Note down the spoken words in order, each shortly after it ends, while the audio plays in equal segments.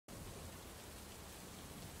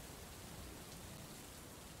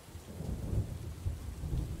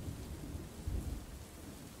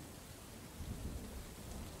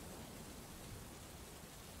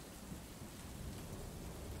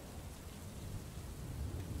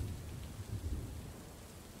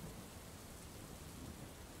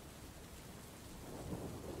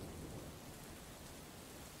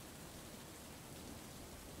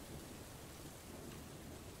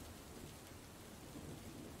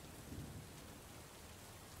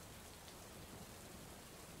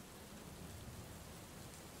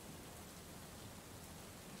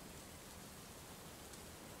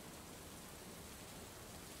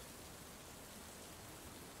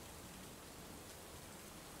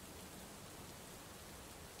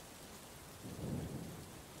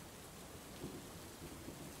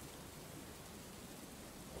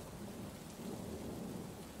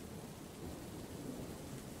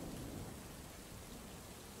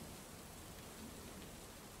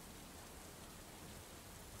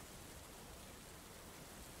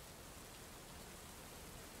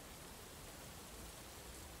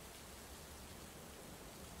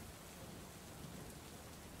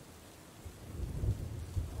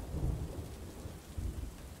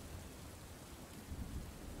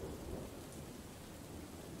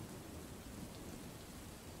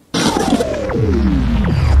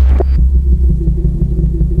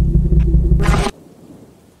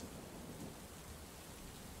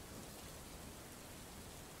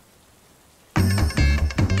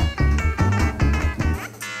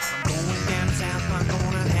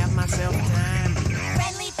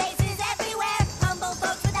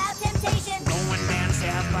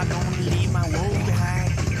leave my woe behind.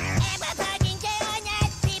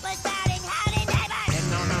 People starting howling neighbors.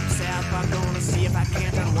 Heading on up south, I'm gonna see if I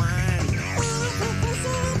can't unwind.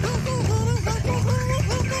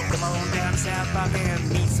 Come on down South Park and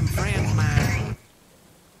meet some friends of mine.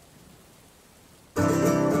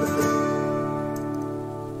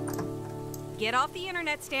 Get off the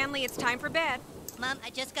internet, Stanley. It's time for bed. Mom,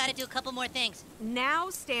 I just gotta do a couple more things.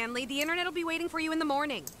 Now, Stanley, the internet will be waiting for you in the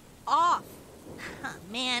morning. Off. Oh,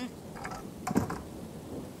 man.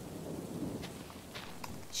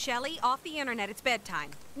 Shelly, off the internet. It's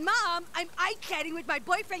bedtime. Mom, I'm ice-chatting with my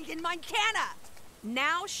boyfriend in Montana.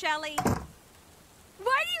 Now, Shelly. Why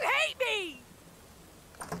do you hate me?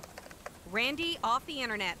 Randy, off the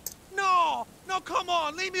internet. No! No, come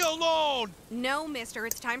on! Leave me alone! No, mister.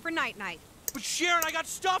 It's time for night-night. But Sharon, I got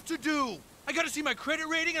stuff to do! I gotta see my credit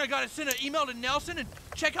rating, and I gotta send an email to Nelson and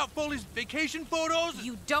check out Foley's vacation photos.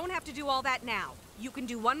 You don't have to do all that now. You can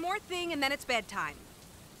do one more thing, and then it's bedtime.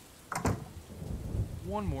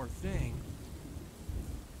 One more thing.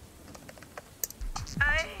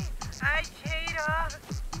 I hate her.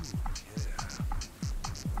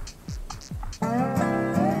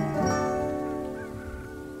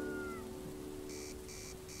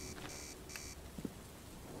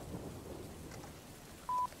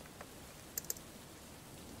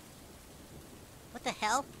 What the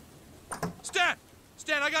hell? Stan!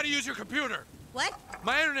 Stan, I gotta use your computer. What?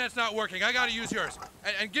 My internet's not working. I gotta use yours.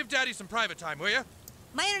 And give Daddy some private time, will you?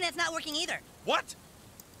 My internet's not working either. What?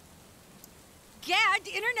 Dad,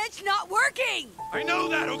 the internet's not working. I know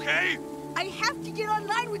that, okay? I have to get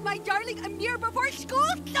online with my darling Amir before school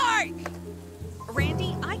starts.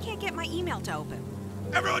 Randy, I can't get my email to open.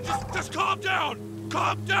 Everyone, just calm down!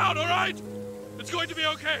 Calm down, all right? It's going to be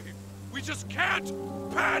okay. We just can't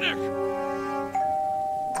panic!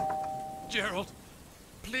 Gerald,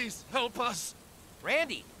 please help us.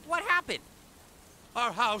 Randy, what happened?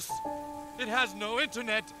 Our house, it has no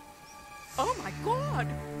internet. Oh my God.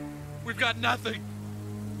 We've got nothing.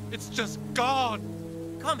 It's just gone.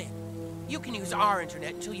 Come in. You can use our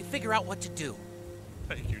internet until you figure out what to do.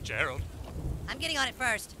 Thank you, Gerald. I'm getting on it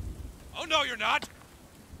first. Oh, no, you're not.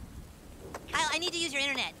 Kyle, I need to use your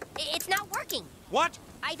internet. It's not working. What?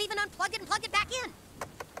 I've even unplugged it and plugged it back in.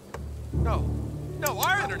 No. No,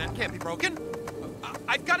 our internet can't be broken.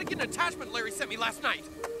 I've got to get an attachment Larry sent me last night.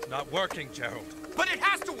 It's not working, Gerald. But it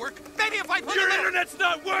has to work. Maybe if I put Your it in... internet's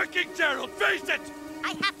not working, Gerald! Face it! I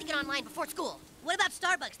have to get online before school. What about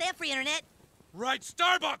Starbucks? They have free internet. Right,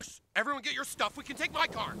 Starbucks! Everyone get your stuff. We can take my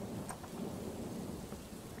car.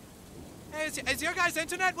 Hey, is your guys'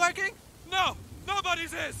 internet working? No,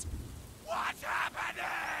 nobody's is. What's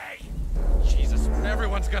happening? Jesus,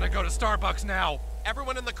 everyone's gonna go to Starbucks now.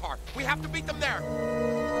 Everyone in the car. We have to beat them there.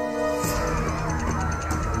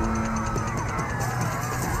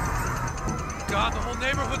 God, the whole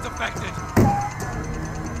neighborhood's affected.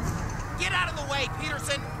 Get out of the way,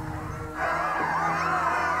 Peterson.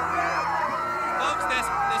 Folks, there's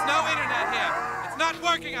no internet here. It's not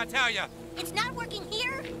working, I tell you. It's not working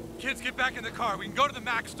here? Kids, get back in the car. We can go to the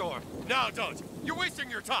Mac store. No, don't. You're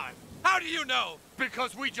wasting your time. How do you know?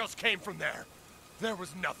 Because we just came from there. There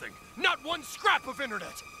was nothing. Not one scrap of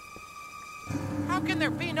internet. How can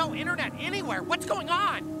there be no internet anywhere? What's going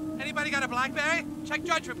on? Anybody got a BlackBerry? Check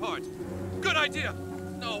Drudge Report. Good idea.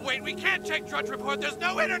 No, wait, we can't check Drudge Report. There's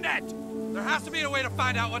no internet. There has to be a way to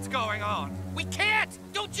find out what's going on. We can't!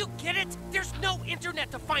 Don't you get it? There's no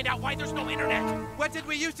internet to find out why there's no internet. What did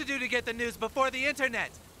we used to do to get the news before the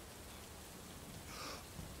internet?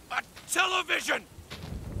 A television!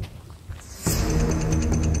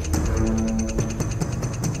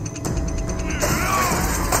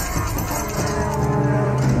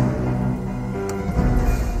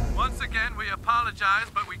 Once again, we apologize,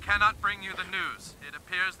 but we cannot bring you the news. It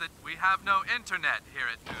appears that we have no internet here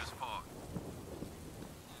at News 4.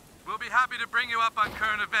 We'll be happy to bring you up on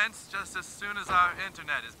current events just as soon as our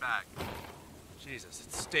internet is back. Jesus,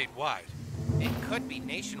 it's statewide. It could be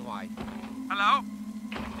nationwide. Hello?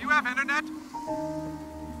 Do you have internet?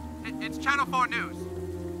 It's Channel 4 News.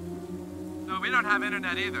 No, we don't have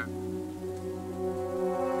internet either.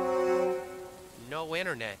 No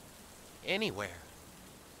internet. Anywhere.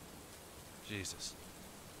 Jesus.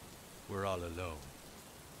 We're all alone.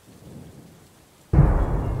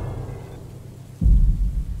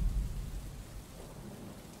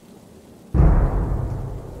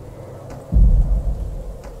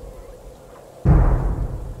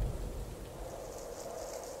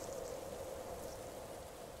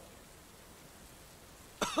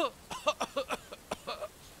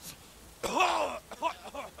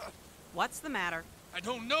 What's the matter? I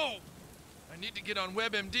don't know. I need to get on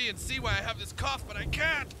WebMD and see why I have this cough, but I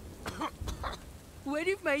can't. What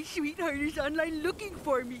if my sweetheart is online looking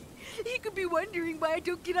for me? He could be wondering why I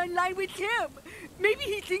don't get online with him. Maybe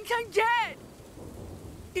he thinks I'm dead.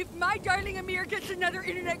 If my darling Amir gets another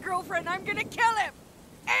internet girlfriend, I'm gonna kill him!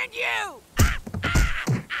 And you!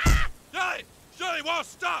 Shelly! Shelly, whoa,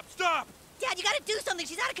 stop! Dad, you gotta do something.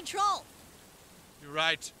 She's out of control. You're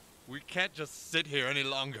right. We can't just sit here any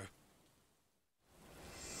longer.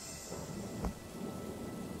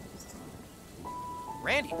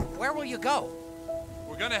 Randy, where will you go?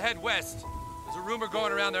 We're gonna head west. There's a rumor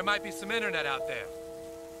going around there might be some internet out there.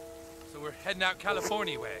 So we're heading out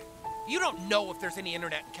California way. You don't know if there's any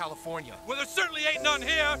internet in California. Well, there certainly ain't none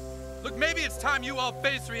here. Look, maybe it's time you all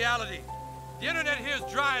face reality. The internet here's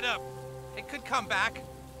dried up. It could come back.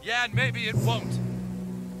 Yeah, and maybe it won't.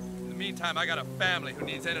 In the meantime, I got a family who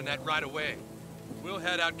needs internet right away. We'll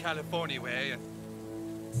head out California way and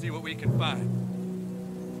see what we can find.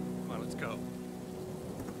 Come on, let's go.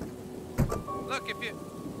 Look, if you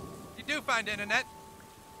do find internet,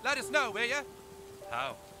 let us know, will ya?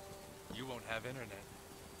 How? You won't have internet.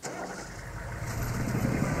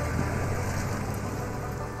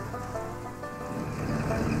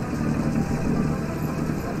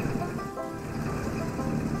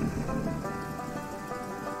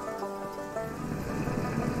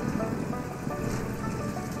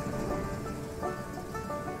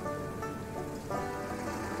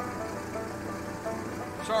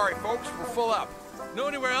 Sorry, folks, we're full up. Know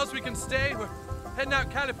anywhere else we can stay? We're heading out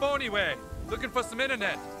California way, looking for some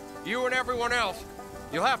internet. You and everyone else,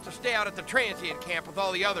 you'll have to stay out at the transient camp with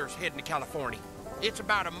all the others heading to California. It's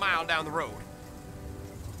about a mile down the road.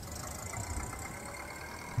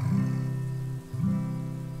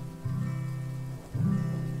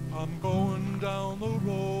 I'm going down the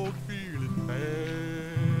road feeling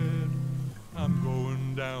bad. I'm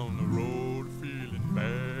going down the road feeling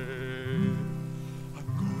bad. I'm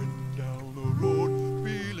going down the road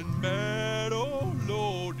feeling bad. Oh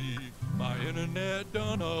Lordy, my internet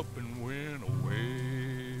done up and went away.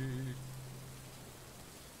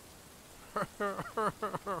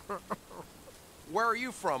 Where are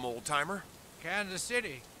you from, old-timer? Kansas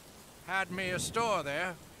City. Had me a store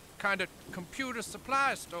there. Kind of computer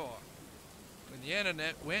supply store. When the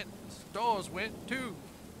internet went, stores went too.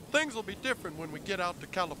 Things will be different when we get out to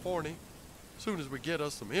California. Soon as we get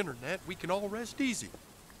us some internet, we can all rest easy.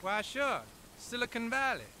 Why, sure. Silicon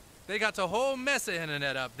Valley. They got a whole mess of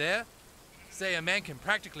internet up there. Say a man can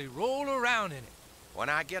practically roll around in it. When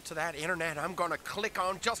I get to that internet, I'm gonna click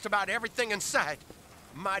on just about everything in sight.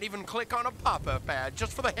 Might even click on a pop-up ad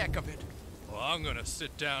just for the heck of it. Well, I'm gonna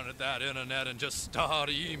sit down at that internet and just start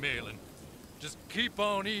emailing. Just keep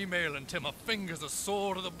on emailing till my fingers are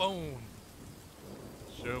sore to the bone.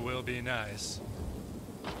 Sure will be nice.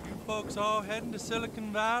 You folks all heading to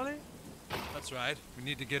Silicon Valley? That's right. We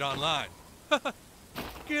need to get online.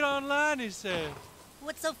 Get online, he said.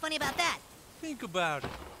 What's so funny about that? Think about it.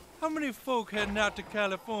 How many folk heading out to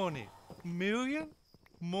California? A million?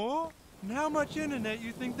 More? And how much internet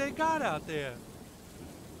you think they got out there?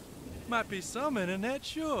 Might be some internet,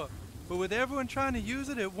 sure. But with everyone trying to use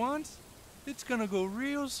it at once, it's gonna go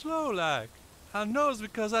real slow like. I knows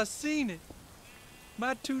because I seen it.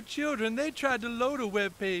 My 2 children, they tried to load a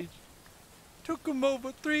web page. Took them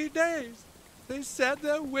over 3 days. They sat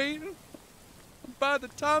there waiting. By the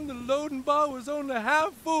time the loading bar was only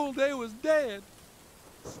half full, they was dead.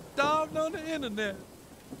 Starved on the internet,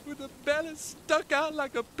 with a belly stuck out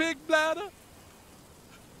like a pig bladder.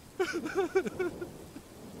 Come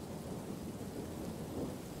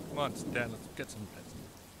on, Stan, let's get some rest.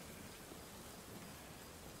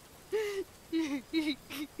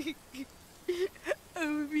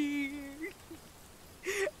 Amir,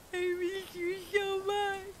 I miss you so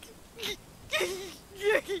much.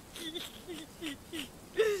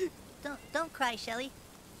 Don't cry, Shelly.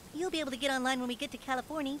 You'll be able to get online when we get to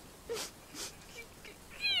California.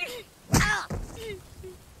 Ah!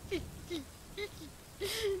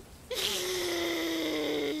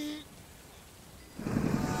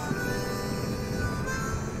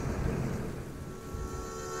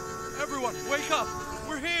 Everyone, wake up!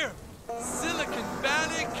 We're here! Silicon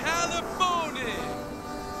Valley, California!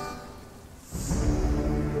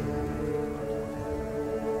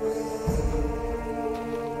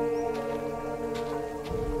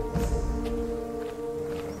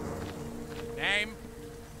 Name?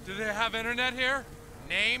 Do they have internet here?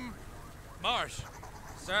 Name? Marsh.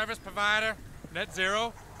 Service provider? Net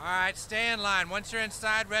zero? All right, stay in line. Once you're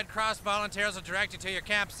inside, Red Cross volunteers will direct you to your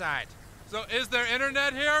campsite. So is there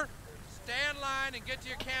internet here? Stay in line and get to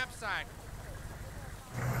your campsite.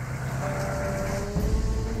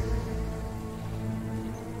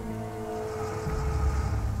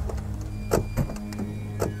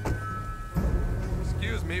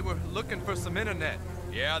 we were looking for some internet.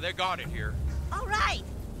 Yeah, they got it here. All right.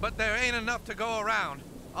 But there ain't enough to go around.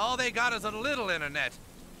 All they got is a little internet.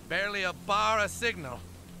 Barely a bar of signal.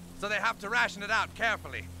 So they have to ration it out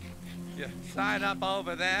carefully. You sign up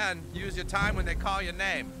over there and use your time when they call your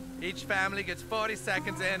name. Each family gets 40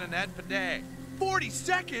 seconds of internet per day. 40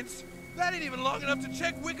 seconds? That ain't even long enough to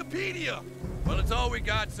check Wikipedia. Well, it's all we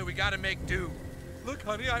got, so we gotta make do. Look,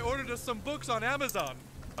 honey, I ordered us some books on Amazon.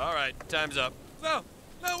 All right, time's up. No,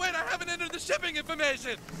 wait, I haven't entered the shipping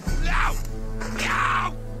information. No!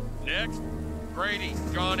 No! Next, Grady,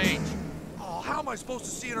 John H. Oh, how am I supposed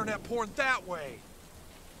to see internet porn that way?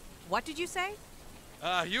 What did you say?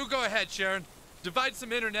 You go ahead, Sharon. Divide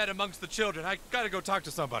some internet amongst the children. I gotta go talk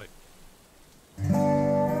to somebody. And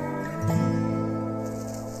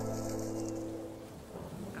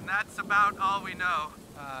that's about all we know.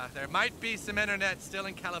 There might be some internet still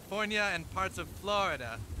in California and parts of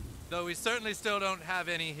Florida, though we certainly still don't have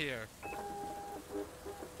any here.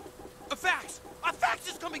 A fax! A fax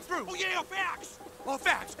is coming through! Oh, yeah, a fax! Oh, a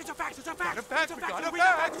fax! It's a fax! It's a fax! Got a fax! We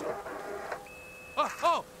got a fax!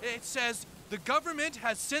 Oh, it says the government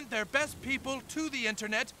has sent their best people to the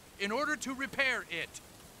internet in order to repair it.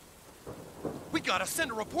 We gotta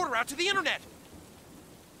send a reporter out to the internet.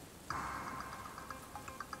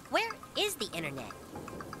 Where is the internet?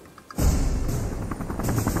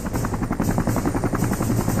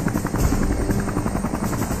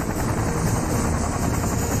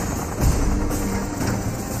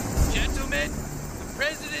 Gentlemen, the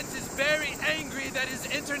president is very angry that his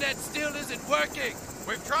internet still isn't working.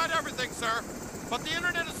 We've tried everything, sir, but the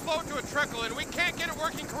internet is slow to a trickle and we can't get it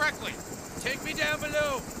working correctly. Take me down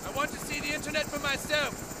below. I want to see the internet for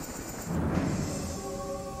myself.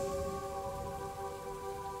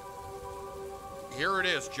 Here it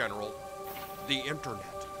is, General. The internet.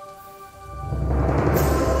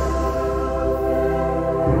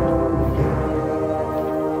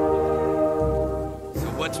 So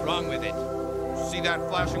what's wrong with it? See that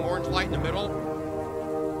flashing orange light in the middle?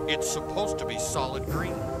 It's supposed to be solid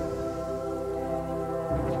green.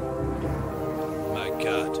 My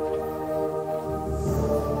God.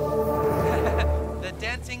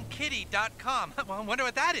 TheDancingKitty.com. Well, I wonder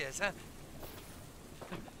what that is.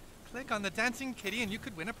 Click on the dancing kitty and you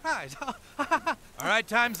could win a prize. All right,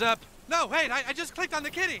 time's up. No, wait, I just clicked on the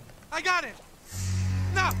kitty. I got it.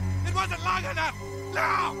 No, it wasn't long enough.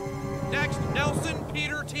 No! Next, Nelson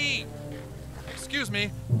Peter T. Excuse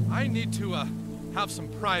me, I need to, have some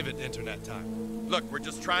private internet time. Look, we're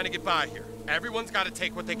just trying to get by here. Everyone's got to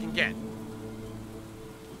take what they can get.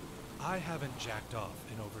 I haven't jacked off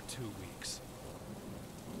in over 2 weeks.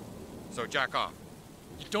 So jack off.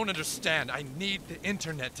 You don't understand. I need the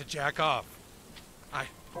internet to jack off. I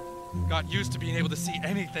got used to being able to see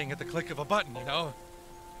anything at the click of a button, you know?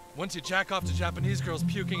 Once you jack off to Japanese girls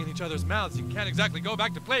puking in each other's mouths, you can't exactly go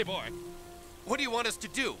back to Playboy. What do you want us to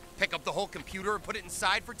do? Pick up the whole computer and put it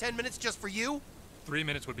inside for 10 minutes just for you? 3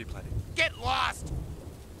 minutes would be plenty. Get lost!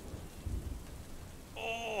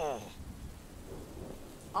 Oh!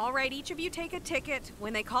 All right, each of you take a ticket.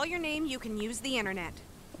 When they call your name, you can use the internet.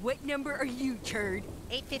 What number are you, turd?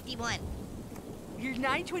 851. You're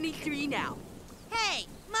 923 now. Hey,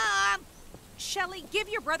 Mom! Shelley, give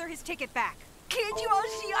your brother his ticket back. Can't you all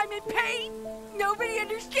see I'm in pain? Nobody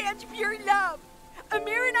understands pure love.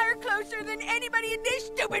 Amir and I are closer than anybody in this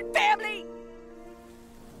stupid family.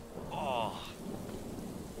 Oh.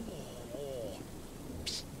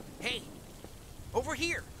 Psst. Hey, over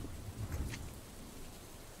here.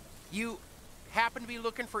 You happen to be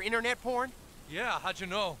looking for internet porn? Yeah, how'd you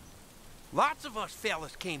know? Lots of us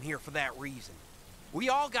fellas came here for that reason. We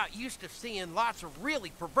all got used to seeing lots of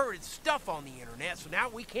really perverted stuff on the internet, so now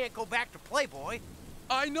we can't go back to Playboy.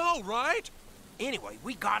 I know, right? Anyway,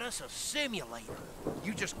 we got us a simulator.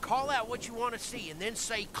 You just call out what you want to see and then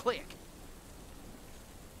say click.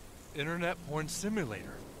 Internet porn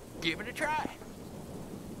simulator. Give it a try.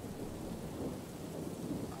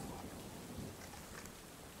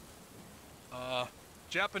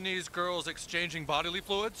 Japanese girls exchanging bodily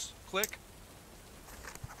fluids. Click.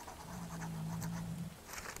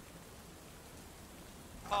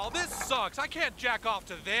 Oh, this sucks. I can't jack off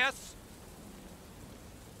to this.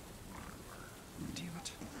 Damn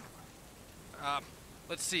it.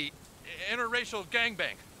 Let's see. Interracial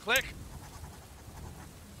gangbang. Click.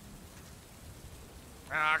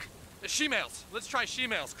 She-males. Let's try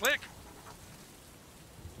she-males. Click.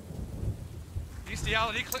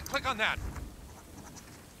 Bestiality. Click on that.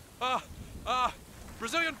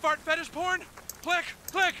 Brazilian fart fetish porn?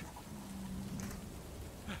 Click.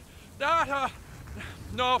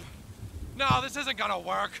 Nope. No, this isn't gonna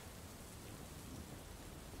work.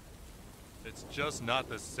 It's just not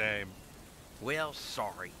the same. Well,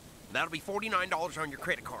 sorry. That'll be $49 on your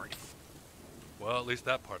credit card. Well, at least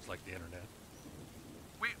that part's like the internet.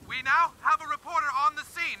 We now have a reporter on the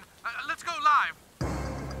scene. Let's go live.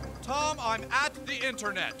 Tom, I'm at the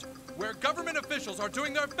internet, where government officials are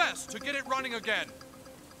doing their best to get it running again.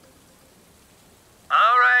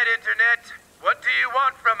 All right, internet. What do you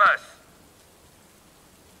want from us?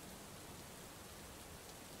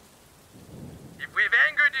 If we've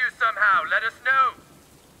angered you somehow, let us know.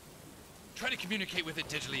 Try to communicate with it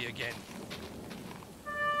digitally again.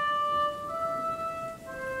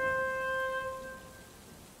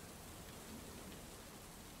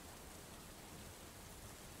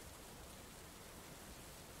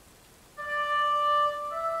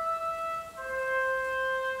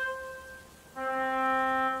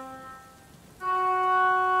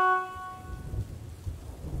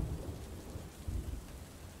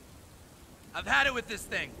 I've had it with this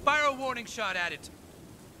thing. Fire a warning shot at it.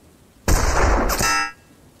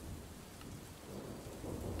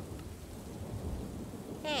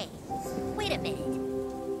 Hey, wait a minute.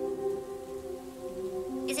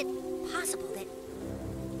 Is it possible that...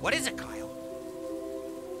 What is it, Kyle?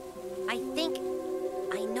 I think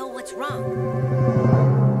I know what's wrong.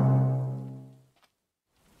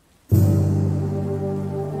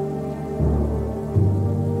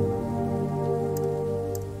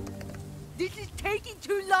 This is taking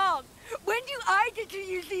too long. When do I get to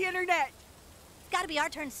use the internet? It's gotta be our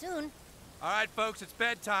turn soon. All right, folks, it's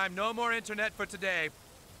bedtime. No more internet for today.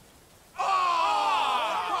 No,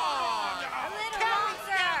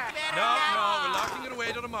 we're locking it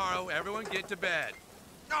away till tomorrow. Everyone get to bed.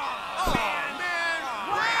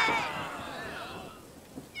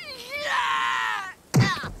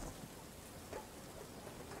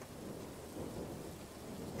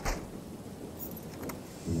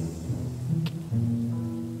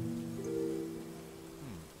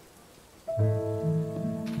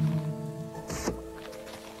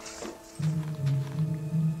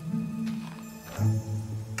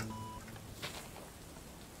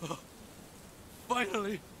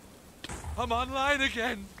 Finally! I'm online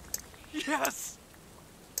again! Yes!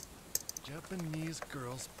 Japanese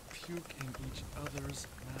girls puke in each other's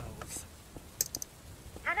mouths.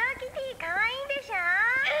 Hello Kitty, 可愛いでしょ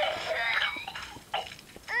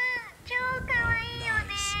超可愛いよ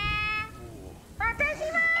ね私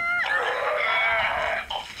も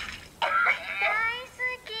大好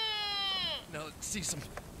き Now let's see some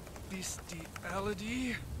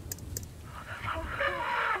bestiality.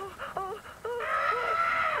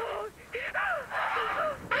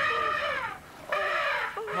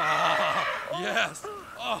 Yes!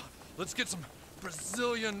 Oh, let's get some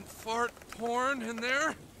Brazilian fart porn in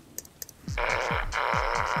there.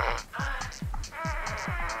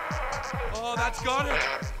 Oh, that's got it!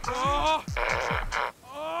 Oh!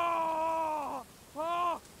 Oh!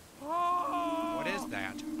 Oh! Oh! What is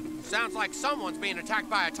that? Sounds like someone's being attacked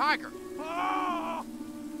by a tiger. Oh!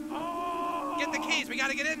 Oh! Get the keys. We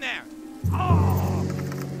gotta get in there. Oh!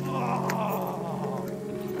 Oh!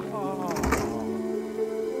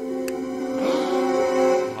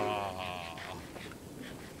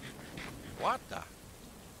 What the?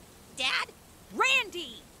 Dad?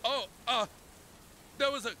 Randy! Oh,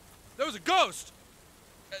 there was a ghost.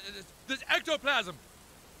 This ectoplasm.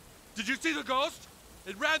 Did you see the ghost?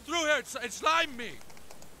 It ran through here. It slimed me.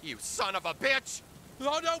 You son of a bitch!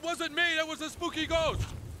 No, that wasn't me. That was a spooky ghost.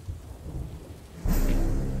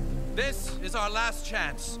 This is our last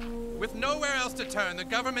chance. With nowhere else to turn, the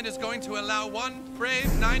government is going to allow one brave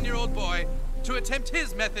 9-year-old boy to attempt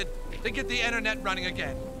his method to get the internet running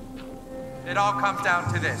again. It all comes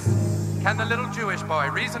down to this. Can the little Jewish boy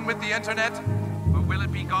reason with the internet, or will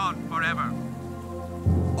it be gone forever?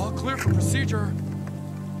 All clear for procedure.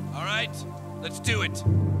 All right, let's do it.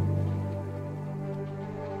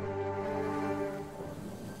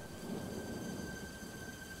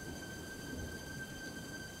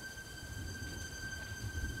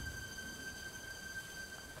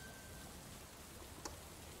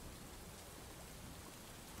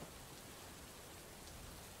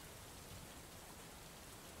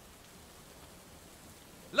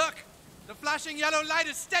 Look! The flashing yellow light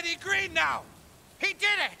is steady green now! He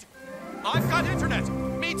did it! I've got internet!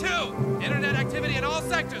 Me too! Internet activity in all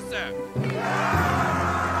sectors, sir!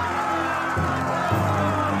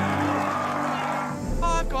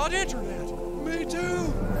 I've got internet. Me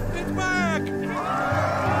too. It's back.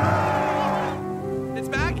 It's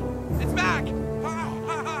back? It's back!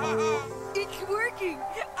 It's working.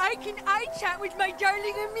 I can iChat with my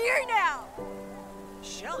darling Amir now.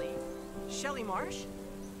 Shelly? Shelly Marsh?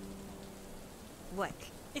 What?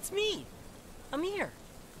 It's me, Amir.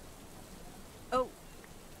 Oh.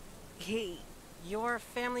 Hey, your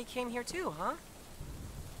family came here too, huh?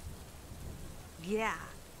 Yeah.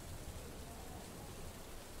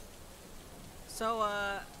 So,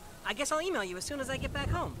 I guess I'll email you as soon as I get back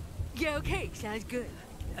home. Yeah, okay, sounds good.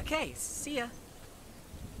 Okay, see ya.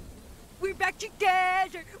 We're back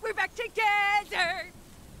together! We're back together!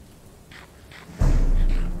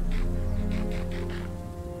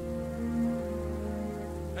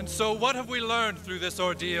 And so what have we learned through this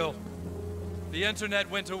ordeal? The internet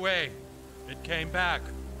went away. It came back.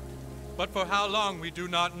 But for how long, we do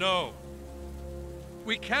not know.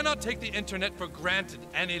 We cannot take the internet for granted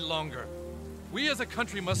any longer. We as a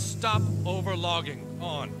country must stop overlogging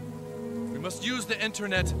on. We must use the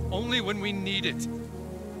internet only when we need it.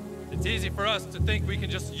 It's easy for us to think we can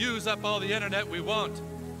just use up all the internet we want.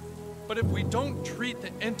 But if we don't treat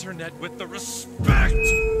the internet with the respect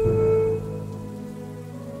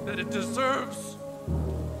that it deserves,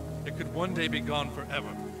 it could one day be gone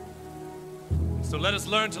forever. So let us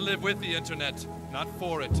learn to live with the internet, not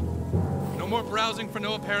for it. No more browsing for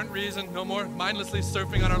no apparent reason, no more mindlessly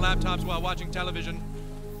surfing on our laptops while watching television.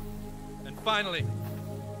 And finally,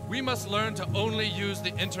 we must learn to only use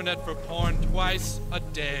the internet for porn twice a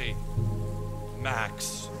day.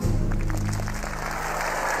 Max.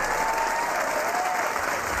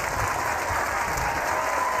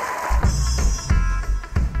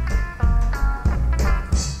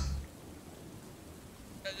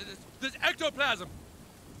 This ectoplasm!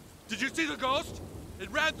 Did you see the ghost?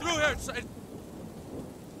 It ran through here.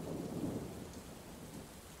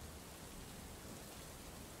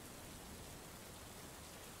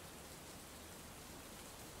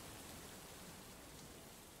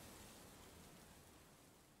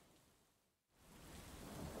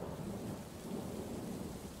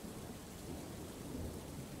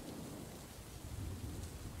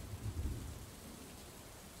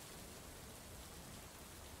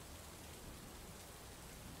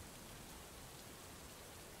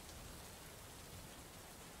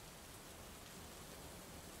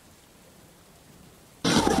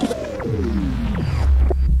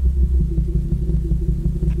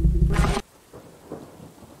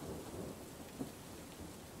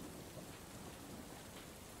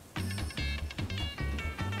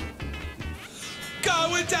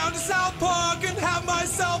 Going down to South Park and have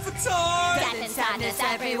myself a tour. Death and sadness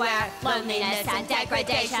everywhere, loneliness and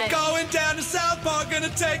degradation. Going down to South Park, gonna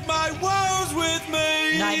take my woes with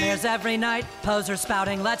me. Nightmares every night, posers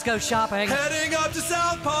spouting, let's go shopping. Heading up to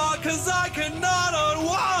South Park, cause I cannot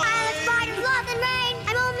unwind. I was born in love and rain.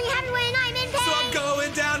 I'm only happy when I'm in pain. So I'm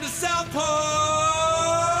going down to South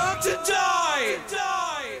Park to die.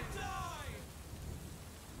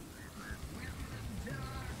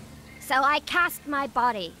 So I cast my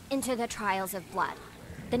body into the trials of blood.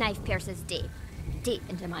 The knife pierces deep, deep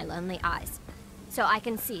into my lonely eyes, so I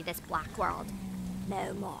can see this black world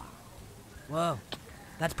no more. Whoa,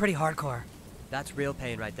 that's pretty hardcore. That's real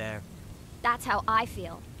pain right there. That's how I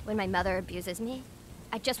feel when my mother abuses me.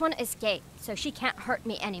 I just want to escape so she can't hurt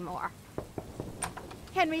me anymore.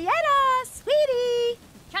 Henrietta, sweetie!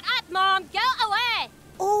 Shut up, Mom! Go away!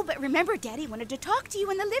 Oh, but remember, Daddy wanted to talk to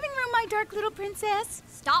you in the living room, my dark little princess.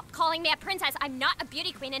 Stop calling me a princess. I'm not a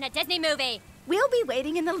beauty queen in a Disney movie. We'll be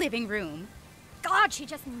waiting in the living room. God, she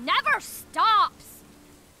just never stops.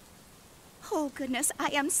 Oh, goodness, I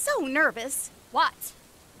am so nervous. What?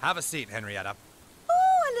 Have a seat, Henrietta.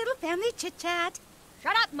 Oh, a little family chit-chat.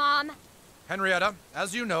 Shut up, Mom. Henrietta,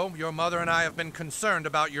 as you know, your mother and I have been concerned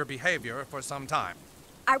about your behavior for some time.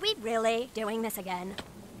 Are we really doing this again?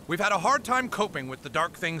 We've had a hard time coping with the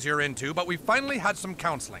dark things you're into, but we finally had some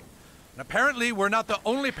counseling. And apparently, we're not the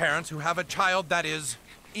only parents who have a child that is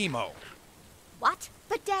emo. What?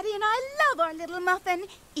 But Daddy and I love our little muffin,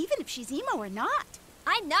 even if she's emo or not.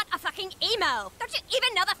 I'm not a fucking emo. Don't you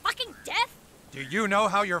even know the fucking diff? Do you know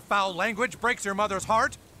how your foul language breaks your mother's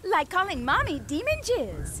heart? Like calling Mommy Demon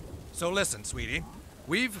Jizz. So listen, sweetie.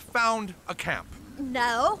 We've found a camp.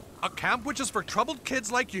 No. A camp which is for troubled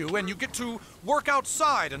kids like you, and you get to work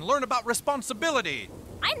outside and learn about responsibility.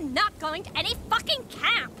 I'm not going to any fucking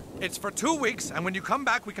camp. It's for 2 weeks, and when you come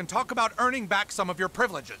back, we can talk about earning back some of your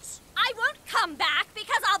privileges. I won't come back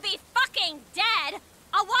because I'll be fucking dead.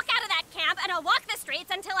 I'll walk out of that camp and I'll walk the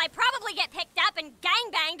streets until I probably get picked up and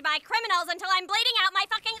gangbanged by criminals until I'm bleeding out my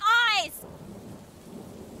fucking eyes.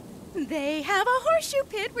 They have a horseshoe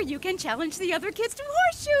pit where you can challenge the other kids to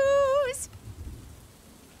horseshoes.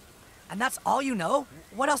 And that's all you know?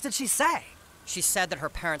 What else did she say? She said that her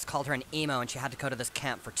parents called her an emo and she had to go to this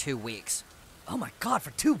camp for 2 weeks. Oh my God,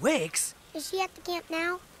 for 2 weeks? Is she at the camp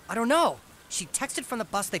now? I don't know. She texted from the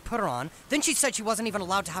bus they put her on, then she said she wasn't even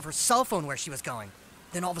allowed to have her cell phone where she was going.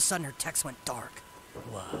 Then all of a sudden her text went dark.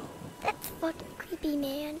 Whoa. That's fucking creepy,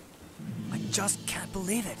 man. I just can't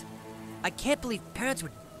believe it. I can't believe parents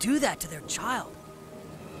would do that to their child.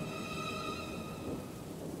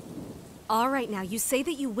 All right, now, you say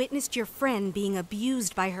that you witnessed your friend being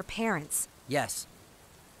abused by her parents. Yes.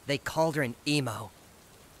 They called her an emo.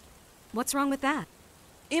 What's wrong with that?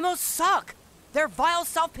 Emos suck! They're vile,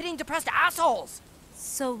 self-pitying, depressed assholes!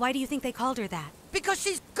 So why do you think they called her that? Because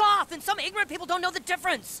she's goth, and some ignorant people don't know the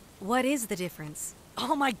difference! What is the difference?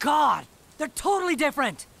 Oh my god! They're totally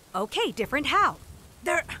different! Okay, different how?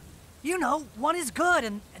 They're... You know, one is good,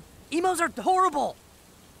 and emos are horrible!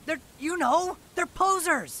 They're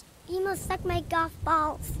posers! Emos suck my goth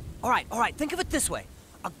balls. Alright, think of it this way.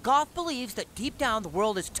 A goth believes that deep down the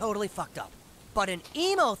world is totally fucked up. But an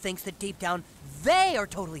emo thinks that deep down they are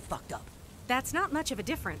totally fucked up. That's not much of a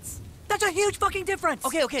difference. That's a huge fucking difference!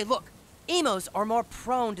 Okay, look. Emos are more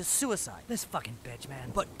prone to suicide. This fucking bitch,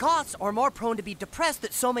 man. But goths are more prone to be depressed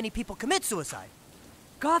that so many people commit suicide.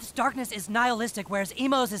 Goth's darkness is nihilistic, whereas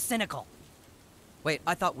emo's is cynical. Wait,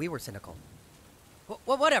 I thought we were cynical.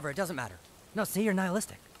 Well, whatever, it doesn't matter. No, see, you're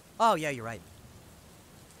nihilistic. Oh, yeah, you're right.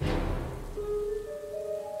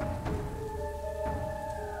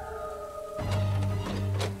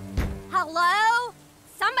 Hello?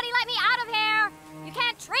 Somebody let me out of here! You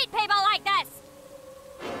can't treat people like this!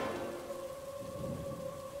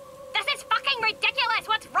 This is fucking ridiculous!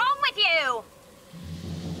 What's wrong with you?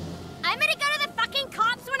 I'm gonna go to the fucking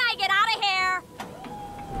cops when I get out of here!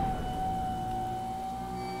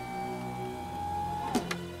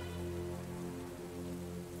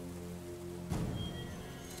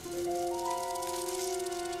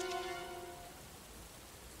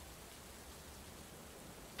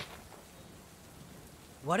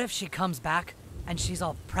 What if she comes back and she's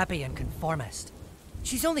all preppy and conformist?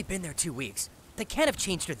 She's only been there 2 weeks. They can't have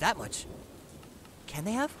changed her that much. Can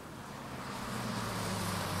they have?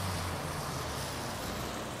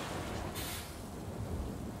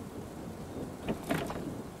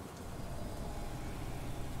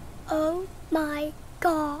 Oh my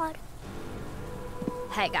god.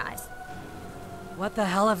 Hey guys. What the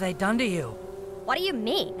hell have they done to you? What do you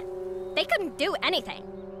mean? They couldn't do anything.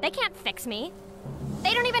 They can't fix me.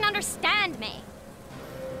 They don't even understand me.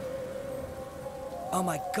 Oh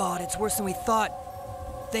my god, it's worse than we thought.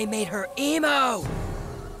 They made her emo!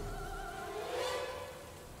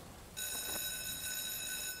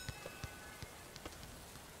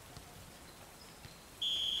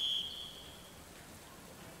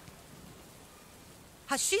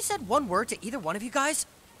 Has she said one word to either one of you guys?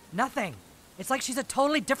 Nothing. It's like she's a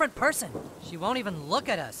totally different person. She won't even look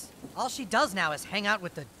at us. All she does now is hang out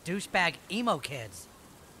with the douchebag emo kids.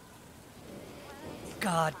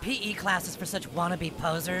 God, PE classes for such wannabe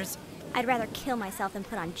posers. I'd rather kill myself than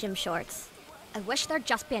put on gym shorts. I wish there'd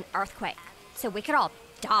just be an earthquake, so we could all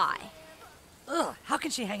die. Ugh, how can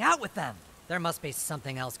she hang out with them? There must be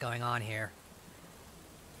something else going on here.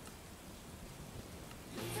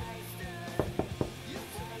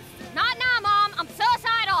 Not now, Mom! I'm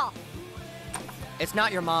suicidal! It's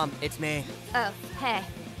not your mom, it's me. Oh, hey.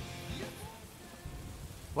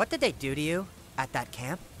 What did they do to you at that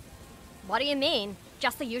camp? What do you mean?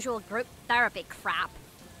 Just the usual group therapy crap.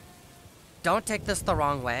 Don't take this the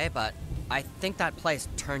wrong way, but I think that place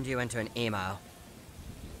turned you into an emo.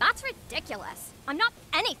 That's ridiculous. I'm not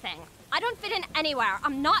anything. I don't fit in anywhere.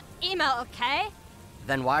 I'm not emo, okay?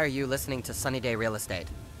 Then why are you listening to Sunny Day Real Estate?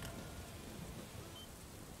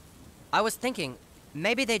 I was thinking,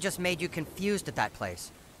 maybe they just made you confused at that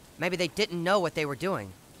place. Maybe they didn't know what they were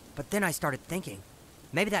doing. But then I started thinking,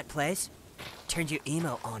 maybe that place turned you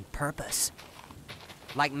emo on purpose.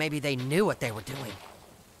 Like maybe they knew what they were doing.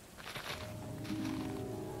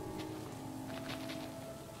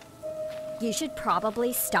 You should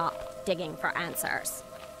probably stop digging for answers.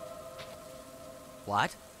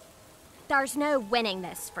 What? There's no winning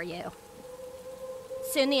this for you.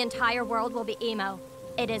 Soon the entire world will be emo.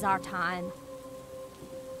 It is our time.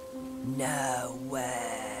 No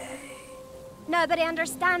way. Nobody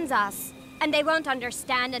understands us, and they won't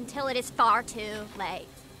understand until it is far too late.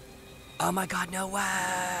 Oh my god, no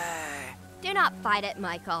way! Do not fight it,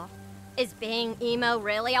 Michael. Is being emo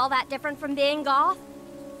really all that different from being goth?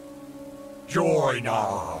 Join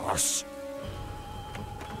us!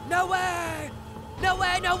 No way! No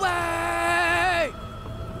way, no way!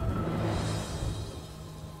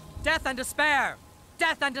 Death and despair!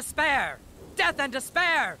 Death and despair! Death and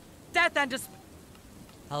despair! Death and despair!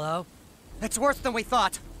 Hello? It's worse than we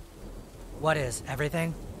thought. What is,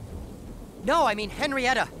 everything? No, I mean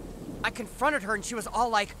Henrietta. I confronted her and she was all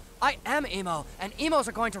like, I am emo, and emos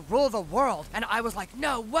are going to rule the world. And I was like,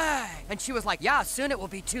 no way. And she was like, yeah, soon it will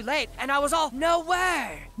be too late. And I was all, no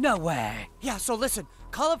way. No way. Yeah, so listen,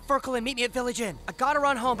 call up Ferkel and meet me at Village Inn. I gotta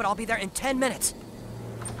run home, but I'll be there in 10 minutes.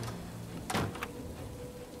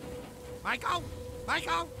 Michael?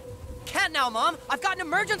 Michael? Can't now, Mom. I've got an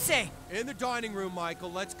emergency. In the dining room,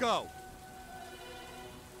 Michael. Let's go.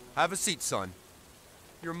 Have a seat, son.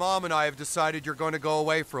 Your mom and I have decided you're going to go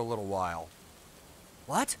away for a little while.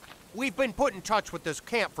 What? We've been put in touch with this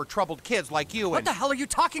camp for troubled kids like you and... What the hell are you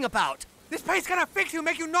talking about? This place gonna fix you,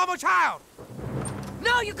 make you a normal child!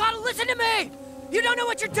 No, you gotta listen to me! You don't know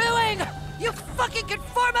what you're doing! You fucking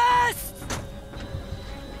conformist!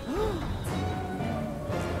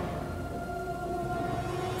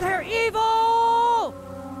 They're evil!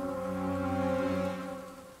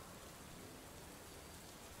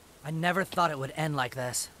 I never thought it would end like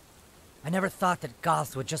this. I never thought that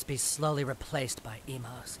goths would just be slowly replaced by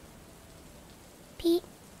emos. Pete,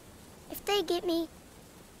 if they get me,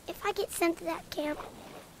 if I get sent to that camp,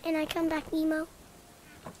 and I come back emo,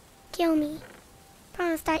 kill me.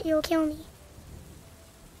 Promise that you'll kill me.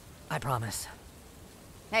 I promise.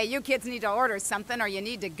 Hey, you kids need to order something or you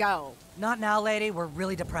need to go. Not now, lady. We're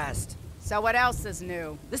really depressed. So what else is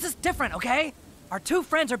new? This is different, okay? Our two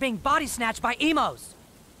friends are being body snatched by emos.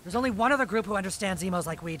 There's only one other group who understands emos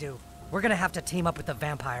like we do. We're gonna have to team up with the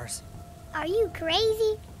vampires. Are you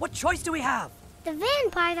crazy? What choice do we have? The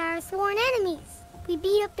vampires are our sworn enemies. We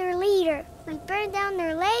beat up their leader. We burned down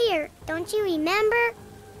their lair. Don't you remember?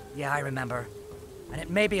 Yeah, I remember. And it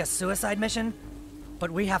may be a suicide mission,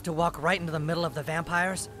 but we have to walk right into the middle of the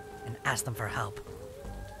vampires and ask them for help.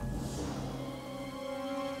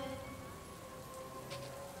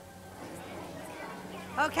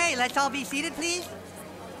 Okay, let's all be seated, please.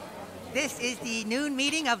 This is the noon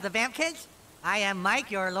meeting of the Vamp Kids. I am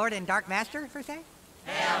Mike, your Lord and Dark Master, per se.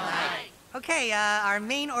 Hail, Mike. Okay, our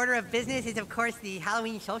main order of business is, of course, the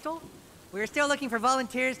Halloween social. We're still looking for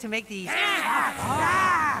volunteers to make the...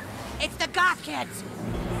 It's the Goth Kids!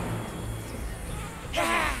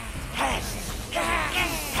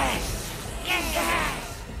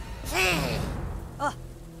 Oh,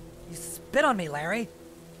 you spit on me, Larry.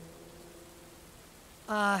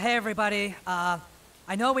 Hey everybody.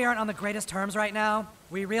 I know we aren't on the greatest terms right now.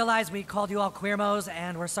 We realize we called you all queermos,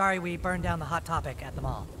 and we're sorry we burned down the Hot Topic at the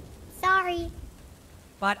mall. Sorry.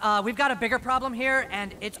 But we've got a bigger problem here,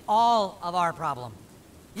 and it's all of our problem.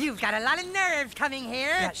 You've got a lot of nerves coming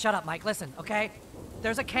here. Yeah, shut up, Mike. Listen, okay?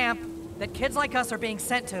 There's a camp that kids like us are being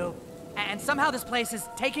sent to, and somehow this place is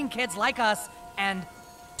taking kids like us and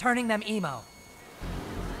turning them emo.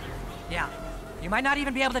 Yeah, you might not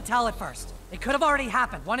even be able to tell at first. It could have already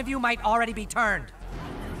happened. One of you might already be turned.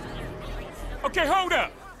 Okay, hold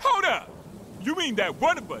up. Hold up. You mean that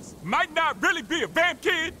one of us might not really be a vamp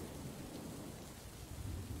kid?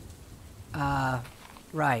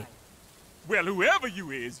 Right. Well, whoever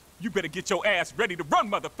you is, you better get your ass ready to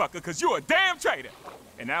run, motherfucker, because you're a damn traitor.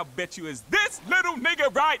 And I'll bet you it's this little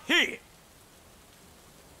nigga right here.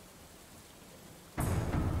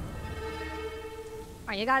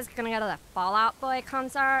 Are you guys gonna go to the Fall Out Boy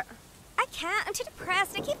concert? I can't. I'm too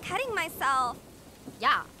depressed. I keep cutting myself.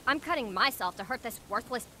 Yeah, I'm cutting myself to hurt this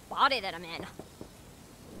worthless body that I'm in.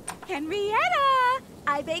 Henrietta!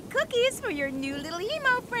 I baked cookies for your new little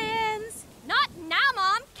emo friends. Not now,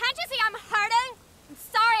 Mom! Can't you see I'm hurting? I'm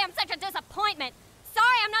sorry I'm such a disappointment.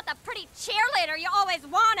 Sorry I'm not the pretty cheerleader you always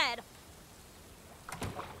wanted.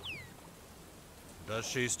 Does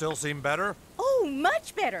she still seem better? Oh,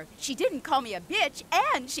 much better. She didn't call me a bitch,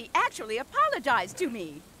 and she actually apologized to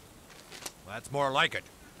me. That's more like it.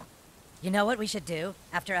 You know what we should do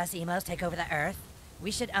after us emos take over the Earth?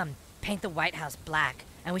 We should, paint the White House black,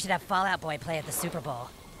 and we should have Fall Out Boy play at the Super Bowl.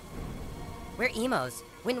 We're emos.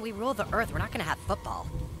 When we rule the Earth, we're not gonna have football.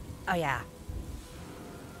 Oh, yeah.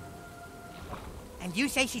 And you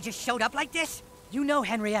say she just showed up like this? You know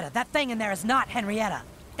Henrietta. That thing in there is not Henrietta.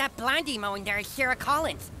 That blonde emo in there is Sarah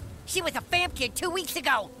Collins. She was a vamp kid 2 weeks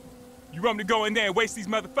ago. You want me to go in there and waste these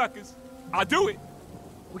motherfuckers? I'll do it.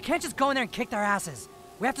 We can't just go in there and kick their asses.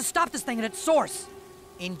 We have to stop this thing at its source.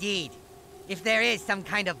 Indeed. If there is some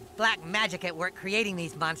kind of black magic at work creating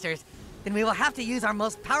these monsters, then we will have to use our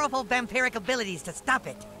most powerful vampiric abilities to stop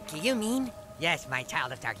it. Do you mean? Yes, my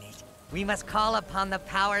child of darkness. We must call upon the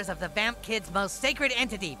powers of the Vamp Kid's most sacred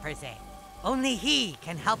entity, per se. Only he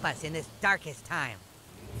can help us in this darkest time.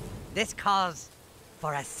 This calls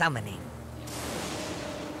for a summoning.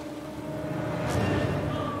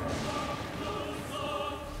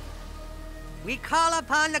 We call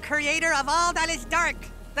upon the creator of all that is dark,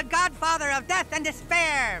 the godfather of death and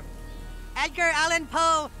despair. Edgar Allan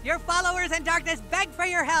Poe, your followers in darkness beg for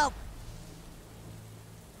your help.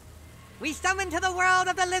 We summon to the world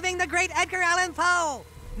of the living the great Edgar Allan Poe,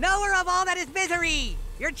 knower of all that is misery.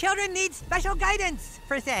 Your children need special guidance,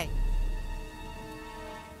 per se.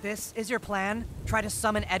 This is your plan? Try to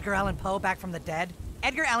summon Edgar Allan Poe back from the dead?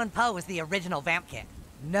 Edgar Allan Poe was the original vamp kid.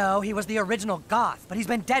 No, he was the original goth, but he's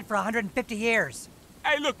been dead for 150 years.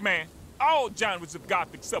 Hey, look, man. All genres of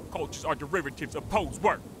gothic subcultures are derivatives of Poe's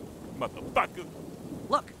work, motherfucker.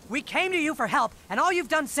 Look, we came to you for help, and all you've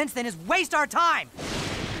done since then is waste our time!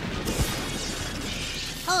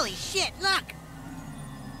 Holy shit, look!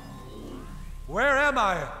 Where am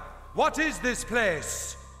I? What is this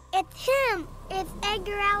place? It's him! It's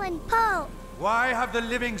Edgar Allan Poe! Why have the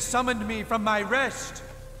living summoned me from my rest?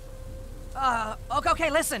 Okay,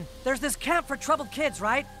 listen. There's this camp for troubled kids,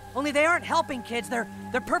 right? Only they aren't helping kids, they're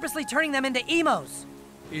purposely turning them into emos.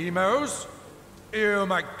 Emos? Ew,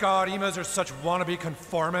 my god, emos are such wannabe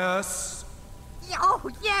conformists. Oh,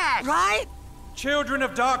 yes! Right? Children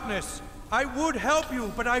of darkness, I would help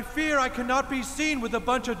you, but I fear I cannot be seen with a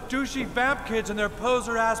bunch of douchey vamp kids and their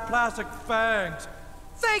poser-ass plastic fangs.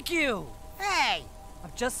 Thank you! Hey!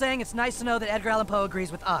 I'm just saying it's nice to know that Edgar Allan Poe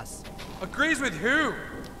agrees with us. Agrees with who?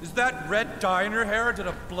 Is that red dye in your hair, or did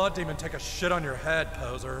a blood demon take a shit on your head,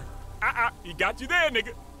 poser? He got you there,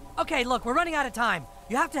 nigga. Okay, look, we're running out of time.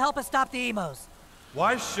 You have to help us stop the emos.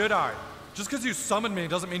 Why should I? Just because you summoned me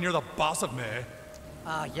doesn't mean you're the boss of me.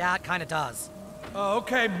 Yeah, it kinda does.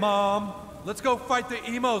 Okay, Mom. Let's go fight the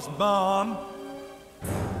emos, Mom.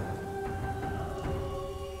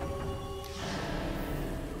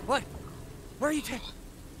 What? Where are you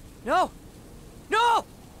No! No!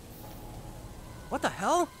 What the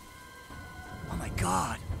hell? Oh my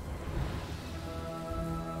god.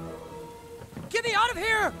 Get me out of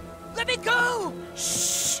here! Let me go!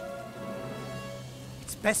 Shh!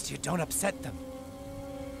 It's best you don't upset them.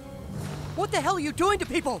 What the hell are you doing to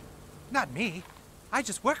people? Not me. I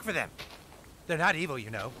just work for them. They're not evil, you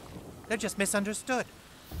know. They're just misunderstood.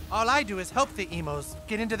 All I do is help the emos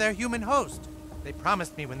get into their human host. They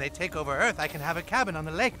promised me when they take over Earth, I can have a cabin on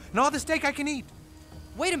the lake and all the steak I can eat.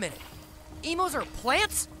 Wait a minute. Emos are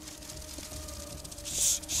plants?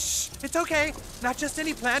 Shh. It's okay. Not just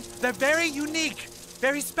any plant. They're very unique.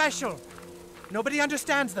 Very special. Nobody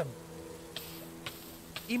understands them.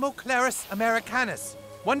 Emoclerus americanus.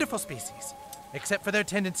 Wonderful species. Except for their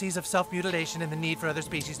tendencies of self-mutilation and the need for other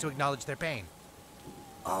species to acknowledge their pain.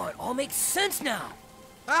 Oh, it all makes sense now.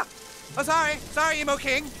 Oh, sorry. Sorry, Emo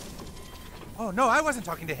King. Oh, no, I wasn't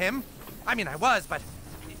talking to him. I mean, I was, but...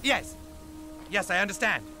 Yes. Yes, I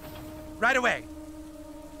understand. Right away.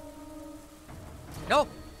 No.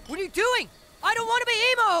 What are you doing? I don't want to be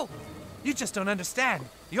emo! You just don't understand.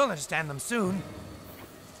 You'll understand them soon.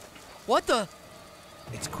 What the?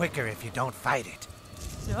 It's quicker if you don't fight it.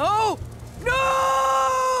 No! No!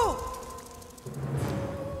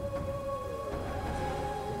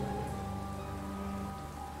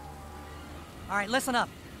 All right, listen up.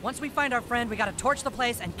 Once we find our friend, we gotta torch the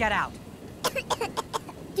place and get out.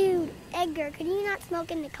 Dude, Edgar, could you not smoke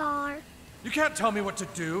in the car? You can't tell me what to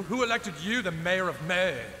do. Who elected you the mayor of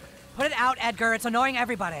May? Put it out, Edgar. It's annoying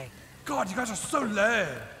everybody. God, you guys are so lame.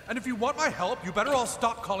 And if you want my help, you better all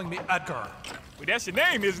stop calling me Edgar. Well, that's your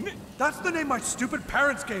name, isn't it? That's the name my stupid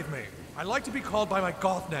parents gave me. I like to be called by my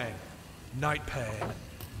goth name. Night Pain.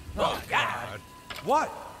 Oh, God.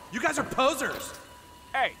 What? You guys are posers.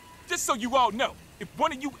 Hey, just so you all know, if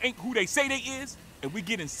one of you ain't who they say they is, and we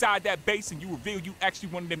get inside that base and you reveal you actually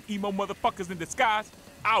one of them emo motherfuckers in disguise,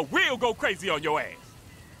 I will go crazy on your ass.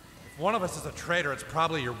 If one of us is a traitor, it's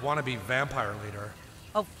probably your wannabe vampire leader.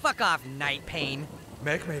 Oh, fuck off, Night Pain.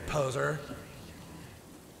 Make me, poser.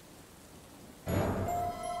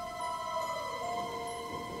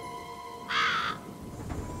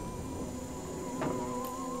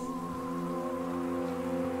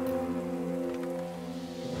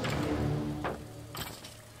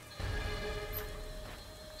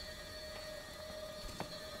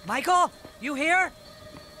 Michael, you here?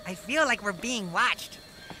 I feel like we're being watched.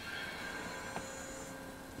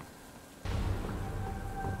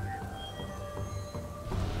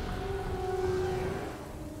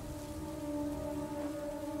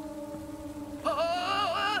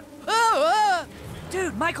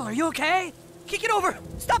 Dude, Michael, are you okay? Kick it over!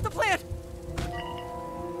 Stop the plant!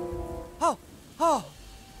 Oh,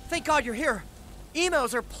 thank God you're here.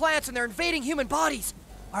 Emos are plants and they're invading human bodies.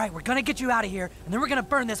 All right, we're gonna get you out of here, and then we're gonna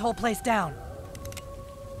burn this whole place down.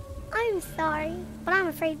 I'm sorry, but I'm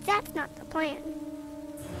afraid that's not the plan.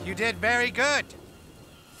 You did very good.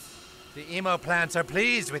 The emo plants are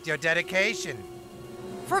pleased with your dedication.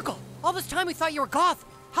 Ferkel, all this time we thought you were goth.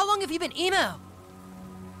 How long have you been emo?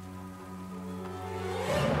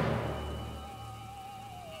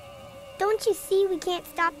 Can't you see we can't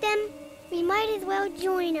stop them? We might as well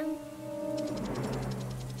join them.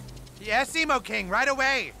 Yes, Emo King, right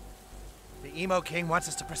away. The Emo King wants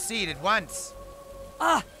us to proceed at once.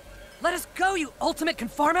 Let us go, you ultimate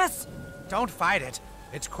conformist! Don't fight it.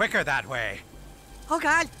 It's quicker that way. Oh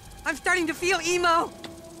God, I'm starting to feel emo!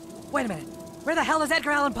 Wait a minute, where the hell is Edgar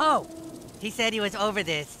Allan Poe? He said he was over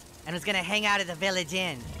this and was gonna hang out at the village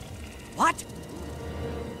inn. What?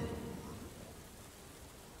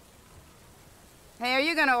 Hey, are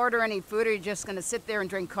you gonna order any food, or are you just gonna sit there and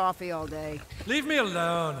drink coffee all day? Leave me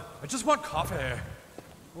alone. I just want coffee.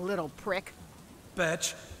 Little prick.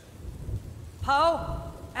 Bitch. Poe?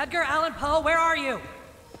 Edgar Allan Poe, where are you?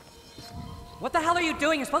 What the hell are you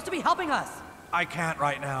doing? You're supposed to be helping us. I can't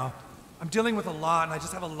right now. I'm dealing with a lot and I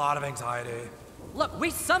just have a lot of anxiety. Look,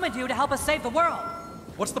 we summoned you to help us save the world.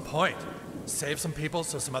 What's the point? Save some people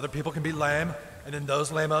so some other people can be lame, and then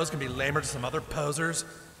those lamos can be lamer to some other posers?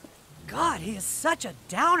 God, he is such a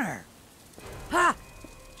downer. Ha!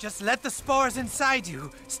 Just let the spores inside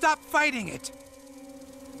you. Stop fighting it.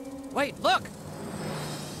 Wait, look!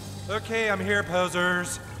 Okay, I'm here,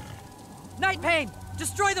 posers. Night Pain!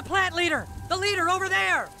 Destroy the plant leader! The leader over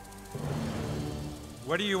there!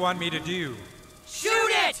 What do you want me to do?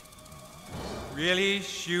 Shoot it! Really?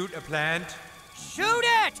 Shoot a plant? Shoot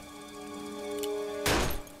it!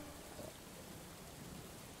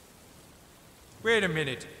 Wait a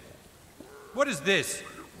minute. What is this?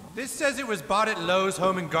 This says it was bought at Lowe's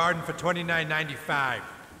Home and Garden for $29.95.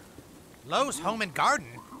 Lowe's Home and Garden?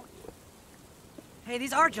 Hey,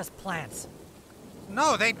 these are just plants.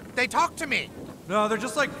 No, they talk to me. No, they're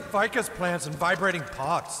just like ficus plants and vibrating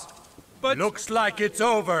pots. But looks like it's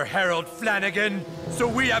over, Harold Flanagan. So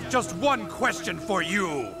we have just one question for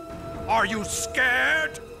you. Are you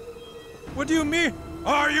scared? What do you mean?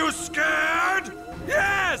 Are you scared?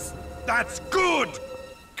 Yes! That's good!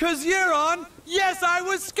 'Cause you're on. Yes, I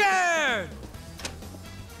was scared!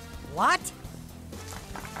 What?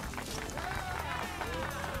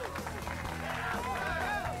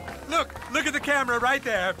 Look at the camera right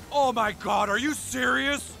there. Oh my God, are you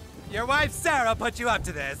serious? Your wife Sarah put you up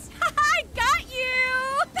to this. I got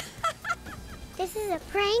you! This is a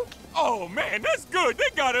prank? Oh man, that's good. They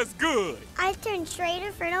got us good. I turned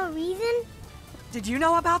traitor for no reason? Did you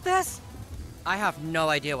know about this? I have no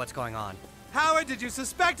idea what's going on. Howard, did you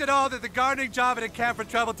suspect at all that the gardening job at a camp for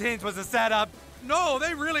troubled teens was a setup? No,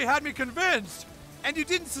 they really had me convinced. And you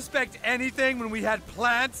didn't suspect anything when we had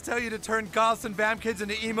plants tell you to turn goths and vamp kids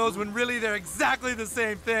into emos when really they're exactly the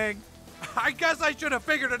same thing? I guess I should have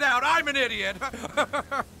figured it out. I'm an idiot.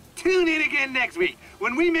 Tune in again next week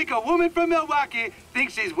when we make a woman from Milwaukee think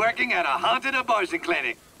she's working at a haunted abortion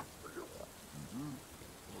clinic.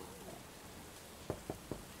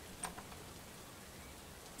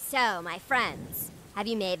 So, my friends, have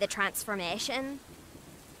you made the transformation?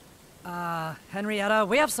 Henrietta,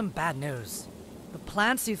 we have some bad news. The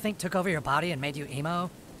plants you think took over your body and made you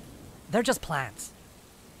emo, they're just plants.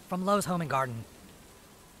 From Lowe's Home and Garden.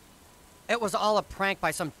 It was all a prank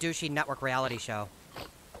by some douchey network reality show.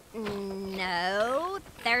 No,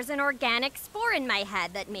 there's an organic spore in my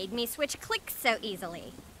head that made me switch clicks so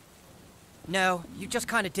easily. No, you just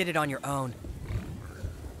kind of did it on your own.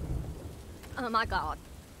 Oh my God.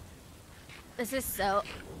 This is so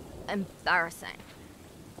embarrassing.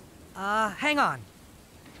 Hang on.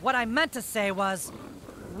 What I meant to say was,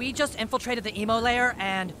 we just infiltrated the emo layer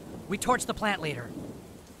and we torched the plant leader.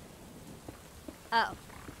 Oh.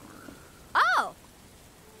 Oh!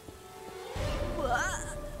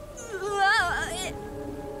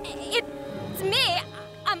 It's me!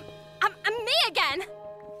 I'm me again!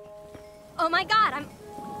 Oh my God, I'm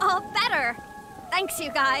all better. Thanks,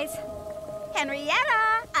 you guys.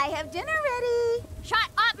 Henrietta, I have dinner ready. Shut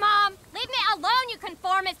up, Mom! Leave me alone, you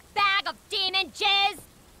conformist bag of demon jizz!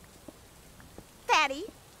 Patty.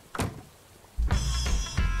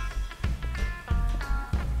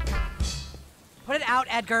 Put it out,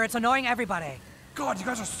 Edgar. It's annoying everybody. God, you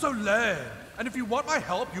guys are so lame. And if you want my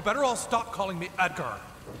help, you better all stop calling me Edgar.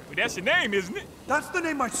 Well, that's your name, isn't it? That's the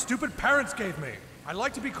name my stupid parents gave me. I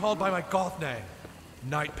like to be called by my goth name.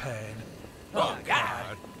 Night Pain. Oh,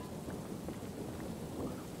 God.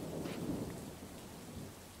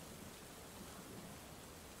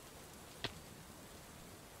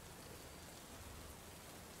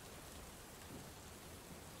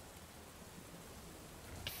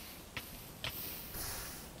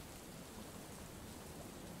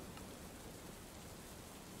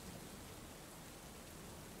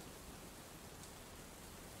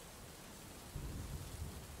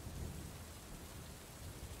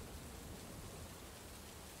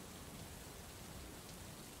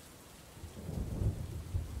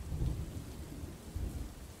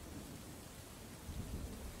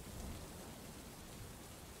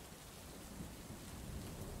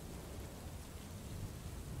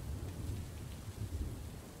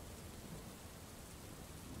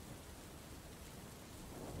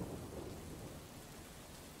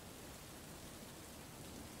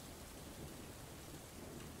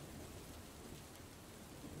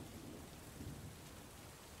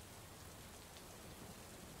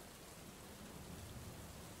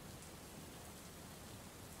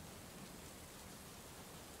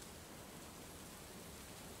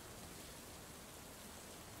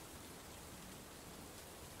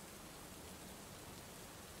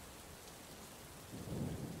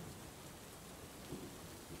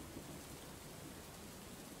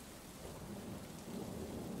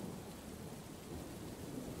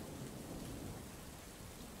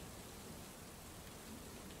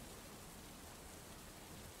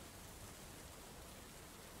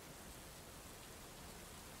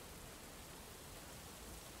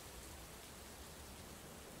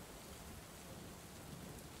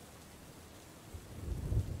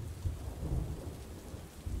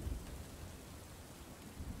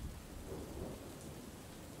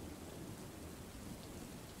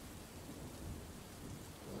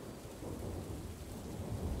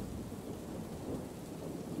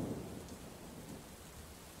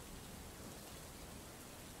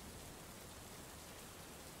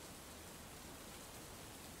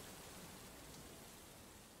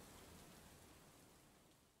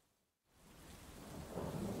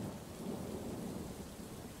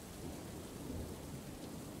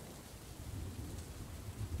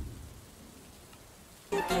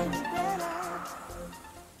 Oh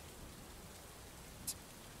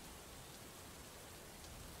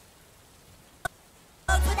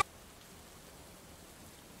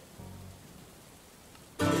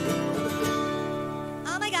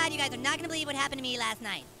my god, you guys are not gonna believe what happened to me last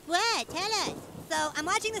night. What? Tell us. So, I'm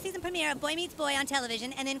watching the season premiere of Boy Meets Boy on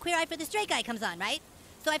television, and then Queer Eye for the Straight Guy comes on, right?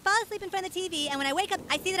 So I fall asleep in front of the TV, and when I wake up,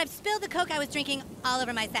 I see that I've spilled the Coke I was drinking all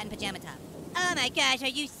over my satin pajama top. Oh my gosh, are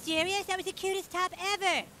you serious? That was the cutest top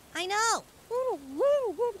ever. I know.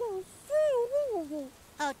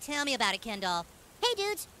 Oh, tell me about it, Kendall. Hey,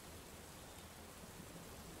 dudes.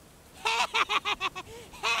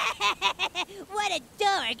 What a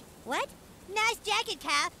dork. What? Nice jacket,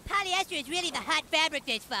 Kyle. Polyester is really the hot fabric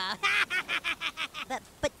this fall.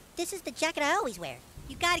 but this is the jacket I always wear.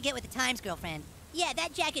 You gotta get with the times, girlfriend. Yeah,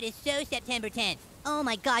 that jacket is so September 10th. Oh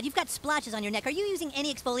my god, you've got splotches on your neck. Are you using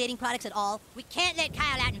any exfoliating products at all? We can't let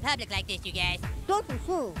Kyle out in public like this, you guys. Don't be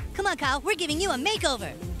fool. Come on, Kyle, we're giving you a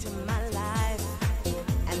makeover. To my life,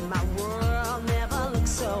 and my world never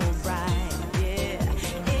looks so bright. Yeah,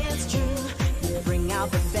 it's true. You bring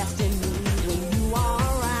out the best in me when you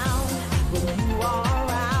are around. When you are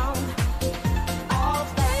around, all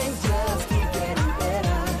things just keep getting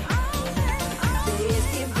better. Days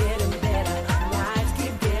keep getting better. Nights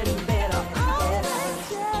keep getting better. All things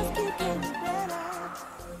just keep getting better.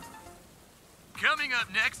 Coming up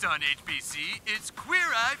next on HBC, it's Queer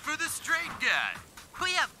Eye for the Straight Guy.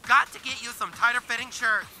 We have got to get you some tighter fitting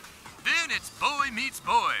shirts. Then it's Boy Meets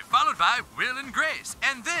Boy, followed by Will and Grace,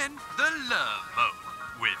 and then The Love Boat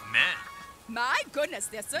with men. My goodness,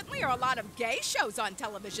 there certainly are a lot of gay shows on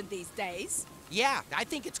television these days. Yeah, I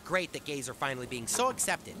think it's great that gays are finally being so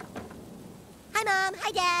accepted. Hi, Mom.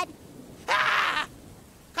 Hi, Dad. Ah!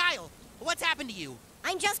 Kyle, what's happened to you?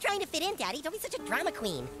 I'm just trying to fit in, Daddy. Don't be such a drama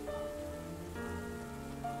queen.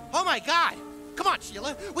 Oh my god! Come on,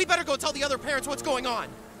 Sheila. We better go tell the other parents what's going on.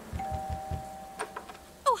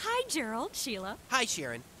 Oh, hi, Gerald. Sheila. Hi,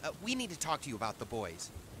 Sharon. We need to talk to you about the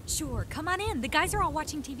boys. Sure, come on in. The guys are all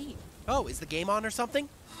watching TV. Oh, is the game on or something?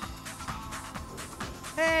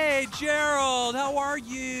 Hey, Gerald, how are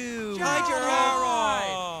you? Hi,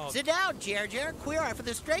 Gerald. Sit down, Jer. Queer Eye for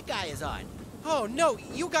the Straight Guy is on. Oh, no.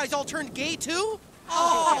 You guys all turned gay, too?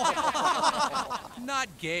 Oh! Not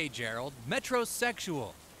gay, Gerald.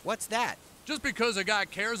 Metrosexual. What's that? Just because a guy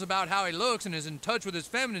cares about how he looks and is in touch with his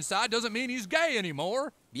feminine side doesn't mean he's gay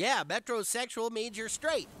anymore. Yeah, metrosexual means you're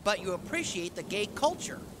straight, but you appreciate the gay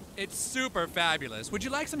culture. It's super fabulous. Would you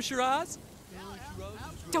like some Shiraz?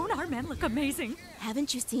 Don't our men look amazing?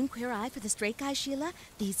 Haven't you seen Queer Eye for the Straight Guy, Sheila?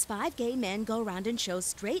 These 5 gay men go around and show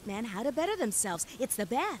straight men how to better themselves. It's the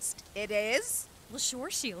best. It is? Well, sure,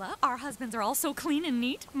 Sheila. Our husbands are all so clean and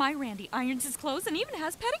neat. My Randy irons his clothes and even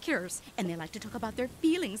has pedicures. And they like to talk about their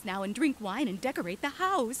feelings now and drink wine and decorate the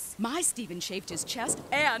house. My Stephen shaved his chest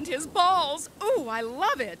and his balls. Ooh, I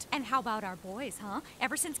love it. And how about our boys, huh?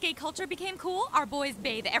 Ever since gay culture became cool, our boys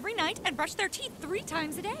bathe every night and brush their teeth 3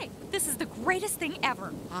 times a day. This is the greatest thing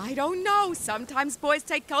ever. I don't know. Sometimes boys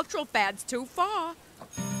take cultural fads too far.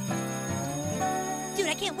 Dude,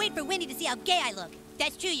 I can't wait for Wendy to see how gay I look.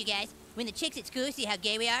 That's true, you guys. When the chicks at school see how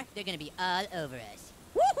gay we are, they're gonna be all over us.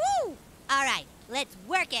 Woohoo! All right, let's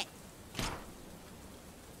work it.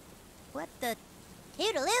 What the?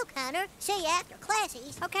 Toodaloo, Connor. See you after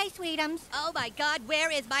classies. Okay, sweetums. Oh my god,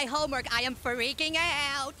 where is my homework? I am freaking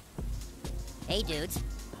out. Hey, dudes.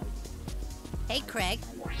 Hey, Craig.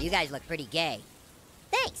 You guys look pretty gay.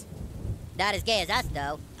 Thanks. Not as gay as us,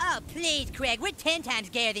 though. Oh, please, Craig. We're 10 times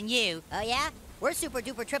gayer than you. Oh, yeah? We're super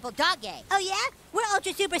duper triple dog gay. Oh, yeah? We're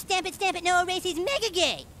ultra super stamp it, no erases mega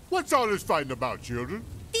gay. What's all this fighting about, children?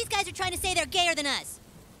 These guys are trying to say they're gayer than us.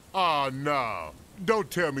 Ah, no. Don't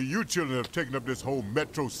tell me you children have taken up this whole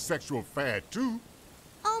metrosexual fad, too.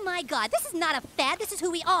 Oh, my God. This is not a fad. This is who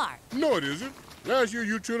we are. No, it isn't. Last year,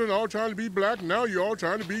 you children all trying to be black. Now you're all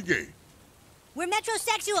trying to be gay. We're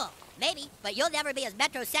metrosexual. Maybe, but you'll never be as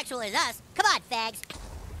metrosexual as us. Come on, fags.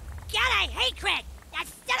 God, I hate Craig. That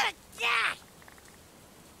son of a... Ah!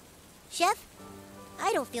 Chef,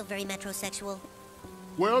 I don't feel very metrosexual.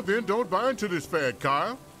 Well, then don't buy into this fad,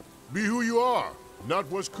 Kyle. Be who you are, not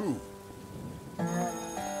what's cool.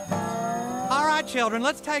 All right, children,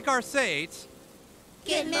 let's take our seats.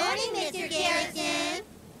 Good morning, Mr. Garrison.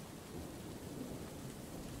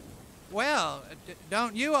 Well,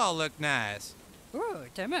 don't you all look nice? Ooh,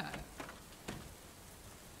 Timmy.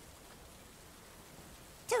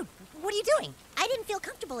 Dude, what are you doing? I didn't feel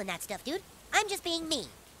comfortable in that stuff, dude. I'm just being me.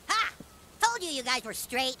 Ha! Told you guys were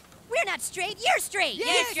straight. We're not straight. You're straight.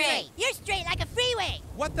 You're straight. You're straight like a freeway.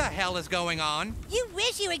 What the hell is going on? You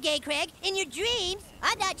wish you were gay, Craig. In your dreams.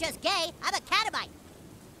 I'm not just gay. I'm a catabite.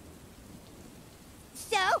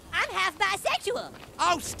 metrosexual.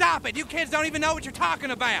 Oh, stop it! You kids don't even know what you're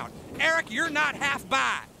talking about. Eric, you're not half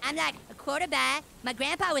bi. I'm like a quarter bi. My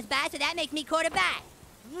grandpa was bi, so that makes me quarter bi.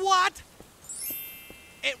 What?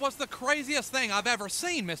 It was the craziest thing I've ever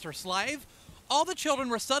seen, Mr. Slave. All the children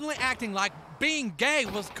were suddenly acting like being gay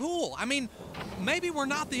was cool. I mean, maybe we're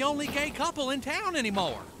not the only gay couple in town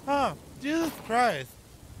anymore. Oh, Jesus Christ.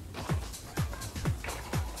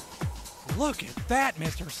 Look at that,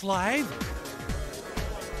 Mr. Slave.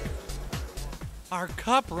 Our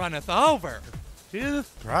cup runneth over. Jesus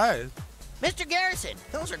Christ. Mr. Garrison,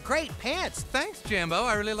 those are great pants. Thanks, Jimbo.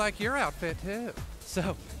 I really like your outfit, too.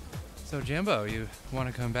 So Jimbo, you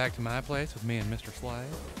want to come back to my place with me and Mr. Slave?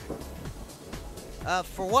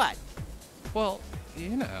 For what? Well, you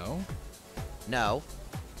know. No.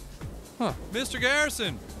 Huh. Mr.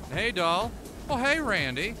 Garrison. Hey, doll. Oh, hey,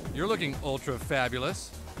 Randy. You're looking ultra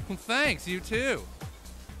fabulous. Well, thanks, you too.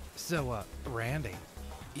 So, Randy,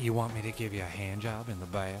 you want me to give you a hand job in the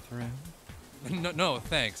bathroom? No,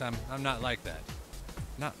 thanks. I'm not like that.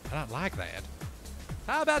 Not like that.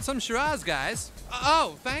 How about some Shiraz, guys?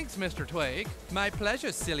 Oh, thanks, Mr. Twig. My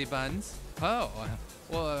pleasure, silly buns. Oh,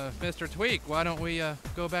 well, Mr. Tweak, why don't we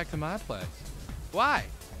go back to my place? Why?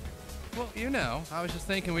 Well, you know, I was just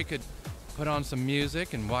thinking we could put on some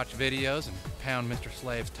music and watch videos and pound Mr.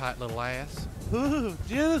 Slave's tight little ass. Ooh,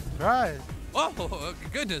 Jesus Christ. Oh,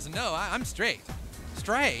 goodness, no, I'm straight.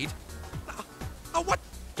 Straight? Oh, what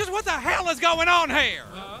the hell is going on here?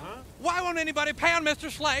 Why won't anybody pound Mr.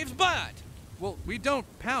 Slave's butt? Well, we don't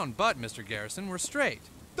pound butt, Mr. Garrison, we're straight.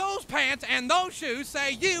 Those pants and those shoes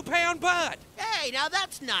say you pound butt. Hey, now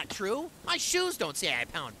that's not true. My shoes don't say I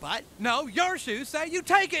pound butt. No, your shoes say you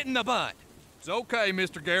take it in the butt. It's okay,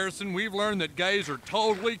 Mr. Garrison. We've learned that gays are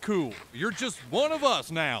totally cool. You're just one of us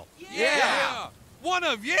now. Yeah. One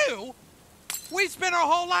of you? We spent our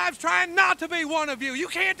whole lives trying not to be one of you. You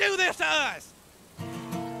can't do this to us.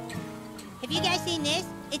 Have you guys seen this?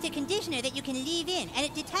 It's a conditioner that you can leave in, and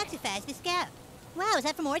it detoxifies the scalp. Wow, is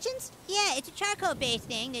that from Origins? Yeah, it's a charcoal-based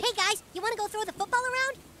thing. Hey, guys, you want to go throw the football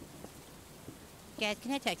around? Guys,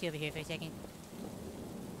 can I talk to you over here for a second?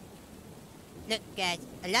 Look, guys,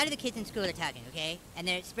 a lot of the kids in school are talking, okay? And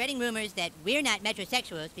they're spreading rumors that we're not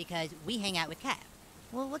metrosexuals because we hang out with Kyle.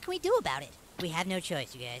 Well, what can we do about it? We have no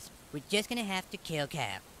choice, you guys. We're just gonna have to kill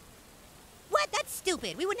Kyle. What? That's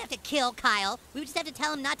stupid. We wouldn't have to kill Kyle. We would just have to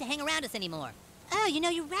tell him not to hang around us anymore. Oh, you know,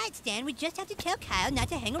 you're right, Stan. We just have to tell Kyle not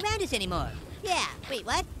to hang around us anymore. Yeah. Wait,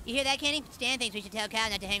 what? You hear that, Kenny? Stan thinks we should tell Kyle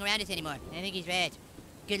not to hang around us anymore. I think he's right.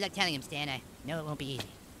 Good luck telling him, Stan. I know it won't be easy.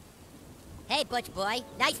 Hey, Butch boy.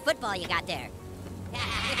 Nice football you got there.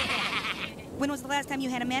 When was the last time you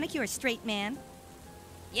had a manicure, straight man?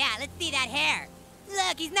 Yeah, let's see that hair.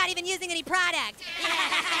 Look, he's not even using any product.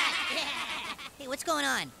 Hey, what's going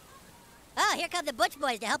on? Oh, here come the Butch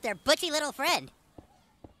boys to help their butchy little friend.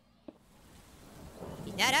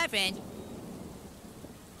 He's not our friend.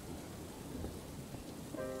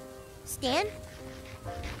 Stan?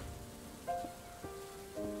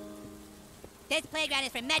 This playground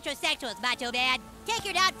is for metrosexuals, Macho Man. Take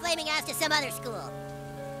your non-flaming ass to some other school.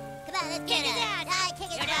 Come on, let's kick his ass. Hi, kick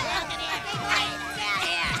his ass. Welcome here. Get out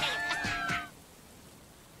here.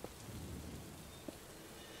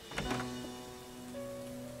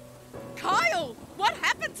 Kyle, what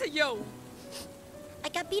happened to you? I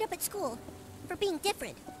got beat up at school for being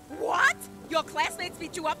different. What? Your classmates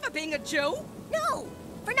beat you up for being a Jew? No,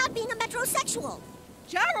 for not being a metrosexual.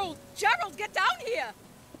 Gerald, get down here.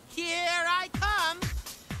 Here I come.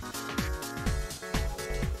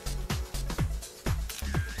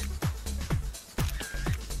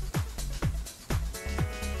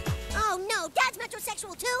 Oh no, Dad's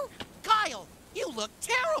metrosexual too? Kyle, you look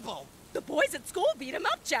terrible. The boys at school beat him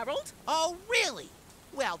up, Gerald. Oh, really?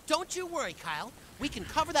 Well, don't you worry, Kyle. We can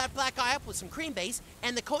cover that black eye up with some cream base,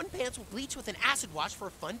 and the coat and pants will bleach with an acid wash for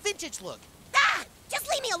a fun vintage look. Ah! Just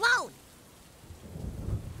leave me alone!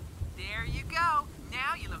 There you go.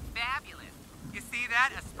 Now you look fabulous. You see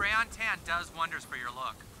that? A spray-on tan does wonders for your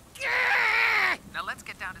look. Now let's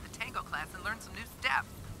get down to the tango class and learn some new steps.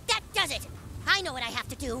 That does it! I know what I have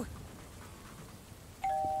to do.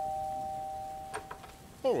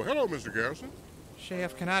 Oh, hello, Mr. Garrison.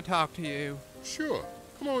 Chef, can I talk to you? Sure.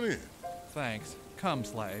 Come on in. Thanks. Come,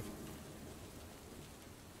 slave.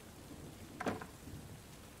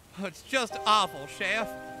 Oh, it's just awful, Chef.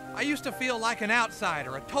 I used to feel like an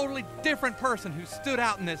outsider, a totally different person who stood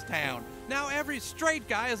out in this town. Now every straight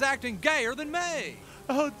guy is acting gayer than me.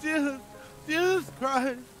 Oh, Jesus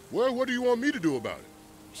Christ. Well, what do you want me to do about it?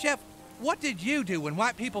 Chef, what did you do when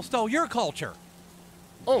white people stole your culture?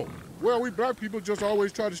 Oh, well, we black people just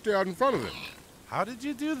always try to stay out in front of them. How did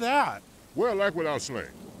you do that? Well, like without slang.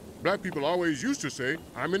 Black people always used to say,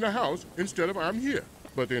 I'm in the house, instead of I'm here.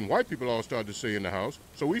 But then white people all started to say in the house,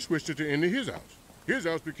 so we switched it to in the his house. His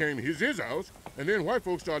house became his house, and then white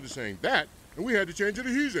folks started saying that, and we had to change it to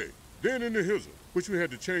his-a. Then in the hizzle, which we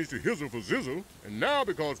had to change to hizzle for zizzle, and now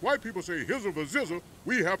because white people say hizzle for zizzle,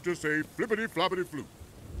 we have to say flippity-floppity-flute.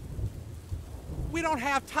 We don't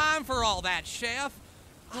have time for all that, Chef.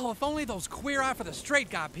 Oh, if only those Queer Eye for the Straight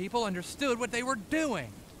Guy people understood what they were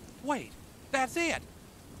doing. Wait, that's it.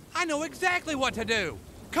 I know exactly what to do.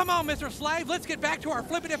 Come on, Mr. Slave, let's get back to our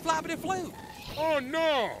flippity-floppity-flute. Oh,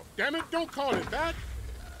 no! Damn it, don't call it that!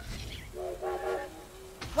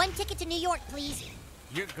 One ticket to New York, please.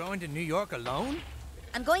 You're going to New York alone?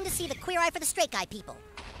 I'm going to see the Queer Eye for the Straight Guy people.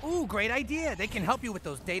 Ooh, great idea. They can help you with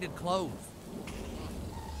those dated clothes.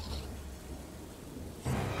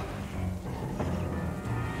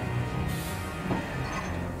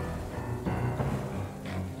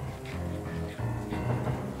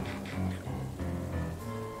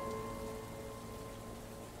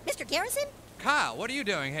 Mr. Garrison? Kyle, what are you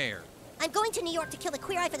doing here? I'm going to New York to kill the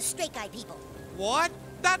Queer Eye for the Straight Guy people. What?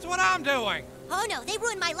 That's what I'm doing. Oh no, they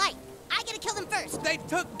ruined my life. I gotta kill them first. They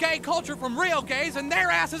took gay culture from real gays and their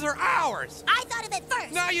asses are ours. I thought of it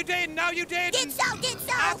first. No, you didn't. No, you didn't. Did so, did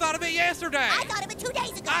so. I thought of it yesterday. I thought of it 2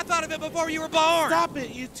 days ago. I thought of it before you were born. Stop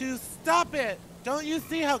it, you two. Stop it. Don't you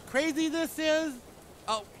see how crazy this is?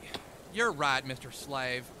 Oh, you're right, Mr.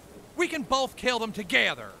 Slave. We can both kill them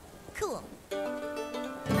together. Cool.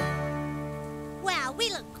 Wow, we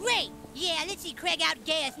look great. Yeah, let's see Craig out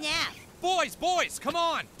gay us now. Boys, come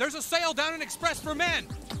on. There's a sale down in Express for Men.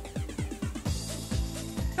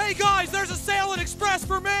 Hey, guys, there's a sale at Express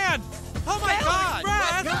for Men. Oh, my God.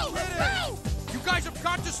 Let's go. You guys have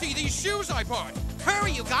got to see these shoes I bought.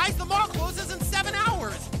 Hurry, you guys. The mall closes in 7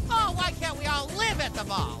 hours. Oh, why can't we all live at the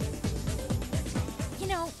mall? You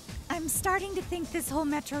know, I'm starting to think this whole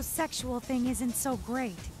metrosexual thing isn't so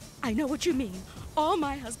great. I know what you mean. All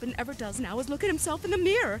my husband ever does now is look at himself in the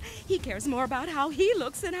mirror. He cares more about how he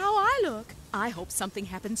looks than how I look. I hope something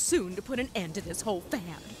happens soon to put an end to this whole fad.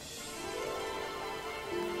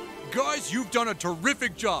 Guys, you've done a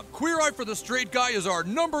terrific job. Queer Eye for the Straight Guy is our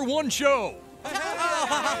 #1 show.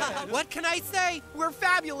 What can I say? We're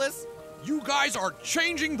fabulous. You guys are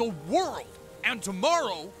changing the world. And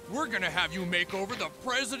tomorrow, we're gonna have you make over the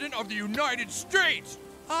President of the United States.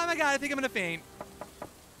 Oh, my God, I think I'm gonna faint.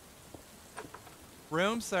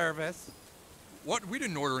 Room service. What? We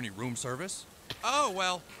didn't order any room service. Oh,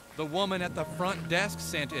 well, the woman at the front desk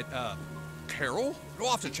sent it up. Carol? We'll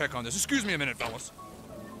have to check on this. Excuse me a minute, fellas.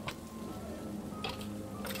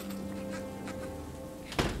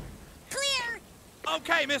 Clear!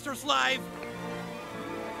 Okay, Mr. Slave.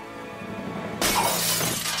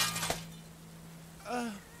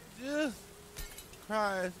 Just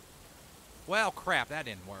Christ. Well, crap, that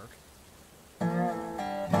didn't work.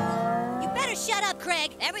 You better shut up,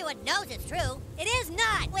 Craig. Everyone knows it's true. It is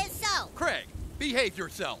not. Where's so? Craig, behave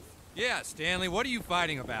yourself. Yeah, Stanley, what are you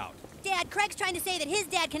fighting about? Dad, Craig's trying to say that his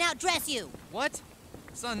dad can outdress you. What?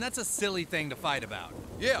 Son, that's a silly thing to fight about.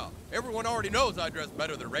 Yeah, everyone already knows I dress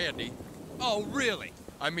better than Randy. Oh, really?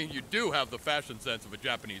 I mean, you do have the fashion sense of a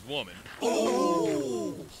Japanese woman.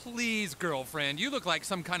 Oh! Please, girlfriend, you look like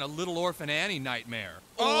some kind of Little Orphan Annie nightmare.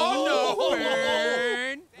 Oh, no!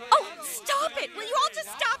 Burn. Oh, stop it! Will you all just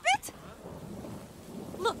stop it?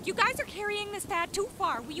 Look, you guys are carrying this fad too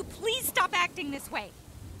far. Will you please stop acting this way?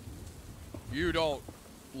 You don't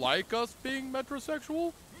like us being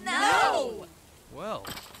metrosexual? No! Well,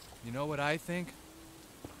 you know what I think?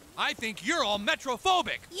 I think you're all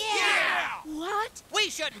metrophobic. Yeah! What? We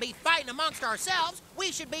shouldn't be fighting amongst ourselves.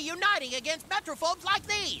 We should be uniting against metrophobes like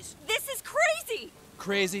these. This is crazy!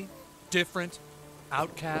 Crazy, different,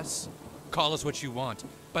 outcasts. Call us what you want.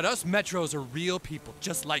 But us metros are real people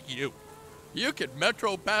just like you. You can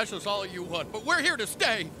metro bash us all you want, but we're here to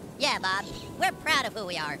stay. Yeah, Bob. We're proud of who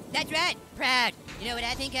we are. That's right. Proud. You know what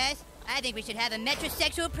I think, guys? I think we should have a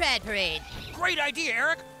metrosexual pride parade. Great idea,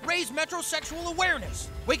 Eric. Raise metrosexual awareness.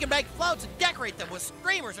 We can make floats and decorate them with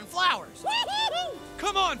streamers and flowers.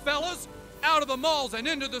 Come on, fellas! Out of the malls and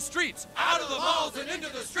into the streets! Out of the malls and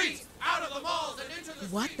into the streets! Out of the malls and into the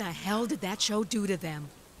streets! What the hell did that show do to them?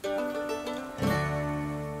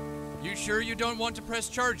 You sure you don't want to press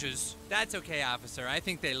charges? That's okay, officer. I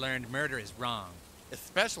think they learned murder is wrong.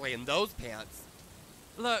 Especially in those pants.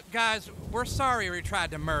 Look, guys, we're sorry we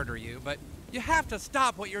tried to murder you, but you have to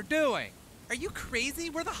stop what you're doing. Are you crazy?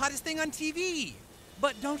 We're the hottest thing on TV.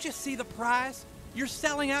 But don't you see the price? You're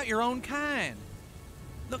selling out your own kind.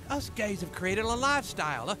 Look, us gays have created a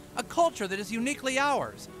lifestyle, a culture that is uniquely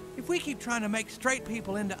ours. If we keep trying to make straight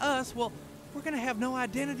people into us, well, we're gonna have no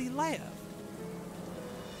identity left.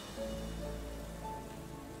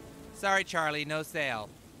 Sorry, Charlie, no sale.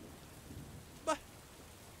 But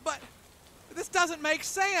this doesn't make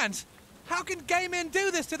sense. How can gay men do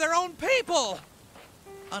this to their own people?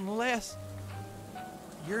 Unless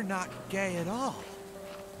you're not gay at all.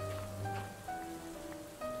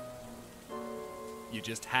 You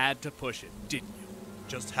just had to push it, didn't you?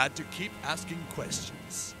 Just had to keep asking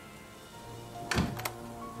questions.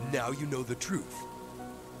 Now you know the truth.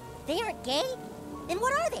 They aren't gay? Then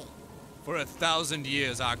what are they? For 1,000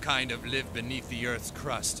 years, our kind have lived beneath the Earth's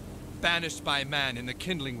crust, banished by man in the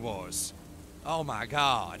kindling wars. Oh my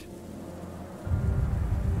God.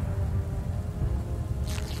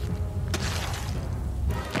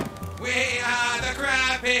 We are the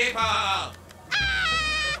crab people!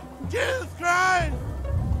 Jesus Christ!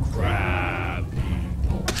 Crab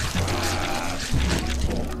people, crab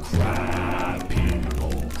people, crab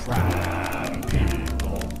people, crab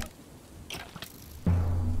people.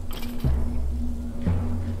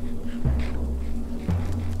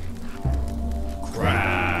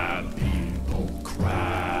 Crab people,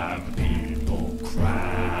 crab people,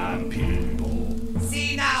 crab people.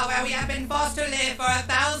 See now where we have been forced to live for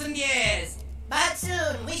 1,000 years. But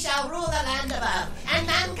soon we shall rule the land above, and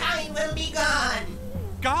mankind will be gone.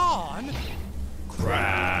 Gone?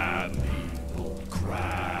 Crab people,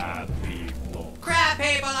 crab people. Crab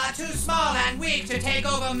people are too small and weak to take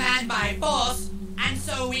over man by force, and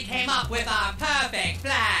so we came up with our perfect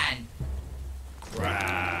plan.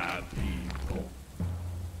 Crab people.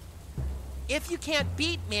 If you can't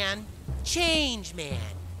beat man, change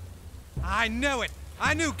man. I knew it!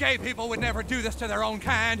 I knew gay people would never do this to their own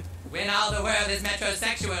kind! When all the world is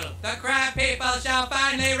metrosexual, the crab people shall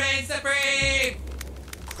finally reign supreme!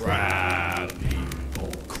 Crab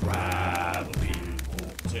people, crab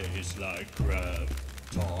people. Taste like crab,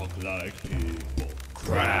 talk like people.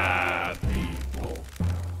 Crab people.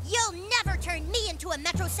 You'll never turn me into a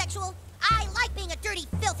metrosexual. I like being a dirty,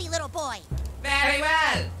 filthy little boy. Very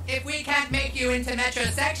well. If we can't make you into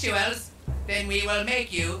metrosexuals, then we will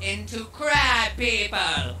make you into crab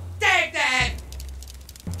people. Take that!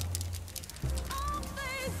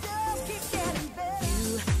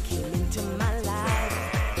 You came into my life,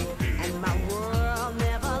 and my world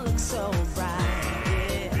never looked so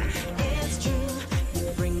bright. Yeah, it's true.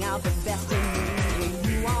 You bring out the best in me when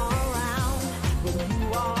you are around. When you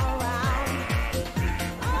are around,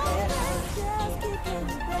 oh, just keep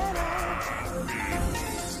getting better.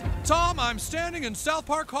 Tom, I'm standing in South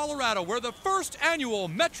Park, Colorado, where the first annual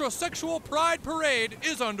Metrosexual Pride Parade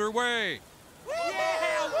is underway.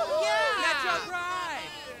 Metro Pride!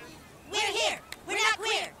 We're here. We're not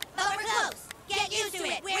queer, but we're close. Get used to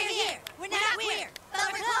it. We're here. We're not queer,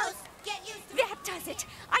 but we're close. Get used to it. That does it.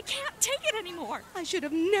 I can't take it anymore. I should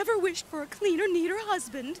have never wished for a cleaner, neater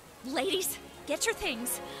husband. Ladies, get your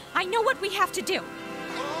things. I know what we have to do.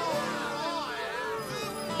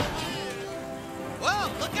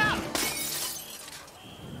 Whoa, look out!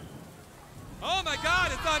 Oh my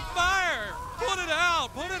God, it's on fire! Put it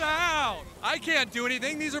out, put it out! I can't do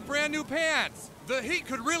anything, these are brand new pants. The heat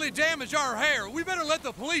could really damage our hair. We better let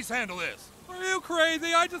the police handle this. Are you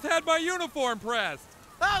crazy? I just had my uniform pressed.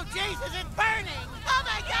 Oh, Jesus, it's burning! Oh,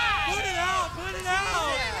 my God! Put it out, put it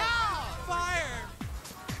out! Fire!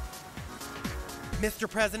 Mr.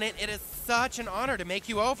 President, it is such an honor to make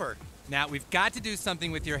you over. Now, we've got to do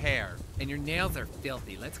something with your hair. And your nails are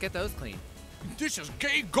filthy. Let's get those clean. This is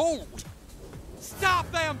gay gold.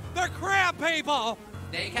 Stop them! They're crab people!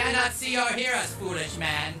 They cannot see or hear us, foolish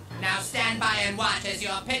man. Now stand by and watch as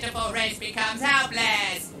your pitiful race becomes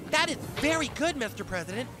helpless. That is very good, Mr.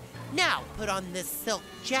 President. Now, put on this silk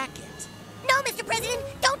jacket. No, Mr. President,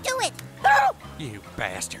 don't do it. You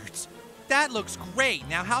bastards. That looks great.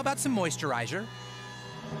 Now, how about some moisturizer?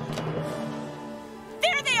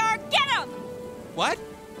 There they are! Get them! What?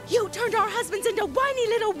 You turned our husbands into whiny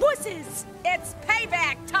little wusses. It's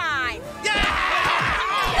payback time!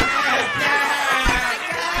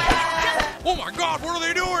 Oh my God, what are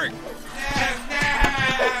they doing?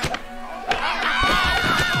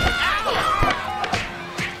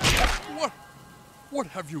 What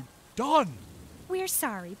have you done? We're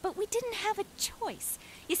sorry, but we didn't have a choice.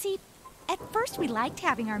 You see, at first we liked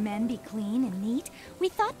having our men be clean and neat. We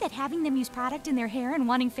thought that having them use product in their hair and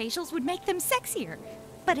wanting facials would make them sexier.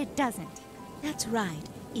 But it doesn't. That's right.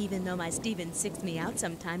 Even though my Steven sigs me out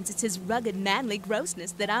sometimes, it's his rugged, manly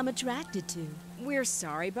grossness that I'm attracted to. We're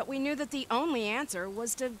sorry, but we knew that the only answer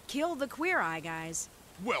was to kill the Queer Eye guys.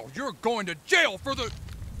 Well, you're going to jail for the...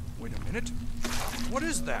 Wait a minute. What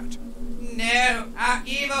is that? No, our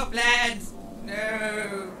evil plans.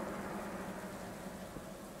 No.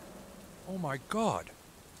 Oh my God.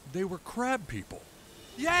 They were crab people.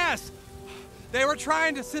 Yes! They were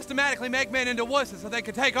trying to systematically make men into wusses so they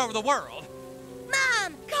could take over the world.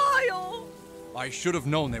 Mom! Kyle! I should have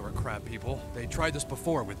known they were crab people. They tried this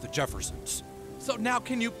before with the Jeffersons. So now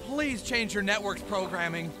can you please change your network's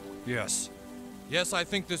programming? Yes. Yes, I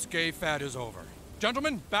think this gay fad is over.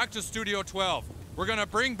 Gentlemen, back to Studio 12. We're gonna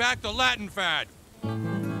bring back the Latin fad.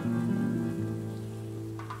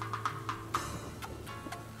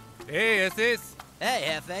 Hey, es is. Hey,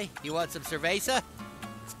 Hefe, you want some cerveza?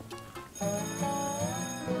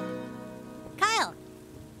 Kyle!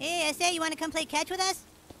 Hey, I say, you want to come play catch with us?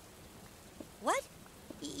 What?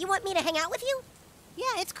 You want me to hang out with you?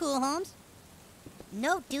 Yeah, it's cool, Holmes.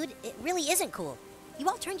 No, dude, it really isn't cool. You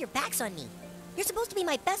all turned your backs on me. You're supposed to be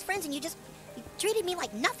my best friends and you treated me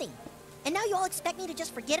like nothing. And now you all expect me to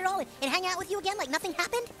just forget it all and hang out with you again like nothing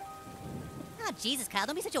happened? Oh, Jesus, Kyle,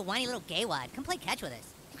 don't be such a whiny little gay wad. Come play catch with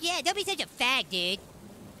us. Yeah, don't be such a fag, dude.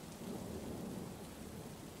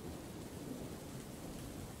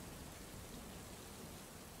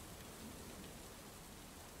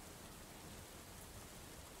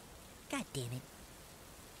 God damn it.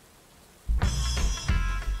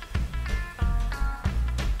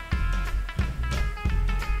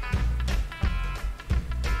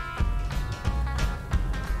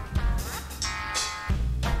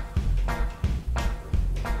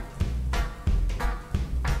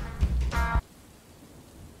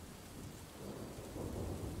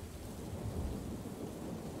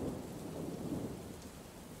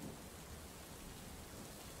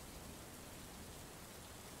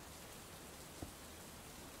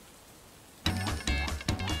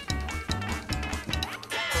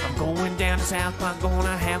 Going down to South Park,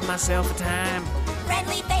 gonna have myself a time.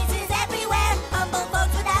 Friendly faces everywhere, humble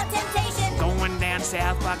folks without temptation. Going down to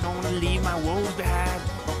South Park, gonna leave my woes behind.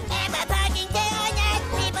 And we're parking doing it,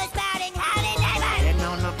 people spouting howdy neighbors. Heading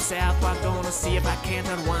on up to South Park, gonna see if I can't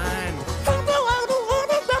unwind.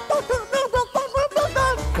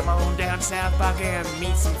 Come on down to South Park and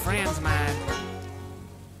meet some friends of mine.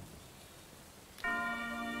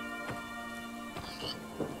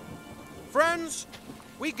 Friends,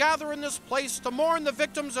 we gather in this place to mourn the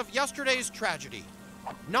victims of yesterday's tragedy.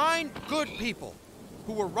 9 good people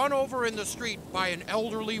who were run over in the street by an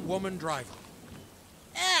elderly woman driver.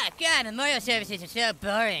 Ah, God, memorial services are so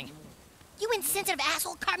boring. You insensitive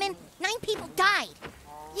asshole, Cartman. 9 people died.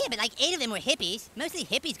 Yeah, but like 8 of them were hippies. Mostly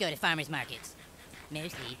hippies go to farmers markets.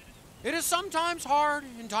 Mostly. It is sometimes hard,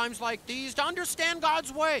 in times like these, to understand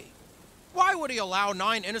God's way. Why would he allow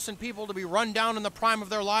 9 innocent people to be run down in the prime of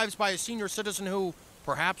their lives by a senior citizen who,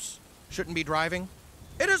 perhaps, shouldn't be driving?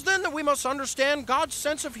 It is then that we must understand God's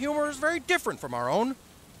sense of humor is very different from our own.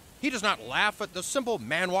 He does not laugh at the simple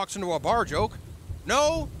man walks into a bar joke.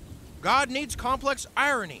 No, God needs complex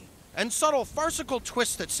irony and subtle farcical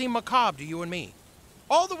twists that seem macabre to you and me.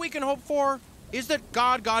 All that we can hope for is that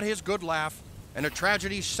God got his good laugh, and a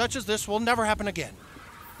tragedy such as this will never happen again.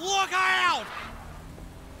 Look out!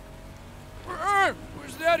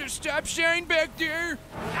 Was that a stop sign back there?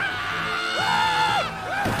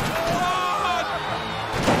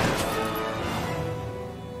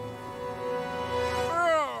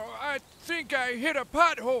 Oh, I think I hit a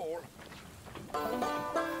pothole.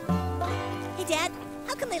 Hey, Dad,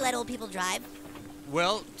 how come they let old people drive?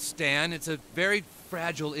 Well, Stan, it's a very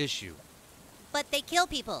fragile issue. But they kill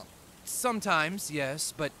people. Sometimes,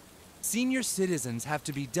 yes, but senior citizens have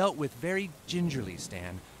to be dealt with very gingerly,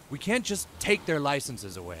 Stan. We can't just take their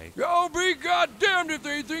licenses away. I'll be goddamned if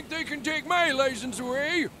they think they can take my license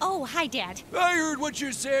away. Oh, hi, Dad. I heard what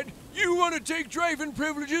you said. You want to take driving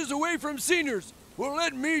privileges away from seniors. Well,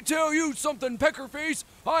 let me tell you something, Peckerface.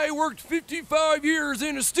 I worked 55 years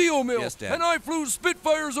in a steel mill. Yes, Dad. And I flew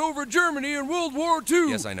Spitfires over Germany in World War II.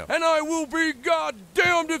 Yes, I know. And I will be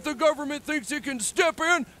goddamned if the government thinks it can step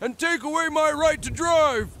in and take away my right to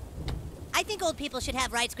drive. I think old people should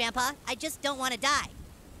have rights, Grandpa. I just don't want to die.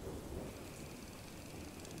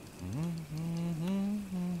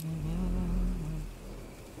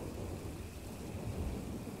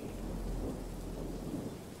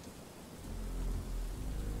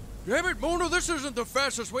 Damn it, Mona, this isn't the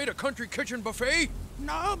fastest way to Country Kitchen Buffet.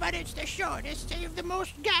 No, but it's the shortest. Save the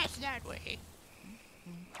most gas that way.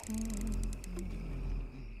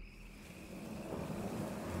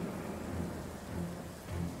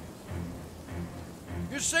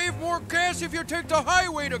 You save more gas if you take the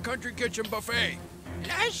highway to Country Kitchen Buffet.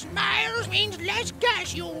 Less miles means less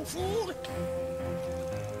gas, you fool.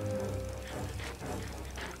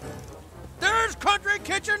 There's Country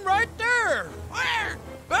Kitchen right there. Where?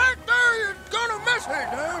 Back there, you're gonna miss it,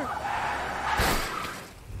 huh?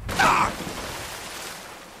 Ah!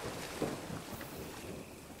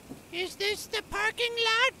 Is this the parking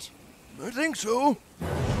lot? I think so.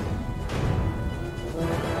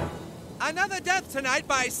 Another death tonight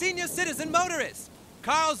by senior citizen motorist.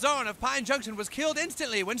 Carl Zorn of Pine Junction was killed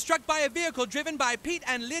instantly when struck by a vehicle driven by Pete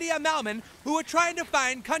and Lydia Malman, who were trying to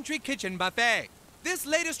find Country Kitchen Buffet. This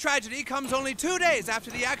latest tragedy comes only 2 days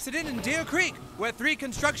after the accident in Deer Creek, where 3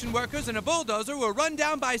 construction workers and a bulldozer were run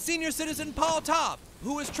down by senior citizen Paul Topp,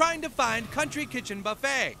 who was trying to find Country Kitchen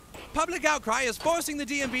Buffet. Public outcry is forcing the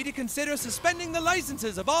DMV to consider suspending the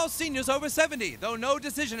licenses of all seniors over 70, though no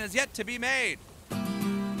decision has yet to be made.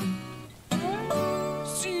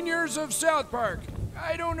 Seniors of South Park,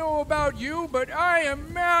 I don't know about you, but I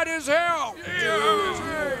am mad as hell.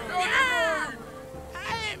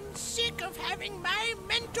 I am sick of having my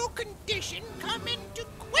mental condition come into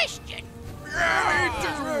question.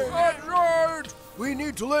 That's right. We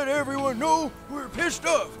need to let everyone know we're pissed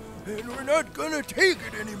off, and we're not gonna take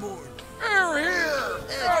it anymore. Hear, hear.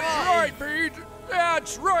 That's right, Pete.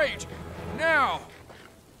 That's right. Now,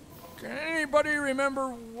 can anybody remember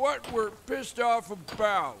what we're pissed off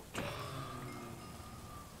about?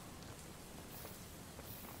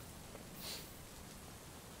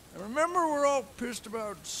 I remember we're all pissed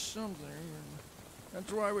about something, and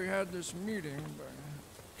that's why we had this meeting, but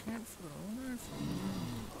I can't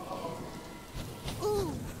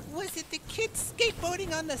Ooh, was it the kids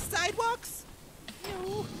skateboarding on the sidewalks?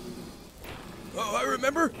 No. Oh, I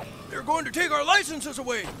remember. They're going to take our licenses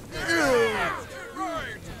away. Yeah.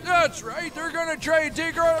 That's right. They're going to try to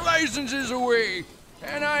take our licenses away.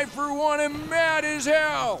 And I, for one, am mad as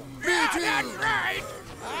hell. Me too. That's right.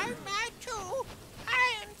 I'm mad too.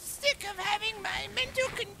 I am sick of having my mental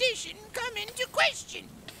condition come into question.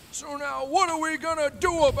 So now, what are we going to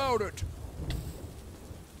do about it?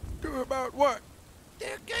 Do about what?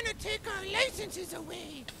 They're gonna take our licenses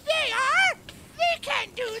away. They are? They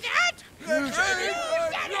can't do that!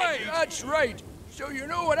 That's right. So you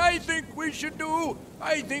know what I think we should do?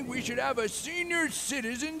 I think we should have a senior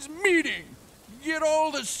citizens meeting. Get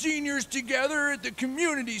all the seniors together at the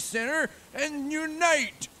community center and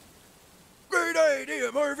unite. Great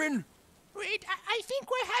idea, Marvin. Wait, I think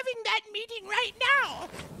we're having that meeting right now.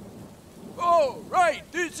 Oh, right.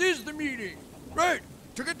 This is the meeting. Right.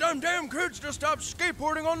 To get them damn kids to stop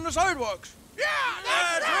skateboarding on the sidewalks. Yeah,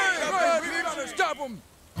 that's right. We gotta stop them.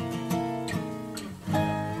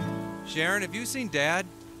 Sharon, have you seen Dad?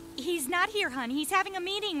 He's not here, hon. He's having a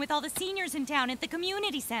meeting with all the seniors in town at the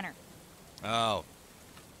community center. Oh.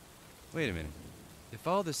 Wait a minute. If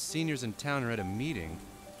all the seniors in town are at a meeting,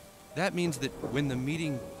 that means that when the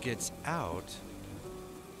meeting gets out...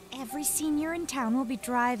 Every senior in town will be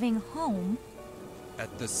driving home.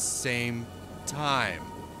 At the same time.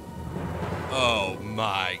 Oh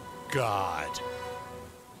my God.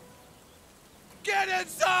 Get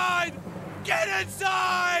inside! Get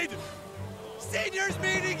inside! Seniors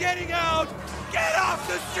meeting getting out! Get off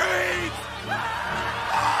the streets!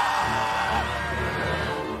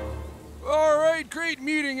 All right, great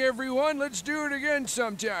meeting, everyone. Let's do it again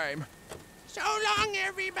sometime. So long,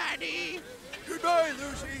 everybody. Goodbye,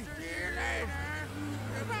 Lucy. See you later.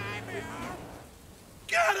 Goodbye, Bill.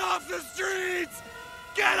 Get off the streets!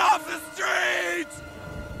 Get off the streets!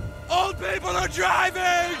 Old people are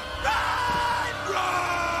driving! Run!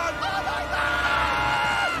 Run! Oh my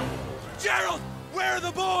God! Gerald, where are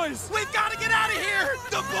the boys? We've got to get out of here!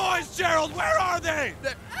 The boys, Gerald, where are they?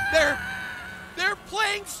 They're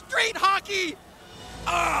playing street hockey!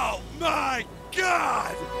 Oh my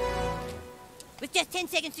God! With just 10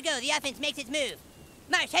 seconds to go, the offense makes its move.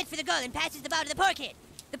 Marsh heads for the goal and passes the ball to the poor kid.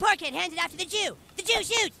 The poor kid hands it off to the Jew. The Jew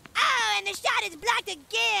shoots! Oh, and the shot is blocked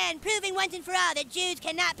again, proving once and for all that Jews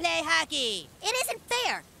cannot play hockey. It isn't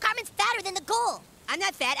fair. Carmen's fatter than the goal. I'm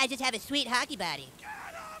not fat, I just have a sweet hockey body. Get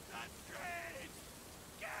off the streets!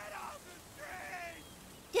 Get off the streets!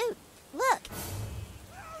 Dude, look.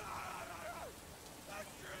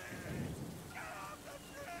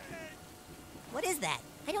 What is that?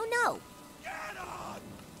 I don't know. Get on!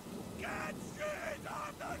 Get streets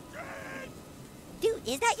off the streets! Dude,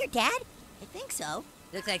 is that your dad? I think so.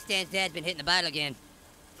 Looks like Stan's dad's been hitting the bottle again.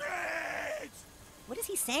 Streets! What is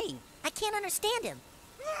he saying? I can't understand him.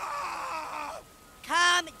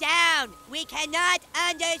 Calm down. We cannot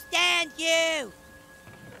understand you.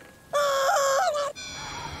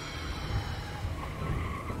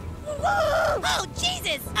 Oh,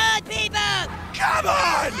 Jesus! Old people! Come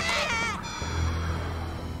on!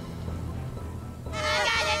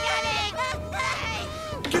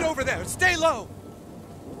 Get over there! Stay low!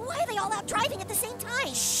 Why are they all out driving at the same time?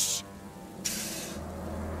 Shh!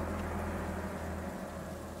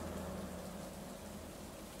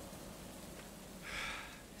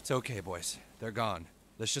 It's okay, boys. They're gone.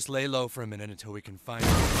 Let's just lay low for a minute until we can find...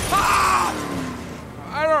 Ah!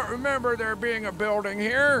 I don't remember there being a building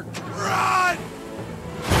here. Run!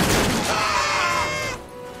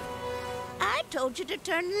 I told you to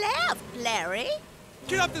turn left, Larry.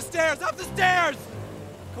 Get up the stairs! Up the stairs!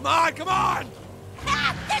 Come on, come on!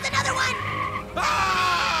 Ah, there's another one!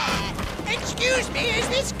 Ah! Excuse me, is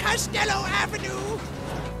this Costello Avenue?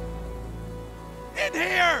 In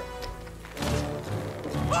here!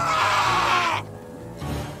 Ah!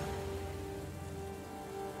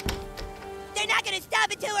 They're not gonna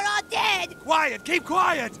stop until we're all dead! Quiet, keep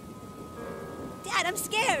quiet! Dad, I'm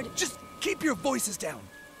scared. Just keep your voices down.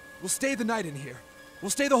 We'll stay the night in here.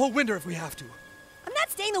 We'll stay the whole winter if we have to. I'm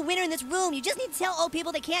not staying the winter in this room. You just need to tell old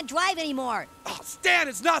people they can't drive anymore. Oh, Stan,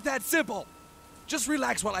 it's not that simple. Just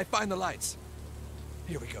relax while I find the lights.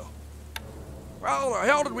 Here we go. How the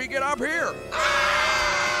hell did we get up here?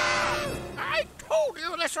 I told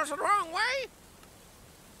you this was the wrong way.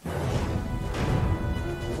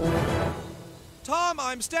 Tom,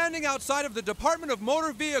 I'm standing outside of the Department of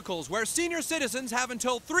Motor Vehicles, where senior citizens have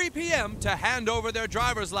until 3 p.m. to hand over their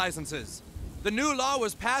driver's licenses. The new law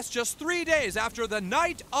was passed just 3 days after the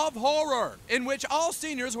Night of Horror, in which all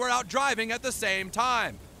seniors were out driving at the same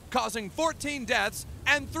time, causing 14 deaths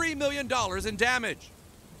and $3 million in damage.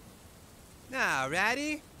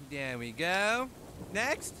 Alrighty, there we go.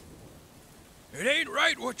 Next. It ain't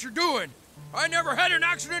right what you're doing. I never had an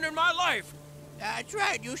accident in my life. That's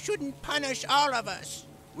right, you shouldn't punish all of us.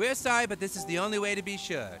 We're sorry, but this is the only way to be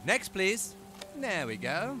sure. Next, please. There we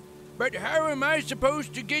go. But how am I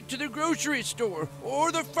supposed to get to the grocery store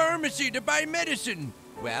or the pharmacy to buy medicine?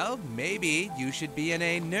 Well, maybe you should be in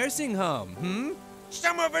a nursing home,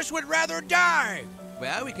 Some of us would rather die.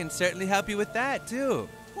 Well, we can certainly help you with that, too.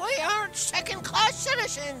 We aren't second-class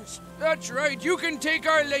citizens. That's right, you can take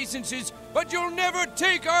our licenses, but you'll never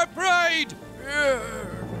take our pride.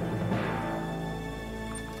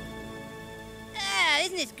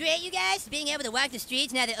 Isn't this great, you guys? Being able to walk the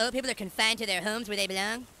streets now that old people are confined to their homes where they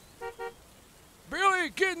belong? Billy,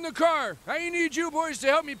 get in the car. I need you boys to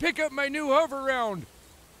help me pick up my new hover-round.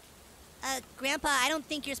 Grandpa, I don't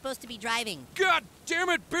think you're supposed to be driving. God damn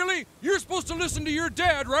it, Billy! You're supposed to listen to your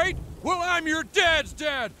dad, right? Well, I'm your dad's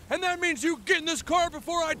dad, and that means you get in this car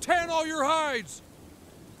before I tan all your hides.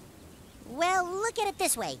 Well, look at it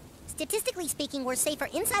this way. Statistically speaking, we're safer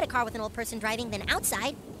inside a car with an old person driving than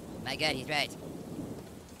outside. My God, he's right.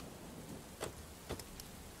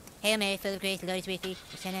 Hail Mary, full of grace, the Lord is with thee.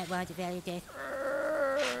 The Son of God, the valley of death.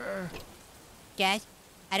 Guys,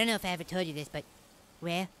 I don't know if I ever told you this, but,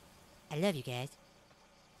 well, I love you guys.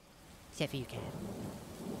 Except for you, Kyle.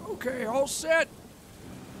 Okay, all set.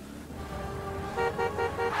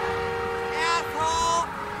 Asshole!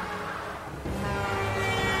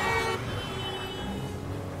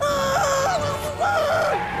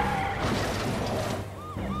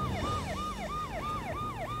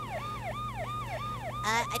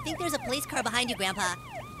 I think there's a police car behind you, Grandpa.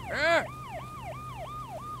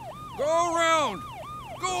 Go around!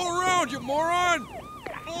 Go around, you moron!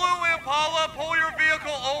 Blue Impala, pull your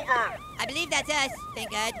vehicle over! I believe that's us, thank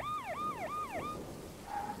God.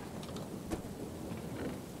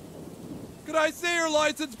 Could I see your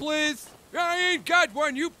license, please? I ain't got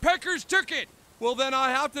one, you peckers took it! Well, then I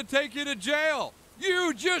have to take you to jail.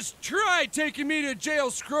 You just try taking me to jail,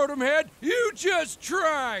 scrotum head! You just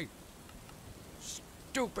try!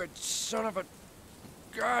 Stupid son of a...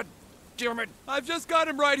 God damn it. I've just got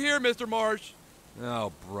him right here, Mr. Marsh.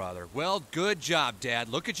 Oh, brother. Well, good job, Dad.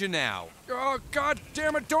 Look at you now. Oh, God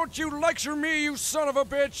damn it, don't you lecture me, you son of a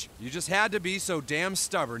bitch! You just had to be so damn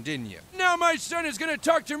stubborn, didn't you? Now my son is gonna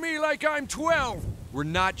talk to me like I'm 12! We're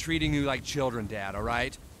not treating you like children, Dad, all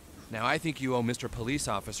right? Now, I think you owe Mr. Police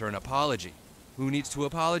Officer an apology. Who needs to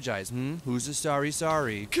apologize, Who's a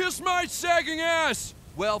sorry? Kiss my sagging ass!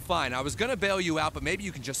 Well, fine. I was gonna bail you out, but maybe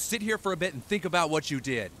you can just sit here for a bit and think about what you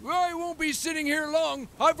did. I won't be sitting here long.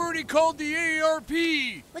 I've already called the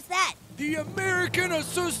AARP. What's that? The American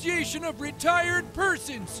Association of Retired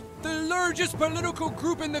Persons. The largest political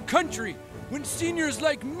group in the country. When seniors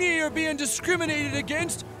like me are being discriminated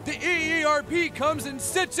against, the AARP comes and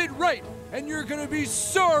sets it right. And you're gonna be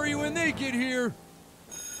sorry when they get here.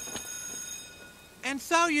 And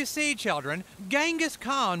so you see, children, Genghis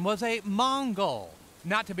Khan was a Mongol.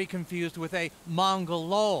 Not to be confused with a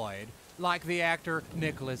Mongoloid, like the actor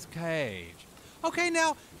Nicolas Cage. Okay,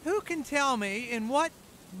 now, who can tell me in what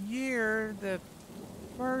year the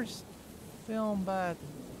first film by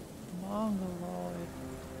Mongoloid...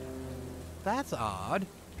 That's odd.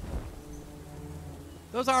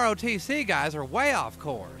 Those ROTC guys are way off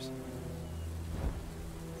course.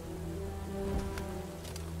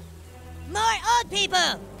 More Old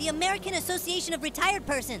people! The American Association of Retired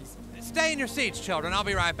Persons. Stay in your seats, children. I'll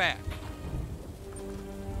be right back.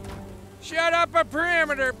 Shut up a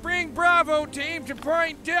perimeter. Bring Bravo team to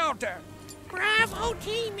Point Delta. Bravo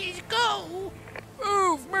team is go.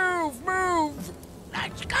 Move, move, move.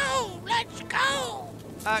 Let's go, let's go.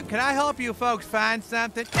 Can I help you folks find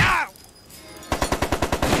something? No!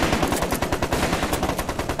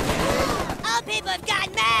 Old people have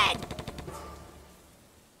gotten mad!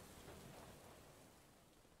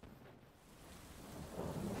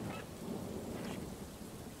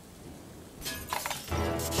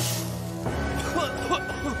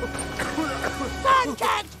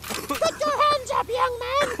 Contact! Put your hands up, young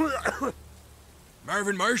man!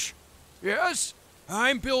 Marvin Marsh? Yes?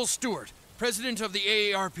 I'm Bill Stewart, president of the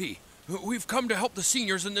AARP. We've come to help the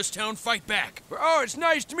seniors in this town fight back. Oh, it's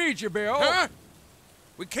nice to meet you, Bill. Huh?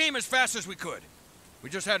 We came as fast as we could. We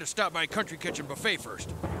just had to stop by Country Kitchen Buffet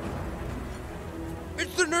first.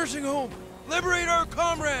 It's the nursing home. Liberate our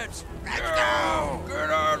comrades. Let's go! Get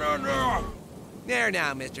out of there. There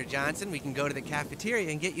now, Mr. Johnson. We can go to the cafeteria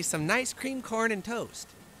and get you some nice cream corn and toast.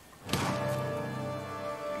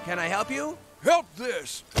 Can I help you? Help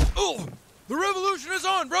this. Oh, the revolution is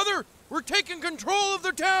on, brother. We're taking control of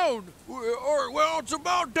the town. Well, it's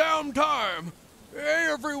about damn time. Hey,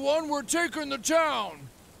 everyone, we're taking the town.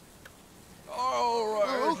 All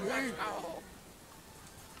right.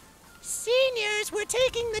 Seniors, we're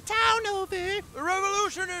taking the town over. The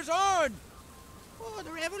revolution is on. Oh,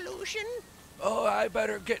 the revolution? Oh, I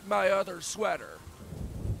better get my other sweater.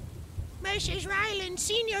 Mrs. Ryland,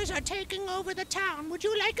 seniors are taking over the town. Would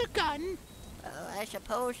you like a gun? Oh, I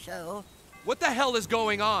suppose so. What the hell is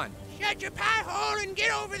going on? Shut your pie hole and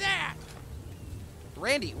get over there.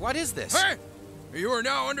 Randy, what is this? Hey! You are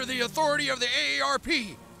now under the authority of the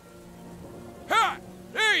AARP. Ha!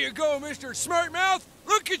 There you go, Mr. Smartmouth.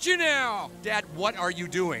 Look at you now. Dad, what are you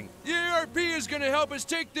doing? The ARP is gonna help us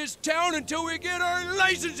take this town until we get our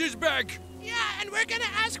licenses back. Yeah, and we're gonna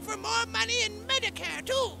ask for more money in Medicare,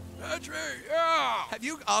 too. That's right, yeah. Have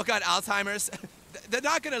you all got Alzheimer's? They're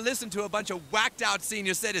not gonna listen to a bunch of whacked-out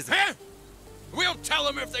senior citizens. Huh? We'll tell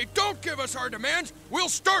them if they don't give us our demands, we'll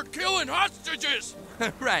start killing hostages.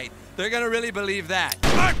 Right. They're gonna really believe that.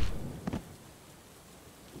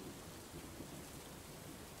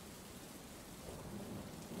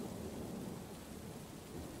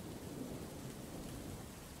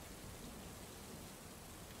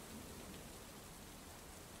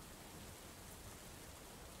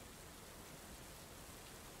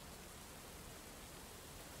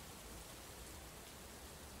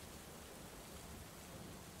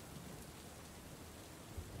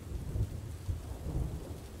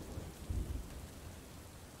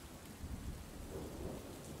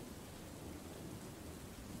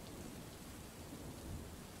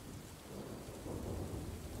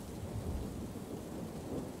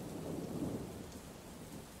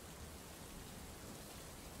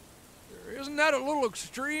 Isn't that a little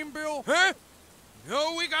extreme, Bill? Huh?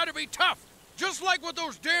 No, we gotta be tough. Just like with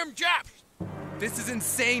those damn Japs. This is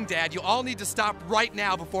insane, Dad. You all need to stop right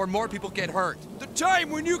now before more people get hurt. The time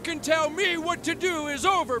when you can tell me what to do is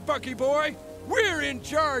over, Bucky boy. We're in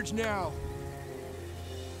charge now.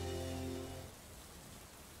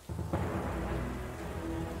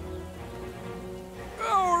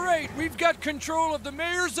 All right, we've got control of the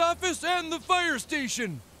mayor's office and the fire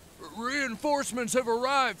station. Reinforcements have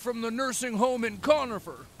arrived from the nursing home in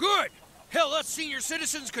Conifer. Good. Hell, us senior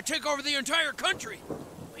citizens could take over the entire country.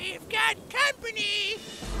 We've got company.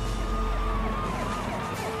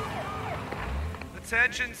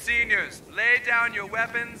 Attention seniors, lay down your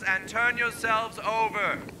weapons and turn yourselves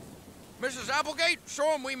over. Mrs. Applegate,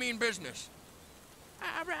 show them we mean business.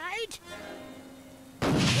 All right.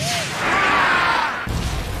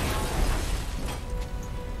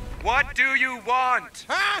 What do you want?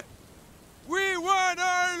 Huh? We want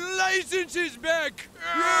our licenses back!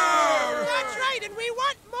 Yeah. That's right, and we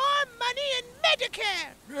want more money in Medicare!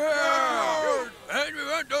 Yeah. And we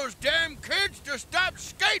want those damn kids to stop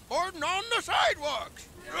skateboarding on the sidewalks!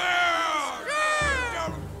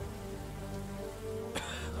 Yeah.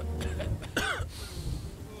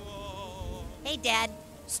 Hey, Dad.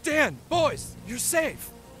 Stan, boys, you're safe.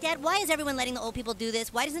 Dad, why is everyone letting the old people do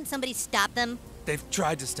this? Why doesn't somebody stop them? They've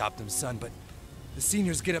tried to stop them, son, but the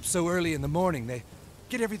seniors get up so early in the morning, they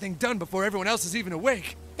get everything done before everyone else is even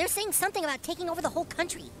awake. They're saying something about taking over the whole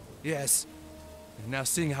country. Yes. And now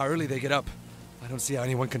seeing how early they get up, I don't see how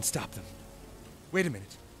anyone can stop them. Wait a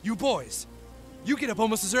minute. You boys. You get up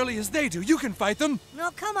almost as early as they do. You can fight them.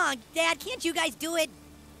 No, come on, Dad. Can't you guys do it?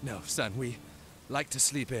 No, son. We like to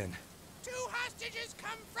sleep in. 2 hostages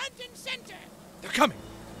come front and center. They're coming.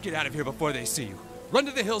 Get out of here before they see you. Run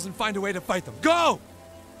to the hills and find a way to fight them. Go!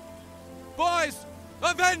 Boys,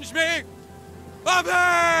 avenge me!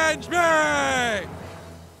 Avenge me!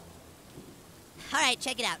 All right,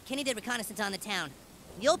 check it out. Kenny did reconnaissance on the town.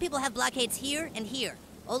 The old people have blockades here and here.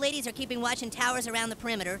 Old ladies are keeping watch in towers around the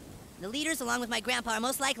perimeter. The leaders, along with my grandpa, are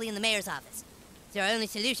most likely in the mayor's office. So our only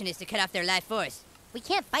solution is to cut off their life force. We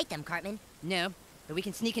can't fight them, Cartman. No, but we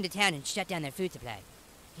can sneak into town and shut down their food supply.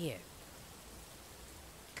 Here.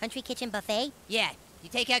 Country Kitchen Buffet? Yeah, you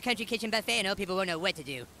take out Country Kitchen Buffet and old people won't know what to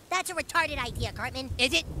do. That's a retarded idea, Cartman.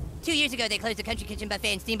 Is it? 2 years ago, they closed the Country Kitchen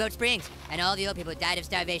Buffet in Steamboat Springs, and all the old people died of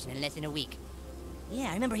starvation in less than a week. Yeah,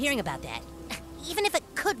 I remember hearing about that. Even if it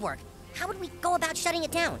could work, how would we go about shutting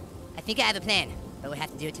it down? I think I have a plan, but we'll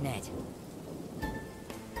have to do it tonight.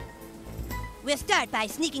 We'll start by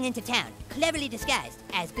sneaking into town, cleverly disguised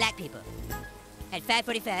as black people. At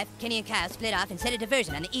 5:45, Kenny and Kyle split off and set a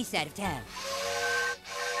diversion on the east side of town.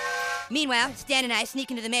 Meanwhile, Stan and I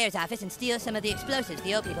sneak into the mayor's office and steal some of the explosives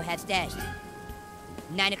the old people have stashed.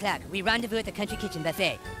 9 o'clock, we rendezvous at the Country Kitchen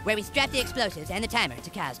Buffet, where we strap the explosives and the timer to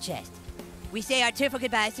Kyle's chest. We say our tearful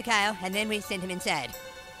goodbyes to Kyle, and then we send him inside.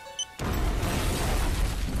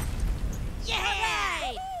 Yay!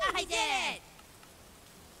 I did it!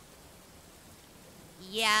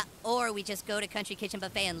 Yeah, or we just go to Country Kitchen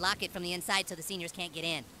Buffet and lock it from the inside so the seniors can't get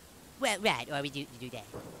in. Well, right, or we do that.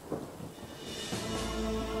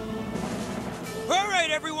 All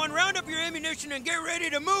right, everyone, round up your ammunition and get ready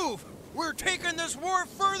to move. We're taking this war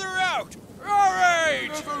further out. All right!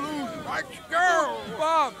 Let's go!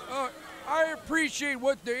 Bob, I appreciate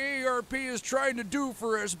what the AARP is trying to do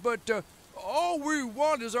for us, but all we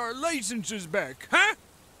want is our licenses back. Huh?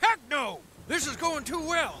 Heck no! This is going too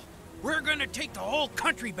well. We're gonna take the whole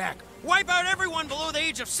country back. Wipe out everyone below the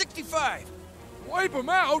age of 65. Wipe them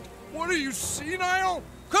out? What are you, senile?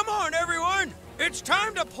 Come on, everyone! It's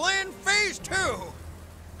time to plan phase 2!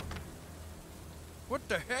 What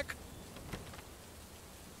the heck?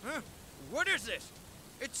 Huh? What is this?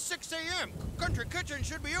 It's 6 a.m. Country Kitchen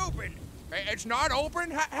should be open. It's not open?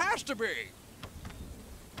 Has to be.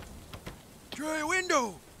 Try a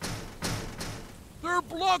window. They're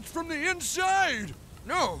blocked from the inside.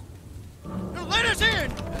 No. Let us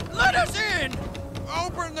in! Let us in!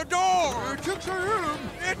 Open the door! It's 6 a.m.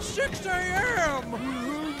 It's 6 a.m.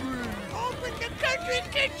 Open the Country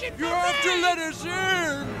Kitchen! You have to let us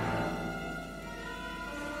in!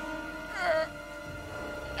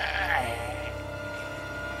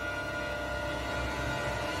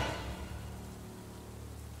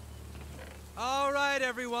 All right,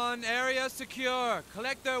 everyone. Area secure.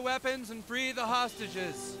 Collect their weapons and free the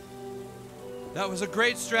hostages. That was a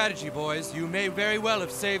great strategy, boys. You may very well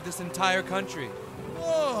have saved this entire country.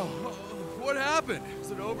 Oh, what happened?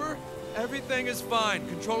 Is it over? Everything is fine.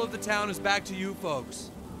 Control of the town is back to you folks.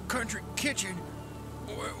 Country Kitchen?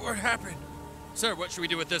 What happened? Sir, what should we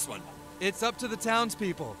do with this one? It's up to the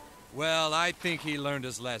townspeople. Well, I think he learned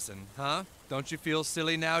his lesson, huh? Don't you feel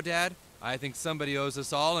silly now, Dad? I think somebody owes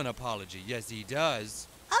us all an apology. Yes, he does.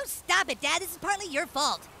 Oh, stop it, Dad. This is partly your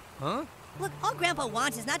fault. Huh? Look, all Grandpa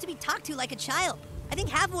wants is not to be talked to like a child. I think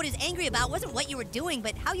half of what he's angry about wasn't what you were doing,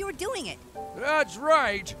 but how you were doing it. That's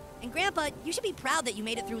right. And Grandpa, you should be proud that you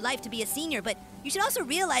made it through life to be a senior, but you should also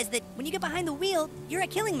realize that when you get behind the wheel, you're a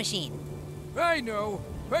killing machine. I know.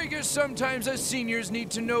 I guess sometimes us seniors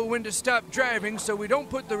need to know when to stop driving so we don't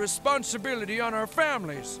put the responsibility on our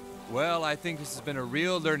families. Well, I think this has been a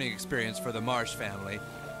real learning experience for the Marsh family.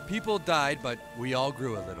 People died, but we all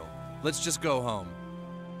grew a little. Let's just go home.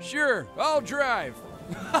 Sure, I'll drive.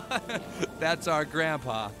 That's our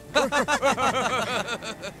grandpa.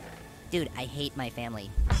 Dude, I hate my family.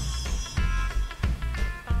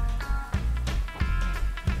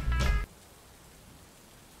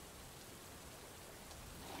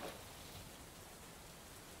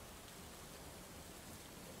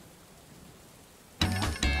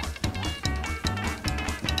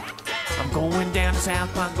 I'm going down to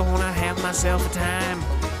South Park, gonna have myself a time.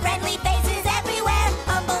 Friendly faces everywhere,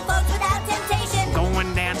 humble folks without temptation.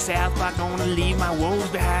 Going down to South Park, gonna leave my woes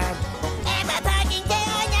behind. And we're parking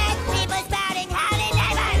doing it, people spouting howdy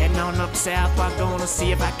neighbors. Heading on up to South Park, gonna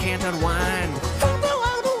see if I can't unwind.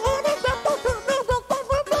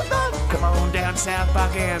 Come on down to South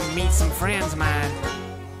Park and meet some friends of mine.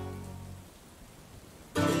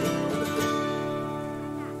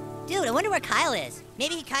 Dude, I wonder where Kyle is.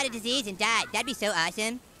 Maybe he caught a disease and died. That'd be so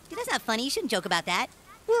awesome. Dude, that's not funny. You shouldn't joke about that.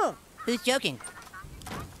 Who's joking?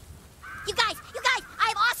 You guys, I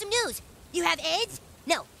have awesome news. You have AIDS?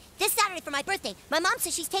 No. This Saturday for my birthday, my mom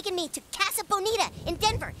says she's taking me to Casa Bonita in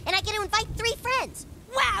Denver, and I get to invite 3 friends.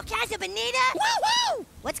 Wow, Casa Bonita? Woo-hoo!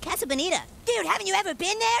 What's Casa Bonita? Dude, haven't you ever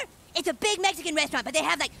been there? It's a big Mexican restaurant, but they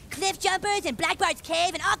have like cliff jumpers and Black Bart's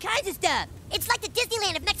Cave and all kinds of stuff. It's like the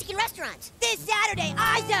Disneyland of Mexican restaurants. This Saturday,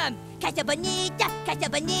 awesome! Casa Bonita,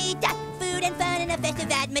 food and fun in a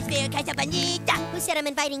festive atmosphere, Casa Bonita. Who said I'm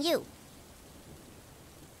inviting you?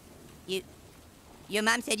 Your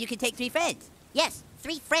mom said you could take 3 friends. Yes,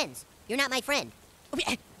 3 friends. You're not my friend.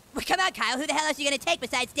 Well, come on, Kyle. Who the hell else are you gonna take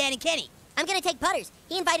besides Stan and Kenny? I'm gonna take Butters.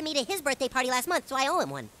 He invited me to his birthday party last month, so I owe him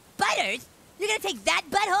one. Butters? You're gonna take that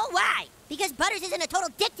butthole? Why? Because Butters isn't a total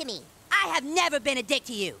dick to me. I have never been a dick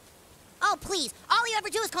to you. Oh, please. All you ever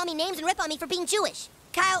do is call me names and rip on me for being Jewish.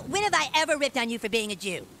 Kyle, when have I ever ripped on you for being a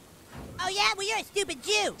Jew? Oh, yeah? Well, you're a stupid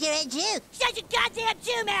Jew. You're a Jew. Shut your goddamn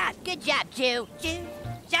Jew mouth. Good job, Jew. Jew.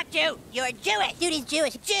 Shut Jew. You're Jewish. Dude, he's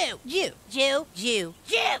Jewish. Jew. Jew. Jew. Jew.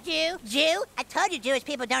 Jew. Jew. Jew. I told you Jewish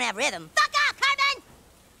people don't have rhythm. Fuck off, Cartman!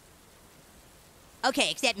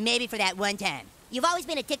 Okay, except maybe for that one time. You've always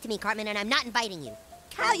been a dick to me, Cartman, and I'm not inviting you.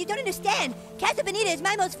 Kyle, you don't understand. Casa Bonita is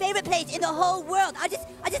my most favorite place in the whole world. I'll just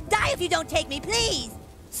die if you don't take me, please.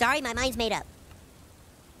 Sorry, my mind's made up.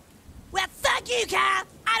 Well, fuck you, Kyle.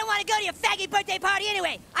 I don't want to go to your faggy birthday party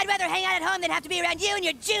anyway. I'd rather hang out at home than have to be around you and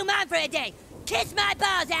your Jew mom for a day. Kiss my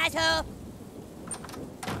balls, asshole.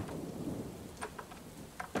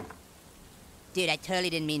 Dude, I totally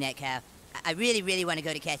didn't mean that, Kyle. I really, really want to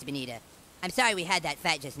go to Casa Bonita. I'm sorry we had that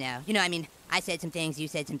fight just now. You know, I mean, I said some things, you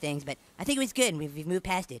said some things, but I think it was good and we've moved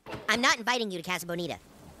past it. I'm not inviting you to Casa Bonita.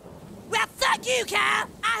 Well, fuck you, Kyle!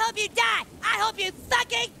 I hope you die! I hope you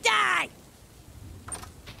fucking die!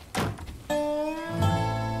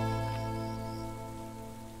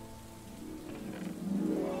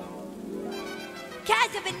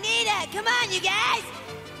 Casa Bonita! Come on, you guys!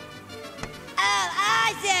 Oh,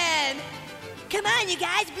 awesome! Come on, you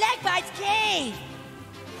guys! Black Bart's Cave!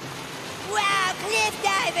 Wow, cliff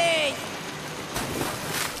divers!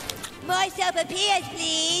 More sopapillas,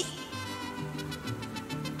 please!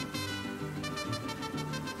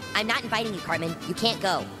 I'm not inviting you, Cartman. You can't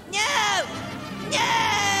go. No!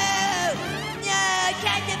 No! No!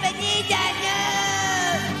 Casa Bonita, no!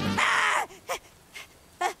 Ah!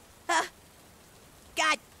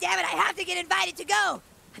 God damn it, I have to get invited to go!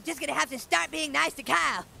 I'm just gonna have to start being nice to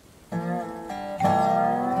Kyle.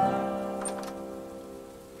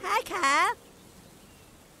 Hi, Kyle.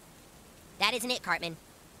 That isn't it, Cartman.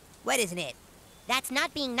 What isn't it? That's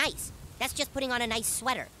not being nice. That's just putting on a nice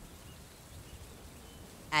sweater.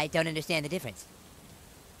 I don't understand the difference.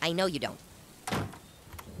 I know you don't.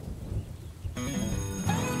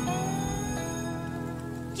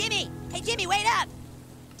 Jimmy! Hey, Jimmy, wait up!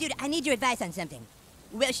 Dude, I need your advice on something.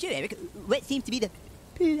 Well, sure, Eric. What seems to be the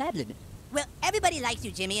problem? Well, everybody likes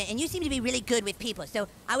you, Jimmy, and you seem to be really good with people, so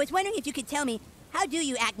I was wondering if you could tell me, how do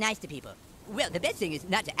you act nice to people? Well, the best thing is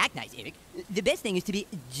not to act nice, Eric. The best thing is to be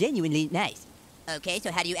genuinely nice. Okay,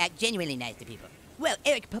 so how do you act genuinely nice to people? Well,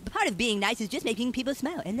 Eric, part of being nice is just making people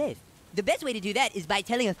smile and laugh. The best way to do that is by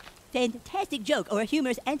telling a fantastic joke or a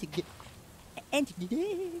humorous anecdote.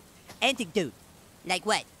 Like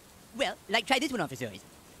what? Well, like try this one on for size.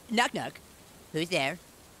 Knock knock. Who's there?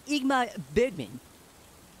 Igmar Bergman.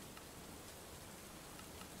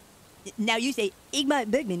 Now you say, Igmar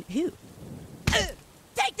Bergman who?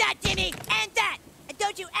 Take that, Jimmy! And that! And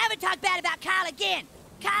don't you ever talk bad about Kyle again!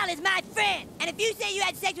 Kyle is my friend! And if you say you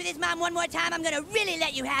had sex with his mom one more time, I'm gonna really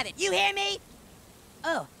let you have it. You hear me?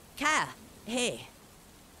 Oh, Kyle. Hey.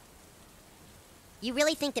 You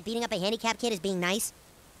really think that beating up a handicapped kid is being nice?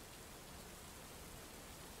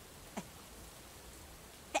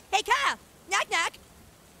 Hey, Kyle! Knock knock!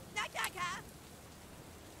 Knock knock, Kyle!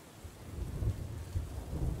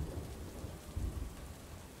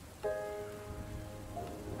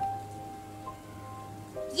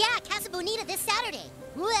 Yeah, Casa Bonita this Saturday.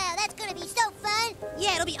 Wow, that's gonna be so fun.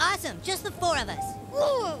 Yeah, it'll be awesome. Just the 4 of us.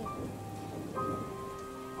 Woo!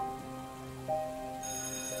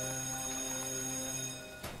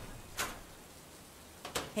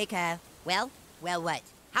 Hey, Kyle. Well? Well, what?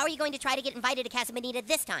 How are you going to try to get invited to Casa Bonita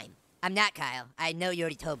this time? I'm not, Kyle. I know you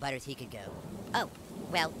already told Butters he could go. Oh,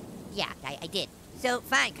 well, yeah, I did. So,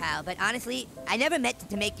 fine, Kyle, but honestly, I never meant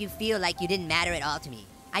to make you feel like you didn't matter at all to me.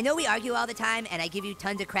 I know we argue all the time, and I give you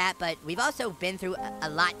tons of crap, but we've also been through a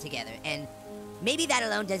lot together, and maybe that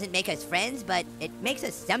alone doesn't make us friends, but it makes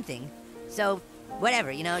us something. So, whatever,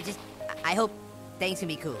 you know, just, I hope things can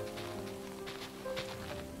be cool.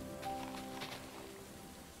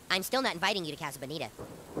 I'm still not inviting you to Casa Bonita.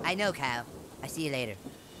 I know, Kyle. I see you later.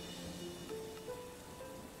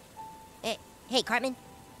 Hey, Cartman.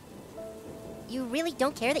 You really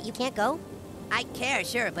don't care that you can't go? I care,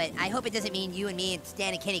 sure, but I hope it doesn't mean you and me and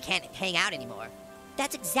Stan and Kenny can't hang out anymore.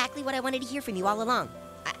 That's exactly what I wanted to hear from you all along.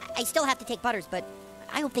 I still have to take Butters, but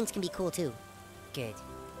I hope things can be cool, too. Good.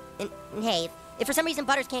 And hey, if for some reason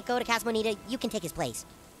Butters can't go to Casa Bonita, you can take his place.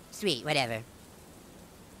 Sweet, whatever.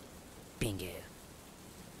 Bingo.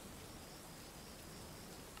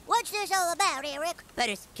 What's this all about, Eric?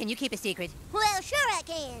 Butters, can you keep a secret? Well, sure I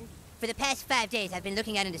can. For the past 5 days, I've been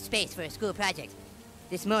looking out into space for a school project.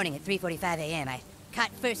 This morning at 3:45 a.m., I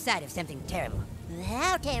caught first sight of something terrible.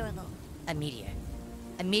 How terrible? A meteor.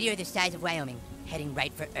 A meteor the size of Wyoming, heading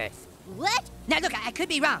right for Earth. What? Now look, I could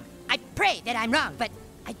be wrong. I pray that I'm wrong, but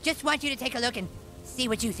I just want you to take a look and see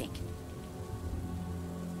what you think.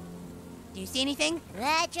 Do you see anything?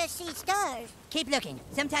 I just see stars. Keep looking.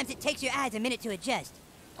 Sometimes it takes your eyes a minute to adjust.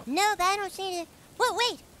 No, but I don't see it. Whoa,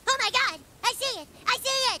 wait! Oh my God! I see it! I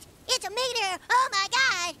see it! It's a meteor! Oh my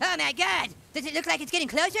God! Oh my God! Does it look like it's getting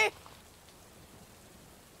closer?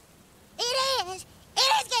 It is! It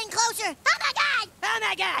is getting closer! Oh my God! Oh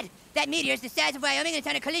my God! That meteor is the size of Wyoming and it's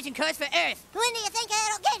on a collision course for Earth. When do you think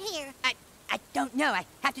it'll get here? I don't know. I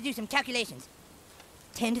have to do some calculations.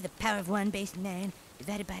 10 to the power of 1 base 9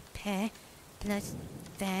 divided by pi plus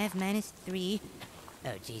 5 minus 3.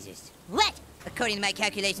 Oh, Jesus. What? According to my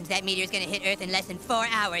calculations, that meteor is going to hit Earth in less than 4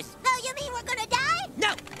 hours. Oh, you mean we're going to die?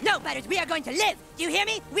 No, Butters, we are going to live. Do you hear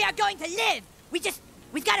me? We are going to live.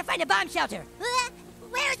 We've got to find a bomb shelter.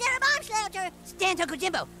 Where is there a bomb shelter? Stan's Uncle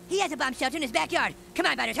Jimbo. He has a bomb shelter in his backyard. Come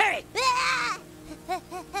on, Butters, hurry. Here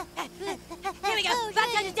we go. Oh, bomb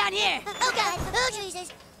shelter's down here. Oh, God. Oh,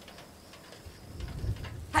 Jesus.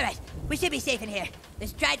 All right, we should be safe in here.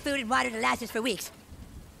 There's dried food and water to last us for weeks.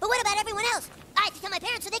 But what about everyone else? I have to tell my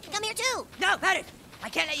parents so they can come here, too. No, Butters, I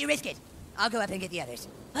can't let you risk it. I'll go up and get the others.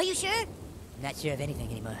 Are you sure? I'm not sure of anything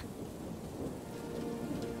anymore.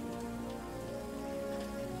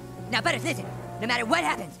 Now, Butters, listen. No matter what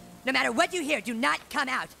happens, no matter what you hear, do not come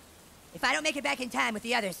out. If I don't make it back in time with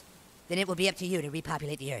the others, then it will be up to you to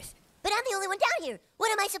repopulate the Earth. But I'm the only one down here.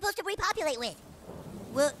 What am I supposed to repopulate with?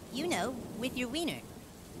 Well, you know, with your wiener.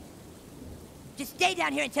 Just stay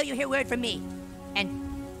down here until you hear word from me. And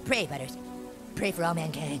pray, Butters. Pray for all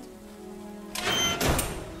mankind.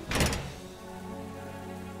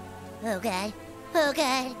 Oh, God. Oh,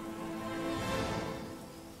 God.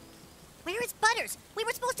 Where is Butters? We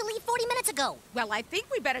were supposed to leave 40 minutes ago. Well, I think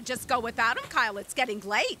we better just go without him, Kyle. It's getting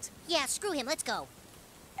late. Yeah, screw him. Let's go.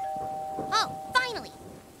 Oh, finally.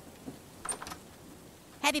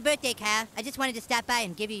 Happy birthday, Kyle. I just wanted to stop by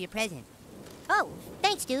and give you your present. Oh,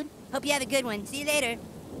 thanks, dude. Hope you have a good one. See you later.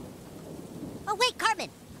 Oh, wait,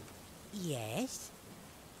 Cartman. Yes?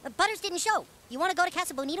 Butters didn't show. You want to go to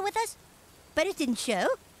Casa Bonita with us? Butters didn't show?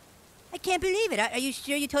 I can't believe it. Are you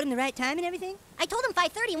sure you told him the right time and everything? I told him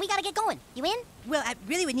 5:30 and we gotta get going. You in? Well, I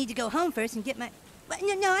really would need to go home first and get my... Well,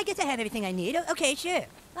 no, I guess I have everything I need. Okay, sure.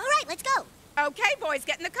 All right, let's go. Okay, boys,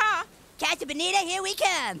 get in the car. Casa Bonita, here we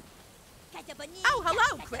come. Casa Bonita. Oh,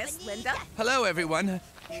 hello, Casa Chris, Bonita. Linda. Hello, everyone.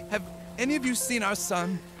 Have any of you seen our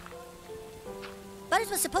son? Butters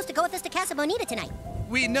was supposed to go with us to Casa Bonita tonight.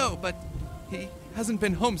 We know, but he hasn't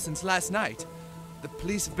been home since last night. The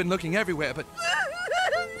police have been looking everywhere, but...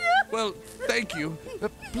 Well, thank you.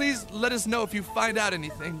 Please let us know if you find out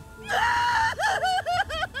anything. Oh,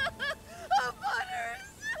 Butters.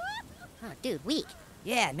 Oh, dude, weak.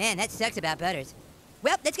 Yeah, man, that sucks about Butters.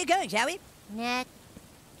 Well, let's get going, shall we? Nah.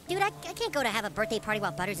 Dude, I can't go to have a birthday party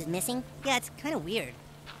while Butters is missing. Yeah, it's kind of weird.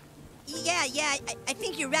 Yeah, I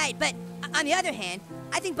think you're right, but on the other hand,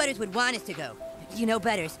 I think Butters would want us to go. You know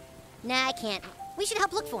Butters. Nah, I can't. We should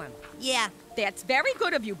help look for him. Yeah. That's very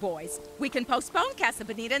good of you, boys. We can postpone Casa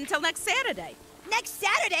Bonita until next Saturday. Next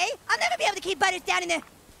Saturday? I'll never be able to keep Butters down in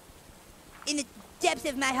the depths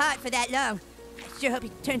of my heart for that long. I sure hope he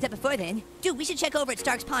turns up before then. Dude, we should check over at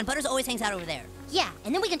Stark's Pond. Butters always hangs out over there. Yeah,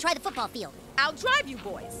 and then we can try the football field. I'll drive you,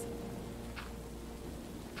 boys.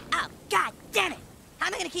 Oh, God damn it! How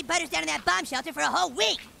am I gonna keep Butters down in that bomb shelter for a whole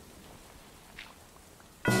week?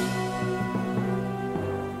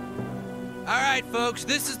 All right, folks,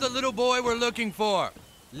 this is the little boy we're looking for.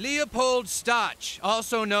 Leopold Stotch,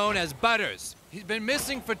 also known as Butters. He's been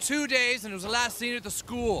missing for 2 days and was last seen at the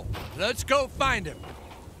school. Let's go find him.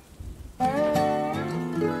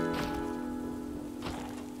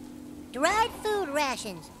 Dried food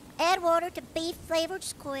rations. Add water to beef-flavored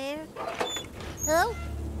square. Hello?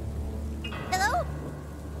 Hello?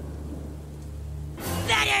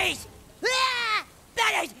 Butters! Ah!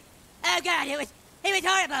 Butters! Oh, God, it was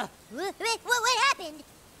horrible. What happened?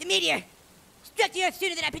 The meteor struck the Earth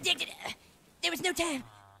sooner than I predicted. There was no time.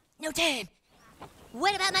 No time.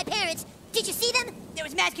 What about my parents? Did you see them? There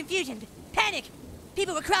was mass confusion, panic.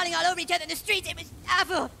 People were crawling all over each other in the streets. It was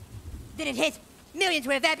awful. Then it hit. Millions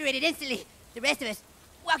were evaporated instantly. The rest of us,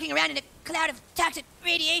 walking around in a cloud of toxic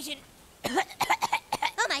radiation.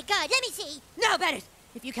 Oh my god, let me see. No, Butters!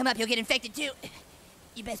 If you come up, you'll get infected too.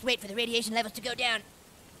 You best wait for the radiation levels to go down.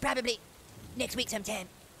 Probably next week sometime.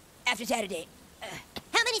 After Saturday.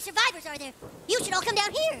 How many survivors are there? You should all come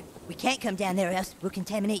down here. We can't come down there or else we'll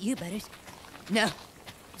contaminate you, Butters. No,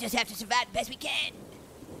 just have to survive the best we can.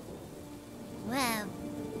 Wow.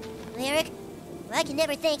 Well, Eric, I can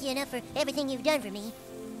never thank you enough for everything you've done for me.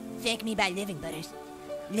 Thank me by living, Butters.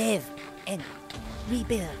 Live and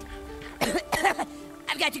rebuild.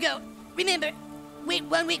 I've got to go. Remember, wait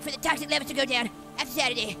 1 week for the toxic levels to go down. After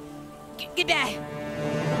Saturday. Goodbye.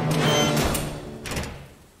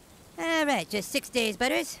 All right, just 6 days,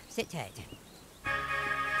 Butters. Sit tight.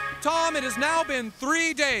 Tom, it has now been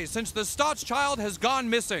 3 days since the Stotts child has gone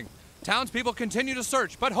missing. Townspeople continue to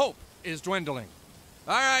search, but hope is dwindling.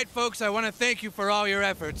 All right, folks, I want to thank you for all your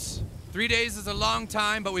efforts. 3 days is a long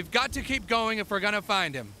time, but we've got to keep going if we're gonna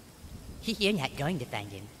find him. You're not going to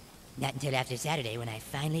find him. Not until after Saturday when I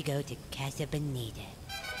finally go to Casa Bonita.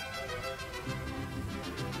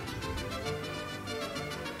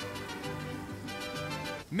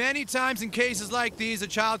 Many times in cases like these, a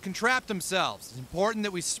child can trap themselves. It's important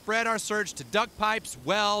that we spread our search to duct pipes,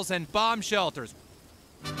 wells, and bomb shelters.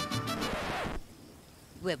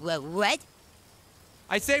 What?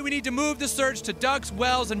 I say we need to move the search to ducts,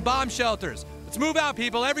 wells, and bomb shelters. Let's move out,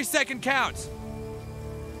 people. Every second counts.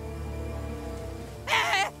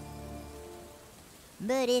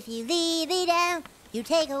 But if you leave me down, you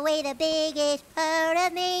take away the biggest part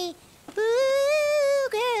of me. Ooh,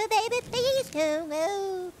 girl, baby, please don't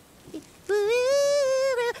go.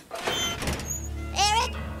 Ooh, girl.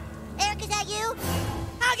 Eric? Eric, is that you?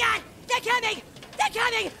 Oh, God! They're coming! They're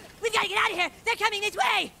coming! We've got to get out of here! They're coming this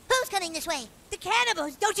way! Who's coming this way? The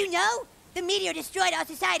cannibals! Don't you know? The meteor destroyed our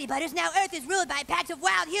society, Butters. Now Earth is ruled by packs of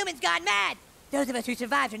wild humans gone mad. Those of us who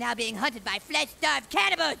survived are now being hunted by flesh-starved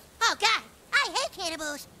cannibals. Oh, God! I hate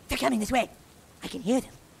cannibals! They're coming this way. I can hear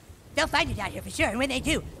them. They'll find you down here for sure, and when they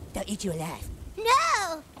do, they'll eat you alive.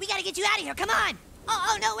 No! We gotta get you out of here, come on!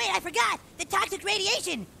 Oh, no, wait, I forgot! The toxic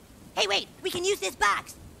radiation! Hey, wait, we can use this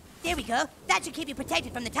box. There we go. That should keep you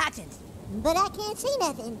protected from the toxins. But I can't see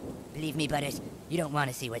nothing. Believe me, Butters, you don't want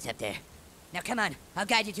to see what's up there. Now, come on. I'll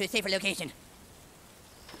guide you to a safer location.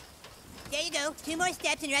 There you go. 2 more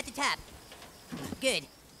steps and you're at the top. Good.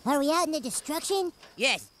 Are we out in the destruction?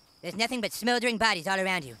 Yes. There's nothing but smoldering bodies all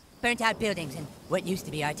around you. Burnt-out buildings and what used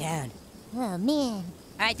to be our town. Oh, man.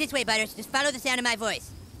 All right, this way, Butters. Just follow the sound of my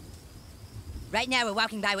voice. Right now, we're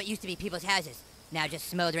walking by what used to be people's houses. Now just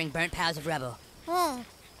smoldering, burnt piles of rubble. Oh,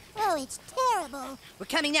 it's terrible. We're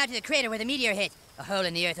coming now to the crater where the meteor hit. A hole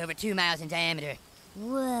in the earth over 2 miles in diameter.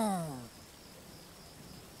 Whoa.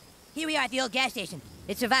 Here we are at the old gas station.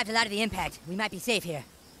 It survived a lot of the impact. We might be safe here.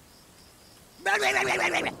 Oh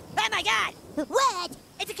my God! What?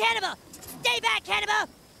 It's a cannibal! Stay back, cannibal!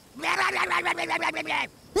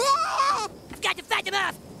 I've got to fight them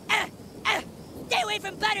off! Stay away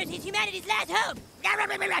from Butters, he's humanity's last hope!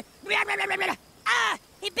 Ah!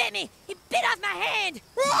 He bit me! He bit off my hand!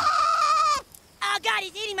 Oh God,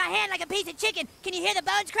 he's eating my hand like a piece of chicken! Can you hear the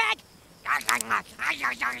bones crack?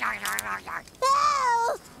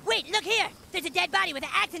 Oh! Wait, look here! There's a dead body with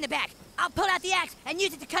an axe in the back! I'll pull out the axe and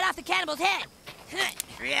use it to cut off the cannibal's head!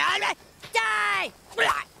 Die!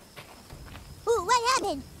 Ooh, what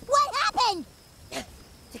happened? What happened?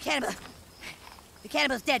 The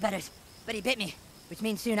cannibal's dead, Butters. But he bit me, which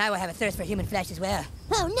means soon I will have a thirst for human flesh as well.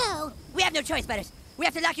 Oh, no! We have no choice, Butters. We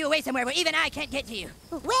have to lock you away somewhere where even I can't get to you.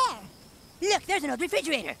 Where? Look, there's an old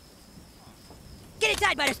refrigerator. Get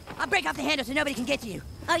inside, Butters. I'll break off the handle so nobody can get to you.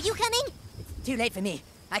 Are you coming? It's too late for me.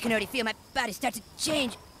 I can already feel my body start to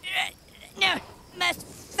change. No, must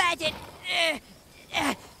fight it.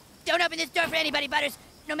 Don't open this door for anybody, Butters.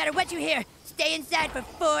 No matter what you hear, stay inside for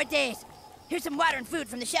 4 days. Here's some water and food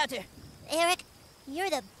from the shelter. Eric,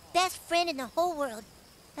 you're the best friend in the whole world.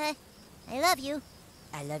 I love you.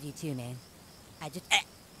 I love you too, man. I just...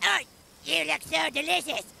 oh, you look so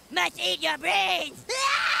delicious. Must eat your brains.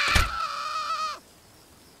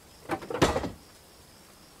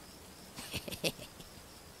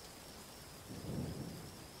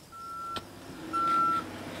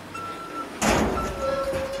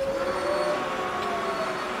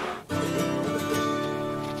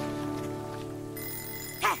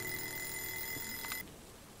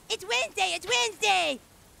 It's Wednesday!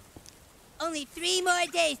 Only 3 more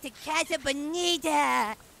days to Casa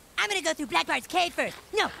Bonita. I'm gonna go through Blackbart's cave first.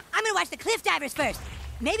 No, I'm gonna watch the cliff divers first.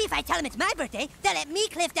 Maybe if I tell them it's my birthday, they'll let me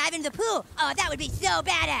cliff dive into the pool. Oh, that would be so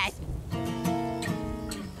badass.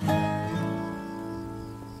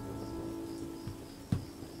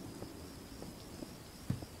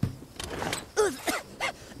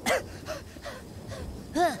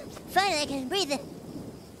 Finally, I can breathe.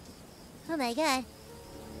 Oh my god.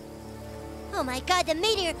 Oh my god, the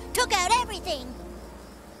meteor took out everything!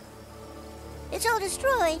 It's all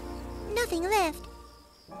destroyed. Nothing left.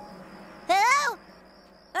 Hello?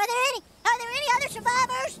 Are there any other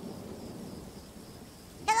survivors?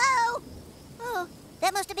 Hello? Oh,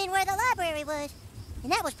 that must have been where the library was.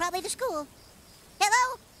 And that was probably the school.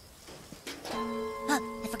 Hello?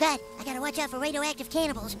 Oh, I forgot. I gotta watch out for radioactive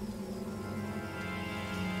cannibals.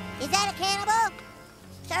 Is that a cannibal?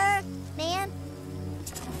 Sir? Ma'am?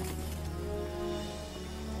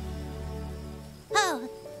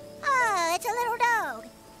 Oh, it's a little dog.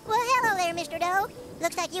 Well, hello there, Mr. Dog.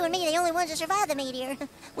 Looks like you and me are the only ones that survived the meteor.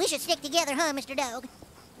 We should stick together, huh, Mr. Dog?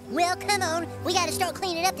 Well, come on. We gotta start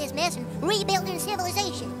cleaning up this mess and rebuilding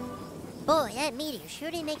civilization. Boy, that meteor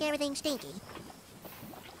sure did make everything stinky.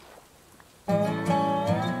 We're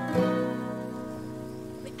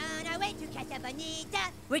on our way to Casa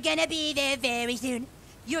Bonita. We're gonna be there very soon.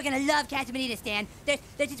 You're gonna love Casa Bonita, Stan. There's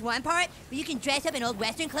this one part where you can dress up in old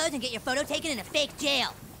Western clothes and get your photo taken in a fake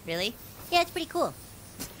jail. Really? Yeah, it's pretty cool.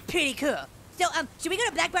 Pretty cool. So, should we go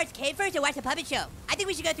to Black Bart's Cave first or watch the puppet show? I think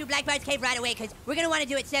we should go through Black Bart's Cave right away, because we're gonna want to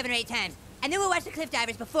do it 7 or 8 times. And then we'll watch the Cliff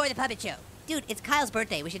Divers before the puppet show. Dude, it's Kyle's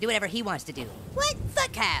birthday. We should do whatever he wants to do. What?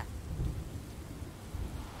 Fuck Kyle.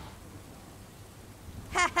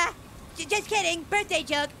 Haha. Just kidding. Birthday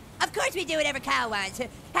joke. Of course we do whatever Kyle wants.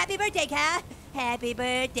 Happy birthday, Kyle. Happy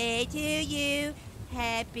birthday to you.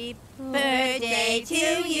 Happy birthday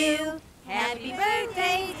to you. Happy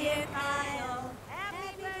birthday, dear Kyle.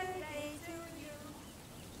 Happy birthday to you.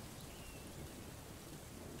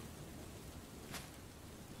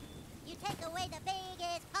 You take away the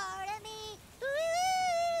biggest part of me.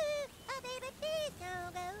 Ooh, oh baby, please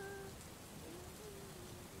don't go.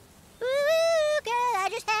 Ooh, girl, I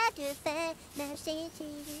just have to find my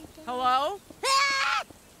senses. Hello? Ah!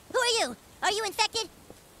 Who are you? Are you infected?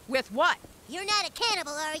 With what? You're not a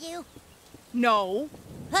cannibal, are you? No.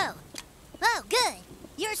 Oh. Oh, good.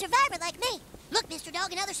 You're a survivor like me. Look, Mr.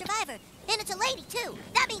 Dog, another survivor. And it's a lady, too.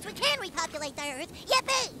 That means we can repopulate the Earth.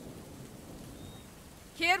 Yippee!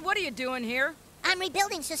 Kid, what are you doing here? I'm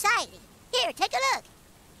rebuilding society. Here, take a look.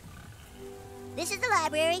 This is the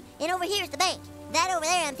library, and over here's the bank. That over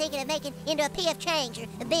there I'm thinking of making into a P.F. Chang's or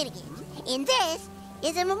a Bennigan's. And this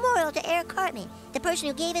is a memorial to Eric Cartman, the person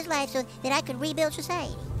who gave his life so that I could rebuild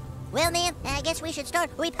society. Well, ma'am, I guess we should start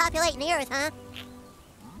repopulating the Earth, huh?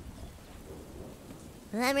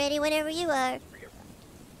 Well, I'm ready whenever you are.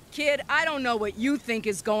 Kid, I don't know what you think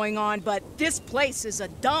is going on, but this place is a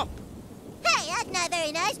dump. Hey, that's not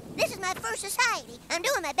very nice. This is my first society. I'm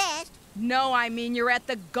doing my best. No, I mean you're at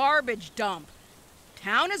the garbage dump.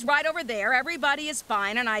 Town is right over there, everybody is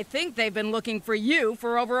fine, and I think they've been looking for you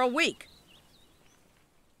for over a week.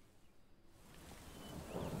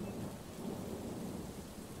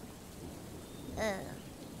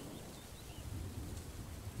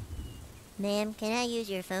 Ma'am, can I use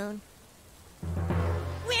your phone?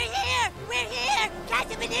 We're here! We're here!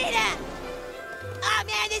 Casa Bonita! Oh,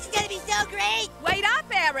 man, this is gonna be so great! Wait up,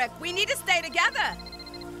 Eric. We need to stay together.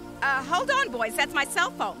 Hold on, boys. That's my cell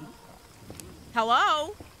phone.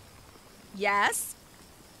 Hello? Yes?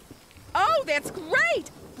 Oh, that's great!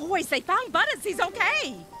 Boys, they found Butters. He's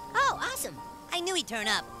okay. Oh, awesome. I knew he'd turn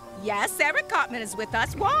up. Yes, Eric Cartman is with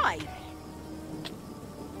us. Why?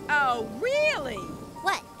 Oh, really?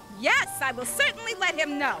 What? Yes, I will certainly let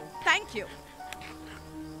him know. Thank you.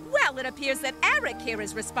 Well, it appears that Eric here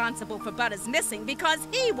is responsible for Butters missing because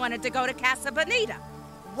he wanted to go to Casa Bonita.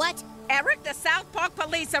 What? Eric, the South Park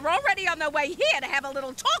police are already on their way here to have a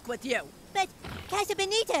little talk with you. But, Casa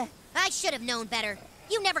Bonita, I should have known better.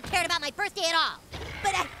 You never cared about my birthday at all.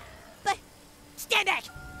 But, stand back!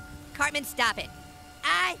 Cartman, stop it.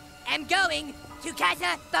 I am going to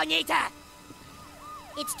Casa Bonita.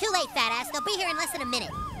 It's too late, fat ass. They'll be here in less than a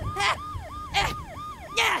minute.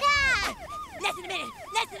 Less than a minute!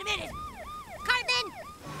 Less than a minute! Cartman!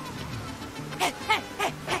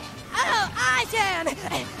 Oh, awesome!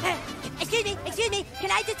 Excuse me,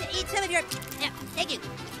 can I just eat some of your... Thank you.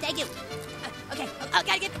 Okay, oh,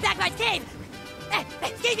 gotta get to Black Bart's Cave!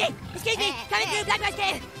 Excuse me, coming through Black Bart's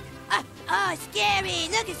Cave! Oh, scary,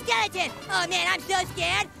 look, a skeleton! Oh, man, I'm so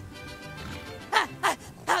scared!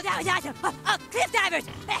 Oh, that was awesome! Oh, cliff divers!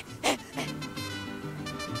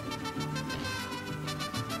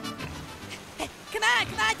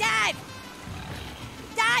 Come on, dive!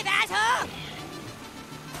 Dive, asshole!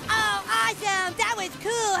 Oh, awesome! That was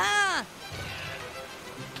cool, huh?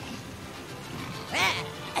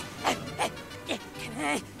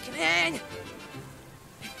 Come on!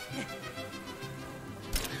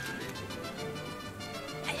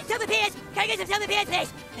 Silver pears! Can I get some silver pears,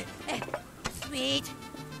 please?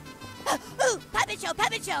 Ooh, puppet show,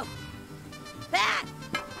 puppet show! Ah!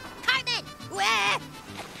 Cartman! Wah!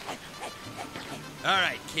 All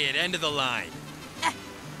right, kid, end of the line.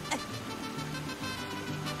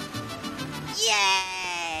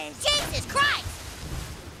 Yay! Jesus Christ!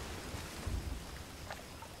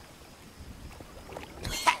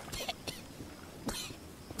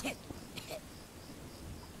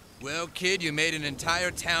 Well, kid, you made an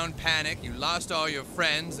entire town panic, you lost all your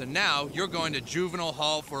friends, and now you're going to juvenile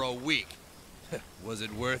hall for a week. Was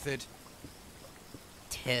it worth it?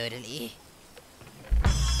 Totally.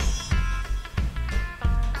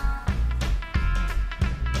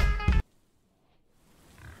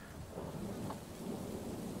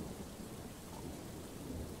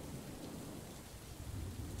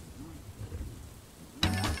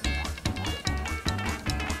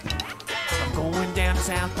 Going down to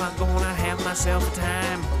South Park, gonna have myself a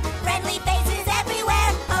time. Friendly faces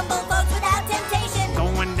everywhere, humble folks without temptation.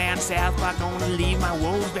 Going down to South Park, gonna leave my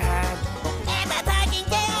woes behind. And my parking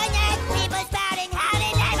day on that, people spouting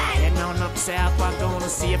howdy neighbor. Heading on up to South Park, gonna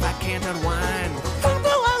see if I can't unwind.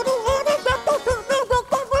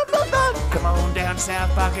 Come on down to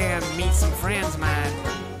South Park and meet some friends of mine.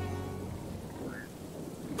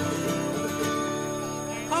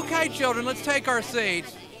 Okay, children, let's take our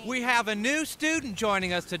seats. We have a new student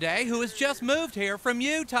joining us today who has just moved here from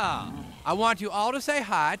Utah. I want you all to say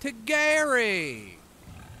hi to Gary.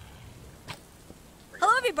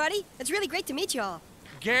 Hello, everybody. It's really great to meet you all.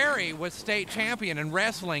 Gary was state champion in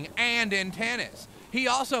wrestling and in tennis. He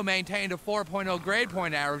also maintained a 4.0 grade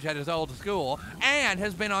point average at his old school and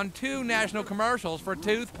has been on 2 national commercials for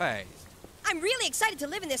toothpaste. I'm really excited to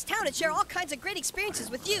live in this town and share all kinds of great experiences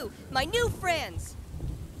with you, my new friends.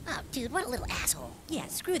 Oh, dude, what a little asshole. Yeah,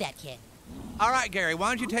 screw that kid. All right, Gary, why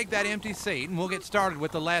don't you take that empty seat and we'll get started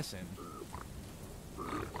with the lesson.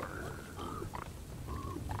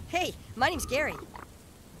 Hey, my name's Gary.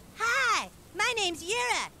 Hi, my name's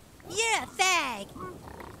Yura. You're a fag.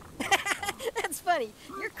 That's funny.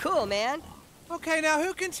 You're cool, man. Okay, now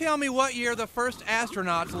who can tell me what year the first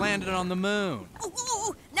astronauts landed on the moon?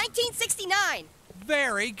 Oh, 1969.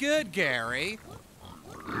 Very good, Gary.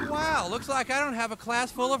 Wow, looks like I don't have a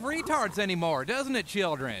class full of retards anymore, doesn't it,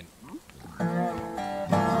 children? Dude,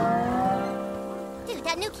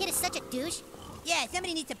 that new kid is such a douche. Yeah,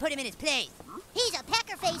 somebody needs to put him in his place. He's a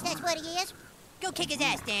pecker face, that's what he is. Go kick his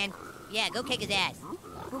ass, Dan. Yeah, go kick his ass.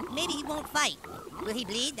 Well, maybe he won't fight. Will he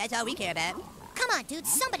bleed? That's all we care about. Come on, dude,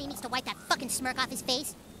 somebody needs to wipe that fucking smirk off his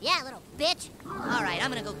face. Yeah, little bitch. All right,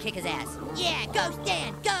 I'm gonna go kick his ass. Yeah, go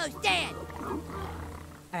Stan! Go Stan! All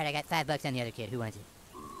right, I got $5 on the other kid. Who wants it?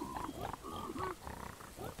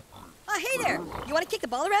 Oh, hey there. You want to kick the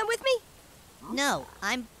ball around with me? No,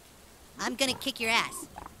 I'm gonna kick your ass.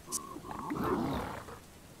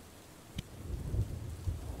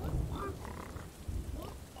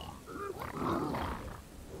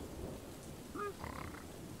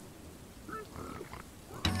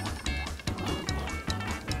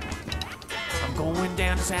 I'm going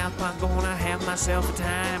down to South Park, gonna have myself a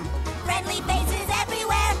time. Friendly faces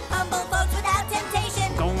everywhere, humble folks without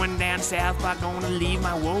temptation. Going down to South Park, gonna leave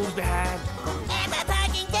my woes behind. And my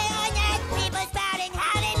parking day on that, people spouting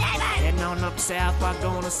howdy neighbor. Heading on up to South Park,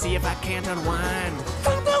 gonna see if I can't unwind.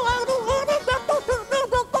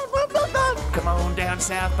 Come on down to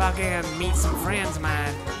South Park and meet some friends of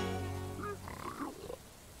mine.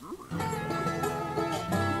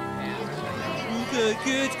 Okay,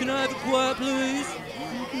 kids, can I have it quiet, please?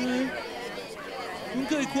 Okay.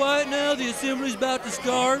 Okay, quiet now. The assembly's about to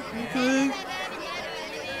start. Okay.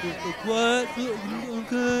 Quiet.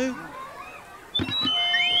 Okay.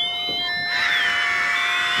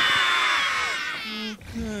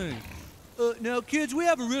 Okay. Now, kids, we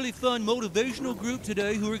have a really fun motivational group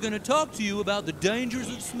today who are going to talk to you about the dangers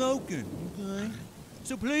of smoking. Okay.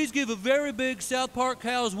 So please give a very big South Park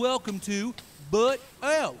Cows welcome to Butt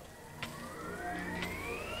Out.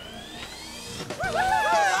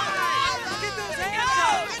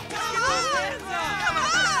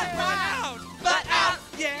 Butt out,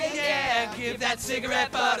 yeah, yeah, give that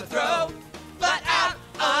cigarette butt a throw. Butt out,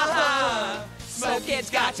 uh-huh, smoke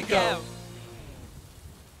kids got to go.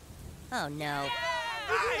 Oh, no.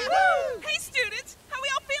 Hey, students, how we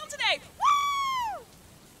all feel today? Woo!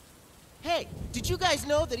 Hey, did you guys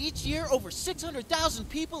know that each year over 600,000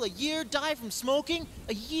 people a year die from smoking?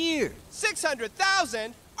 A year.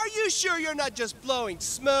 600,000? Are you sure you're not just blowing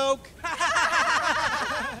smoke?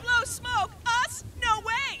 Blow smoke? Us? No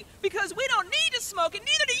way! Because we don't need to smoke, and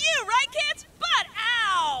neither do you, right, kids? Butt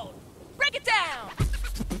out! Break it down!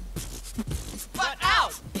 Butt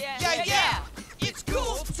out, yeah. It's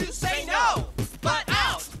cool to say no. Butt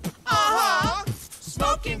out, uh-huh,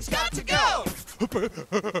 Smoking's got to go.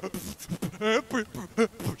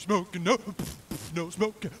 Smoking, no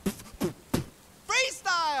smoking.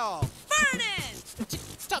 Freestyle. Vernon!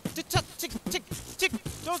 Stop!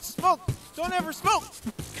 Don't smoke! Don't ever smoke!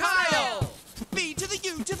 Kyle. B to the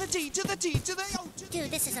U to the D to the T to the O to the Dude,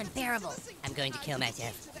 this is unbearable. I'm going to kill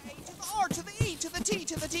myself. R to the E to the T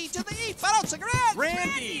to the D to the E. Fat out cigarette.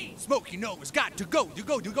 Randy! Smoky no has got to go. You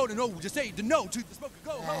go to no. Just say the no to the smoker.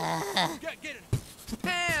 Go. Get it.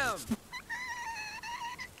 Pam.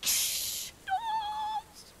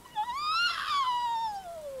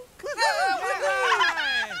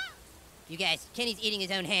 You guys, Kenny's eating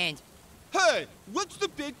his own hand. Hey, what's the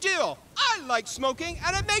big deal? I like smoking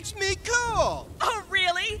and it makes me cool. Oh,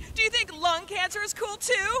 really? Do you think lung cancer is cool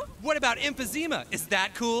too? What about emphysema? Is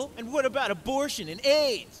that cool? And what about abortion and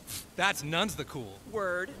AIDS? That's none's the cool.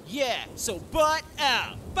 Word. Yeah, so butt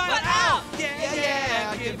out. Butt out!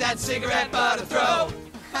 Yeah, give that cigarette butt a throw.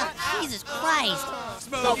 Jesus Christ.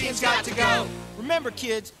 Smoking's got to go. Remember,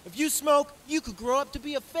 kids, if you smoke, you could grow up to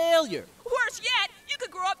be a failure. Worse yet, you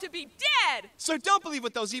could grow up to be dead. So don't believe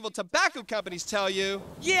what those evil tobacco companies tell you.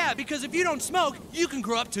 Yeah, because if you don't smoke, you can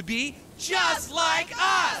grow up to be just like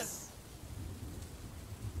us.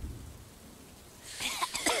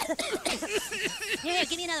 Here,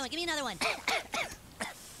 give me another one.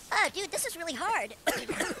 Oh, dude, this is really hard.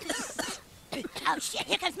 Oh, shit,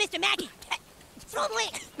 here comes Mr. Mackey. Throw him away.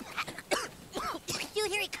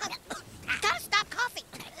 Dude, here he comes. Gotta stop coughing.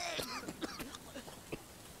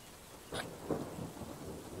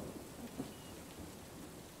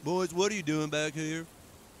 Boys, what are you doing back here?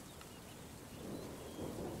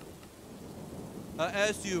 I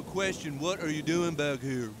asked you a question. What are you doing back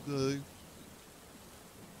here? Okay?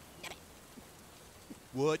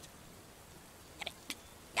 What?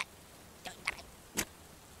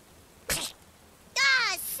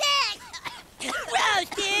 Ah, sick! Gross,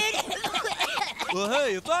 dude! Well,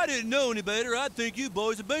 hey, if I didn't know any better, I'd think you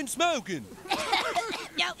boys have been smoking.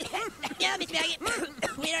 No, Mr. Mackey,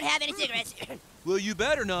 we don't have any cigarettes. Well, you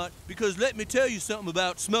better not, because let me tell you something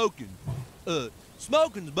about smoking.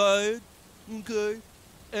 Smoking's bad, okay?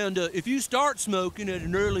 And if you start smoking at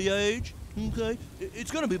an early age, okay,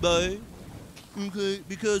 it's gonna be bad, okay?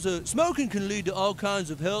 Because smoking can lead to all kinds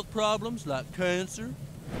of health problems like cancer,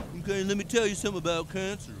 okay? And let me tell you something about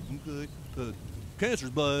cancer, okay? Cancer's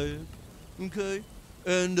bad, okay?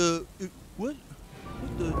 And what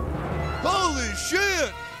the? Holy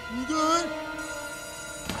shit! Okay?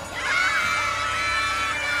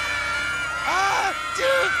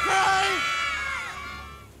 Jesus Christ!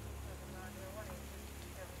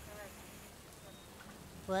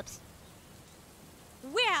 Whoops.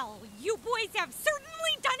 Well, you boys have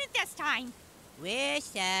certainly done it this time. We're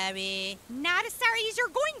sorry. Not as sorry as you're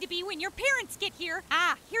going to be when your parents get here.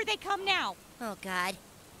 Ah, here they come now. Oh, God.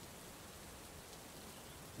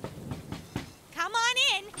 Come on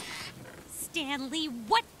in. Stanley,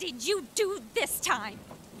 what did you do this time?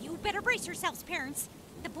 You better brace yourselves, parents.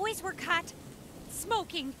 The boys were caught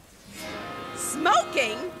smoking.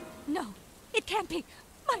 Smoking? No, it can't be.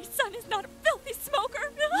 My son is not a filthy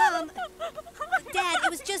smoker. Mom. Dad,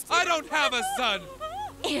 it was just... I don't have a son.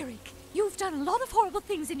 Eric, you've done a lot of horrible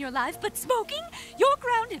things in your life, but smoking? You're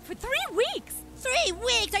grounded for 3 weeks. 3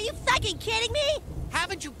 weeks? Are you fucking kidding me?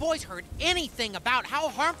 Haven't you boys heard anything about how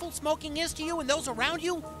harmful smoking is to you and those around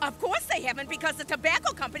you? Of course they haven't, because the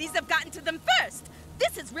tobacco companies have gotten to them first.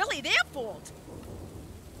 This is really their fault.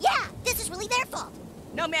 Yeah, this is really their fault.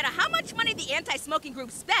 No matter how much money the anti-smoking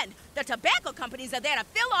groups spend, the tobacco companies are there to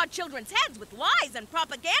fill our children's heads with lies and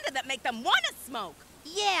propaganda that make them want to smoke.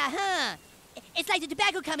 Yeah, huh? It's like the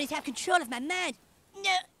tobacco companies have control of my mind.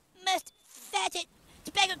 No, must fat it.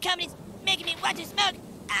 Tobacco companies making me want to smoke.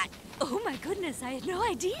 Ah. Oh my goodness, I had no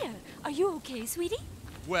idea. Are you okay, sweetie?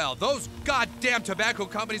 Well, those goddamn tobacco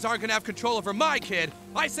companies aren't gonna have control over my kid.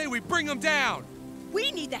 I say we bring them down.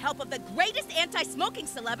 We need the help of the greatest anti-smoking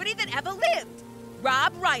celebrity that ever lived,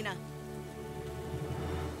 Rob Reiner.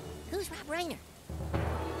 Who's Rob Reiner?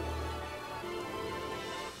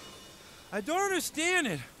 I don't understand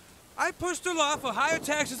it. I pushed a law for higher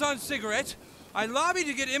taxes on cigarettes. I lobbied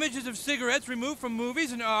to get images of cigarettes removed from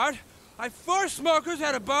movies and art. I forced smokers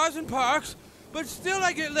out of bars and parks, but still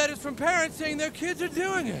I get letters from parents saying their kids are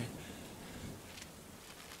doing it.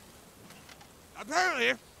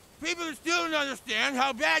 Apparently, people still don't understand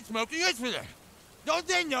how bad smoking is for them. Don't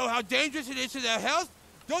they know how dangerous it is to their health?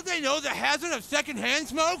 Don't they know the hazard of secondhand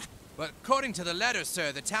smoke? But according to the letter,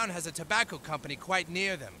 sir, the town has a tobacco company quite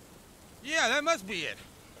near them. Yeah, that must be it.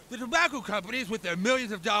 The tobacco companies with their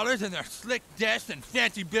millions of dollars and their slick desks and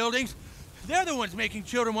fancy buildings, they're the ones making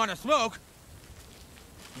children want to smoke.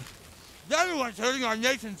 Everyone's hurting our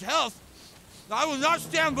nation's health. I will not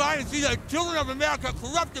stand by and see the children of America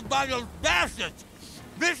corrupted by those bastards.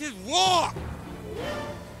 This is war.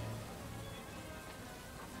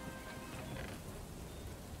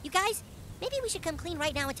 You guys, maybe we should come clean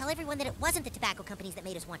right now and tell everyone that it wasn't the tobacco companies that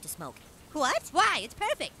made us want to smoke. What? Why? It's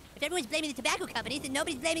perfect. If everyone's blaming the tobacco companies, then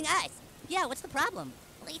nobody's blaming us. Yeah, what's the problem?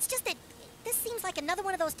 Well, it's just that this seems like another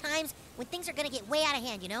one of those times when things are gonna get way out of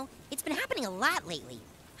hand, you know? It's been happening a lot lately.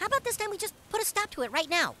 How about this time we just put a stop to it right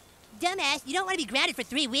now? Dumbass, you don't want to be grounded for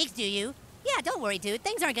 3 weeks, do you? Yeah, don't worry, dude.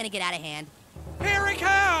 Things aren't gonna get out of hand. Here he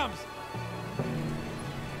comes!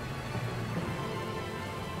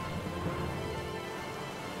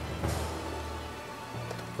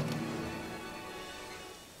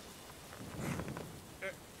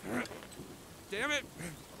 Damn it!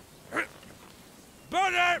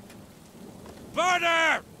 Butter!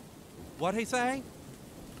 Butter! What'd he say?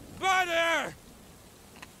 Butter!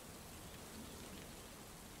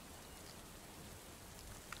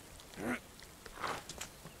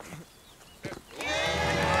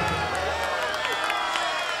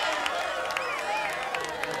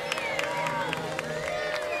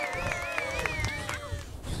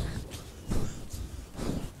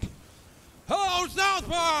 Hello, South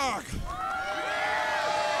Park!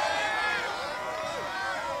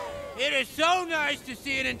 It is so nice to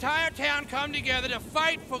see an entire town come together to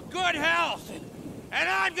fight for good health. And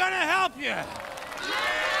I'm gonna help you.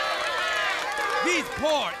 These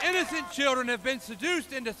poor, innocent children have been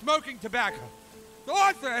seduced into smoking tobacco. So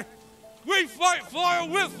I say, we fight fire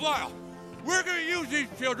with fire. We're gonna use these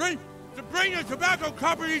children to bring the tobacco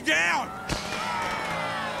company down.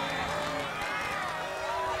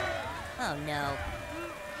 Oh, no.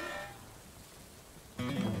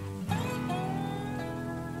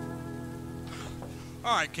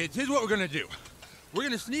 All right, kids, here's what we're gonna do. We're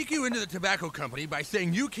gonna sneak you into the tobacco company by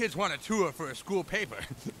saying you kids want a tour for a school paper.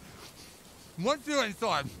 Once you're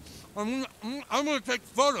inside, I'm gonna take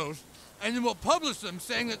photos, and then we'll publish them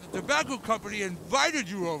saying that the tobacco company invited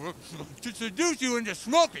you over to seduce you into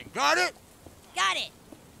smoking. Got it? Got it.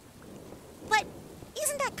 But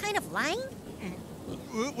isn't that kind of lying?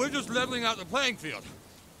 We're just leveling out the playing field.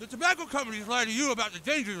 The tobacco companies lie to you about the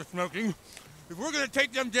dangers of smoking. If we're gonna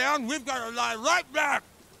take them down, we've got to lie right back.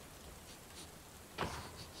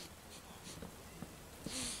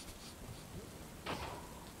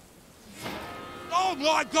 Oh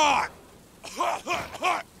my God!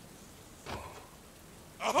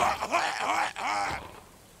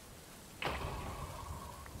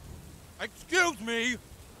 Excuse me.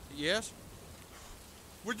 Yes?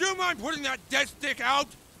 Would you mind putting that death stick out?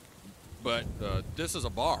 But, this is a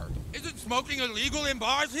bar. Isn't smoking illegal in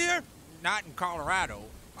bars here? Not in Colorado.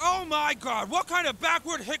 Oh my God, what kind of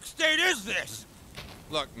backward hick state is this?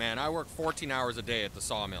 Look, man, I work 14 hours a day at the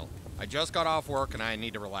sawmill. I just got off work and I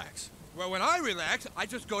need to relax. Well, when I relax, I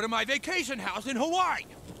just go to my vacation house in Hawaii.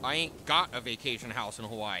 I ain't got a vacation house in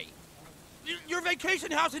Hawaii. Your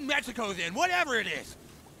vacation house in Mexico, then, whatever it is.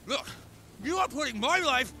 Look, you are putting my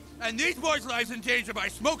life and these boys' lives in danger by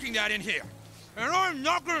smoking that in here. And I'm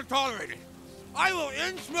not going to tolerate it. I will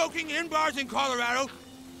end smoking in bars in Colorado.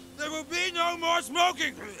 There will be no more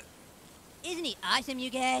smoking. Isn't he awesome, you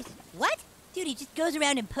guys? What? Dude, he just goes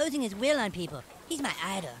around imposing his will on people. He's my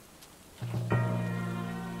idol.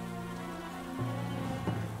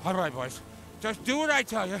 All right, boys. Just do what I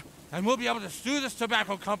tell you, and we'll be able to sue this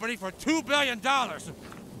tobacco company for $2 billion.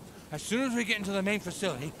 As soon as we get into the main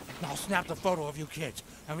facility, I'll snap the photo of you kids,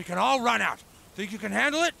 and we can all run out. Think you can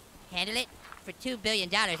handle it? Handle it? For $2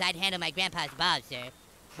 billion, I'd handle my grandpa's bob, sir.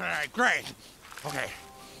 All right, great. Okay,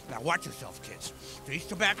 now watch yourself, kids. These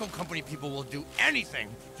tobacco company people will do anything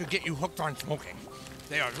to get you hooked on smoking.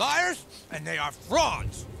 They are liars, and they are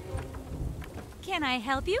frauds. Can I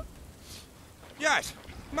help you? Yes,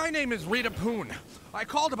 my name is Rita Poon. I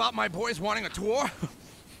called about my boys wanting a tour.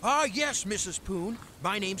 Ah, yes, Mrs. Poon.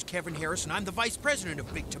 My name's Kevin Harris, and I'm the vice president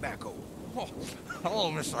of Big Tobacco. Oh,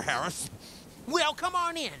 hello, Mr. Harris. Well, come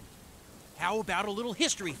on in. How about a little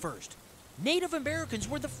history first? Native Americans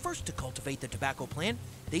were the first to cultivate the tobacco plant.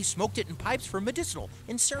 They smoked it in pipes for medicinal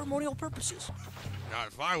and ceremonial purposes. Now,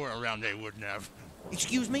 if I were around, they wouldn't have.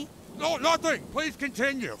 Excuse me? No, nothing. Please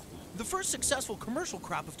continue. The first successful commercial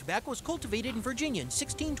crop of tobacco was cultivated in Virginia in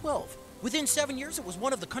 1612. Within 7 years, it was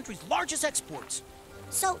one of the country's largest exports.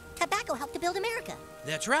 So, tobacco helped to build America.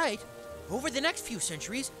 That's right. Over the next few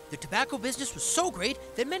centuries, the tobacco business was so great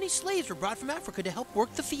that many slaves were brought from Africa to help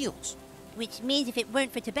work the fields. Which means if it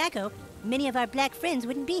weren't for tobacco, many of our black friends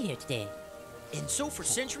wouldn't be here today. And so for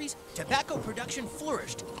centuries, tobacco production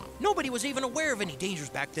flourished. Nobody was even aware of any dangers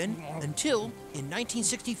back then, until in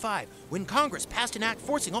 1965, when Congress passed an act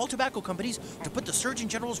forcing all tobacco companies to put the Surgeon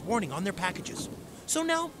General's warning on their packages. So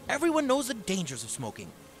now, everyone knows the dangers of smoking.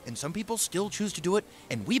 And some people still choose to do it,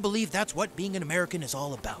 and we believe that's what being an American is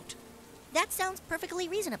all about. That sounds perfectly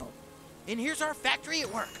reasonable. And here's our factory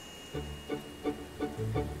at work.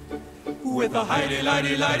 With a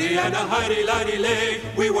hidey-lighty-lighty and a hidey-lighty-lay,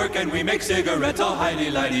 we work and we make cigarettes all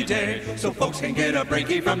hidey-lighty day. So folks can get a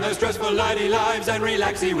breaky from their stressful lighty lives and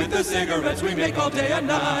relaxy with the cigarettes we make all day and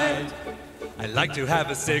night. I like to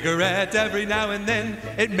have a cigarette every now and then.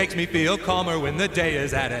 It makes me feel calmer when the day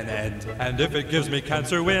is at an end. And if it gives me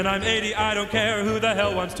cancer when I'm 80, I don't care. Who the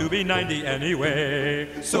hell wants to be 90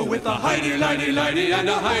 anyway? So with a hidey-lighty-lighty and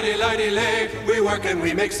a hidey-lighty-lay, we work and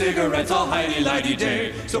we make cigarettes all hidey-lighty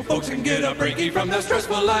day. So folks can get a breaky from their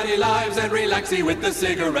stressful lighty lives and relaxy with the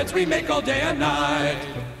cigarettes we make all day and night.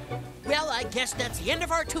 Well, I guess that's the end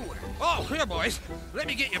of our tour. Oh, here, boys. Let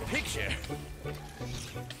me get your picture.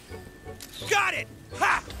 Got it!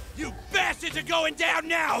 Ha! You bastards are going down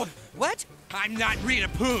now! What? I'm not Rita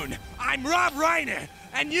Poon. I'm Rob Reiner,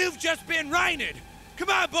 and you've just been Reinered. Come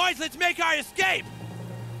on, boys, let's make our escape!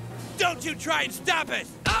 Don't you try and stop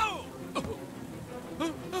us! Oh!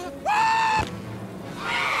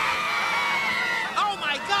 Oh,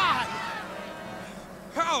 my God!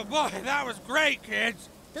 Oh, boy, that was great, kids.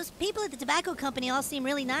 Those people at the tobacco company all seem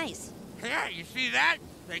really nice. Yeah, you see that?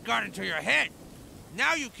 They got into your head.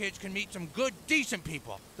 Now you kids can meet some good, decent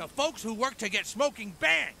people. The folks who work to get smoking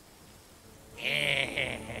banned.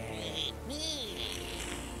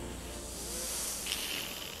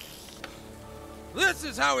 This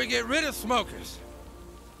is how we get rid of smokers.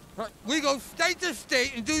 We go state to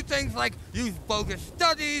state and do things like use bogus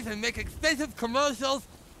studies and make expensive commercials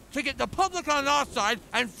to get the public on our side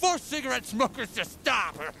and force cigarette smokers to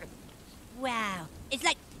stop. Wow. It's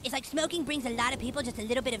like smoking brings a lot of people just a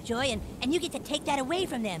little bit of joy, and you get to take that away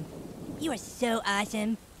from them. You are so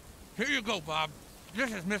awesome. Here you go, Bob.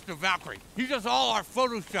 This is Mr. Valkyrie. He does all our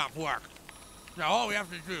Photoshop work. Now all we have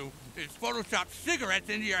to do is Photoshop cigarettes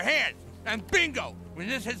into your hands. And bingo! When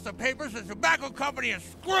this hits the papers, the tobacco company is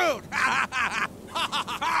screwed!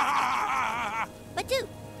 But dude,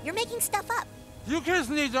 you're making stuff up. You kids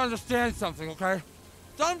need to understand something, okay?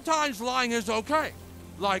 Sometimes lying is okay.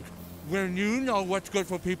 Like, when you know what's good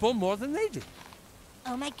for people more than they do.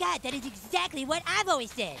 Oh my God, that is exactly what I've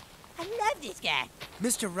always said. I love this guy.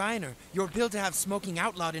 Mr. Reiner, your bill to have smoking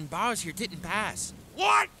outlawed in bars here didn't pass.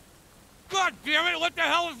 What? God damn it, what the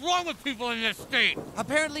hell is wrong with people in this state?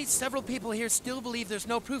 Apparently, several people here still believe there's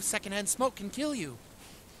no proof secondhand smoke can kill you.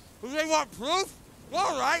 They want proof?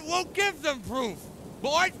 All right, we'll give them proof.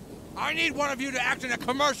 Boys, I need one of you to act in a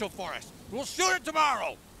commercial for us. We'll shoot it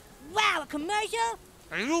tomorrow. Wow, a commercial?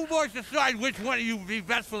 And you boys decide which one of you would be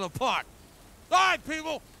best for the part. All right,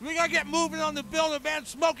 people, we gotta get moving on the bill to ban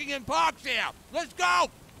smoking in parks here. Let's go!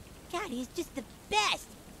 God, he's just the best.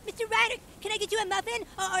 Mr. Ryder, can I get you a muffin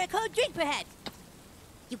or a cold drink, perhaps?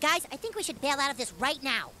 You guys, I think we should bail out of this right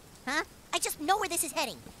now. Huh? I just know where this is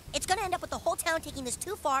heading. It's gonna end up with the whole town taking this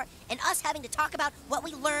too far and us having to talk about what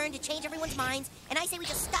we learned to change everyone's minds, and I say we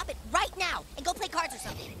just stop it right now and go play cards or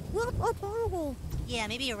something. Yeah,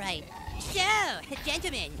 maybe you're right. So,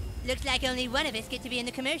 gentlemen, looks like only one of us get to be in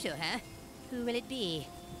the commercial, huh? Who will it be?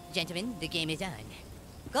 Gentlemen, the game is on.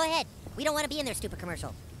 Go ahead. We don't want to be in their stupid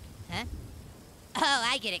commercial. Huh? Oh,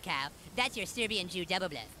 I get it, Kyle. That's your Serbian Jew double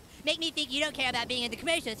bluff. Make me think you don't care about being in the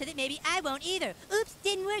commercial so that maybe I won't either. Oops,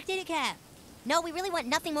 didn't work, did it, Kyle? No, we really want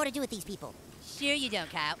nothing more to do with these people. Sure you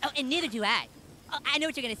don't, Kyle. Oh, and neither do I. Oh, I know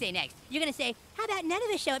what you're going to say next. You're going to say, how about none of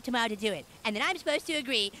us show up tomorrow to do it? And then I'm supposed to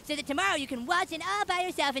agree so that tomorrow you can waltz in all by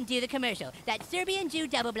yourself and do the commercial. That's Serbian Jew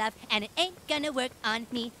double bluff, and it ain't gonna work on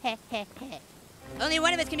me. Heh, heh, heh. Only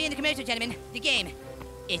one of us can be in the commercial, gentlemen. The game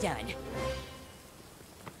is on.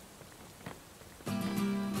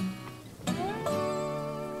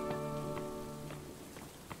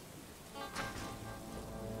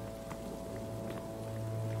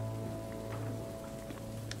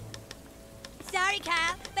 Sorry,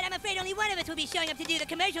 Kyle, but I'm afraid only one of us will be showing up to do the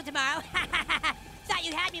commercial tomorrow. Thought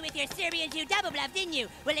you had me with your Serbian Jew double bluff, didn't you?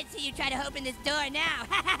 Well, let's see you try to open this door now.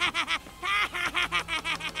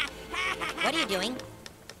 What are you doing?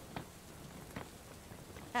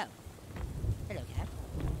 Oh. Hello, Kyle.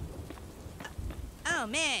 Oh,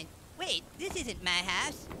 man. Wait, this isn't my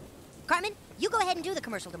house. Cartman, you go ahead and do the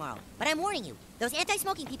commercial tomorrow. But I'm warning you, those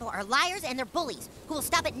anti-smoking people are liars and they're bullies who will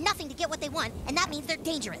stop at nothing to get what they want, and that means they're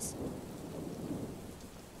dangerous.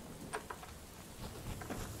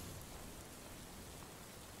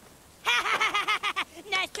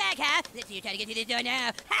 Nice try, cow. Let's see you try to get through this door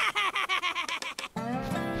now.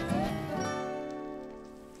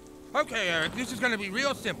 Okay, Eric, this is gonna be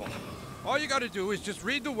real simple. All you gotta do is just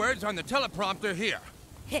read the words on the teleprompter here.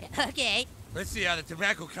 Okay. Let's see how the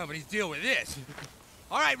tobacco companies deal with this.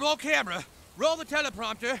 All right, roll camera. Roll the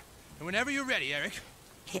teleprompter. And whenever you're ready, Eric.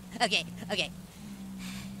 Okay.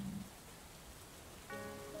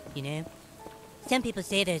 You know, some people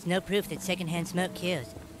say there's no proof that secondhand smoke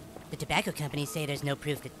kills. The tobacco companies say there's no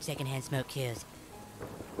proof that secondhand smoke kills.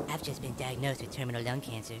 I've just been diagnosed with terminal lung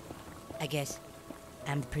cancer. I guess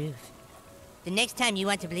I'm the proof. The next time you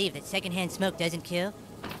want to believe that secondhand smoke doesn't kill,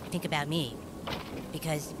 think about me.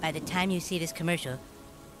 Because by the time you see this commercial,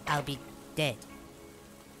 I'll be dead.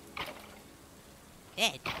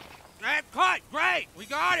 Dead? That cut! Great! We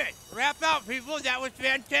got it! Wrap out, people. That was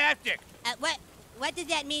fantastic. What does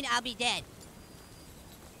that mean, I'll be dead?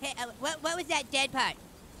 Hey, what was that dead part?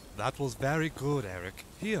 That was very good, Eric.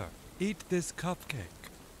 Here, eat this cupcake.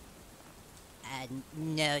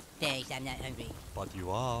 No thanks, I'm not hungry. But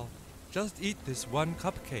you are. Just eat this one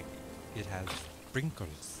cupcake. It has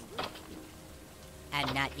sprinkles.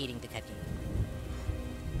 I'm not eating the cupcake.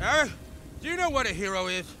 Eric, do you know what a hero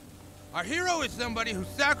is? A hero is somebody who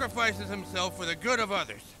sacrifices himself for the good of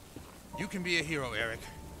others. You can be a hero, Eric.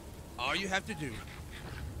 All you have to do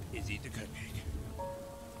is eat the cupcake.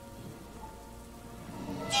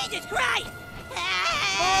 Jesus Christ!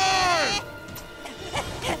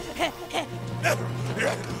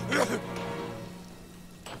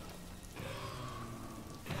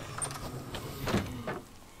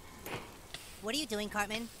 What are you doing,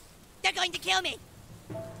 Cartman? They're going to kill me!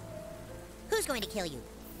 Who's going to kill you?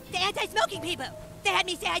 The anti-smoking people! They had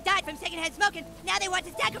me say I died from secondhand smoking. Now they want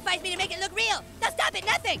to sacrifice me to make it look real. They'll stop it,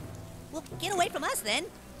 nothing! Well, get away from us then.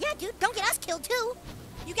 Yeah, dude, don't get us killed too.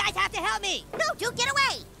 You guys have to help me. No, dude, get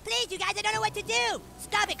away. Please, you guys, I don't know what to do.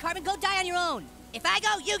 Stop it, Cartman. Go die on your own. If I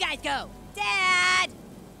go, you guys go. Dad!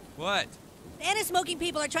 What? The anti-smoking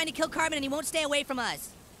people are trying to kill Cartman and he won't stay away from us.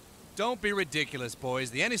 Don't be ridiculous,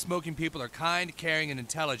 boys. The anti-smoking people are kind, caring, and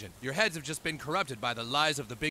intelligent. Your heads have just been corrupted by the lies of the big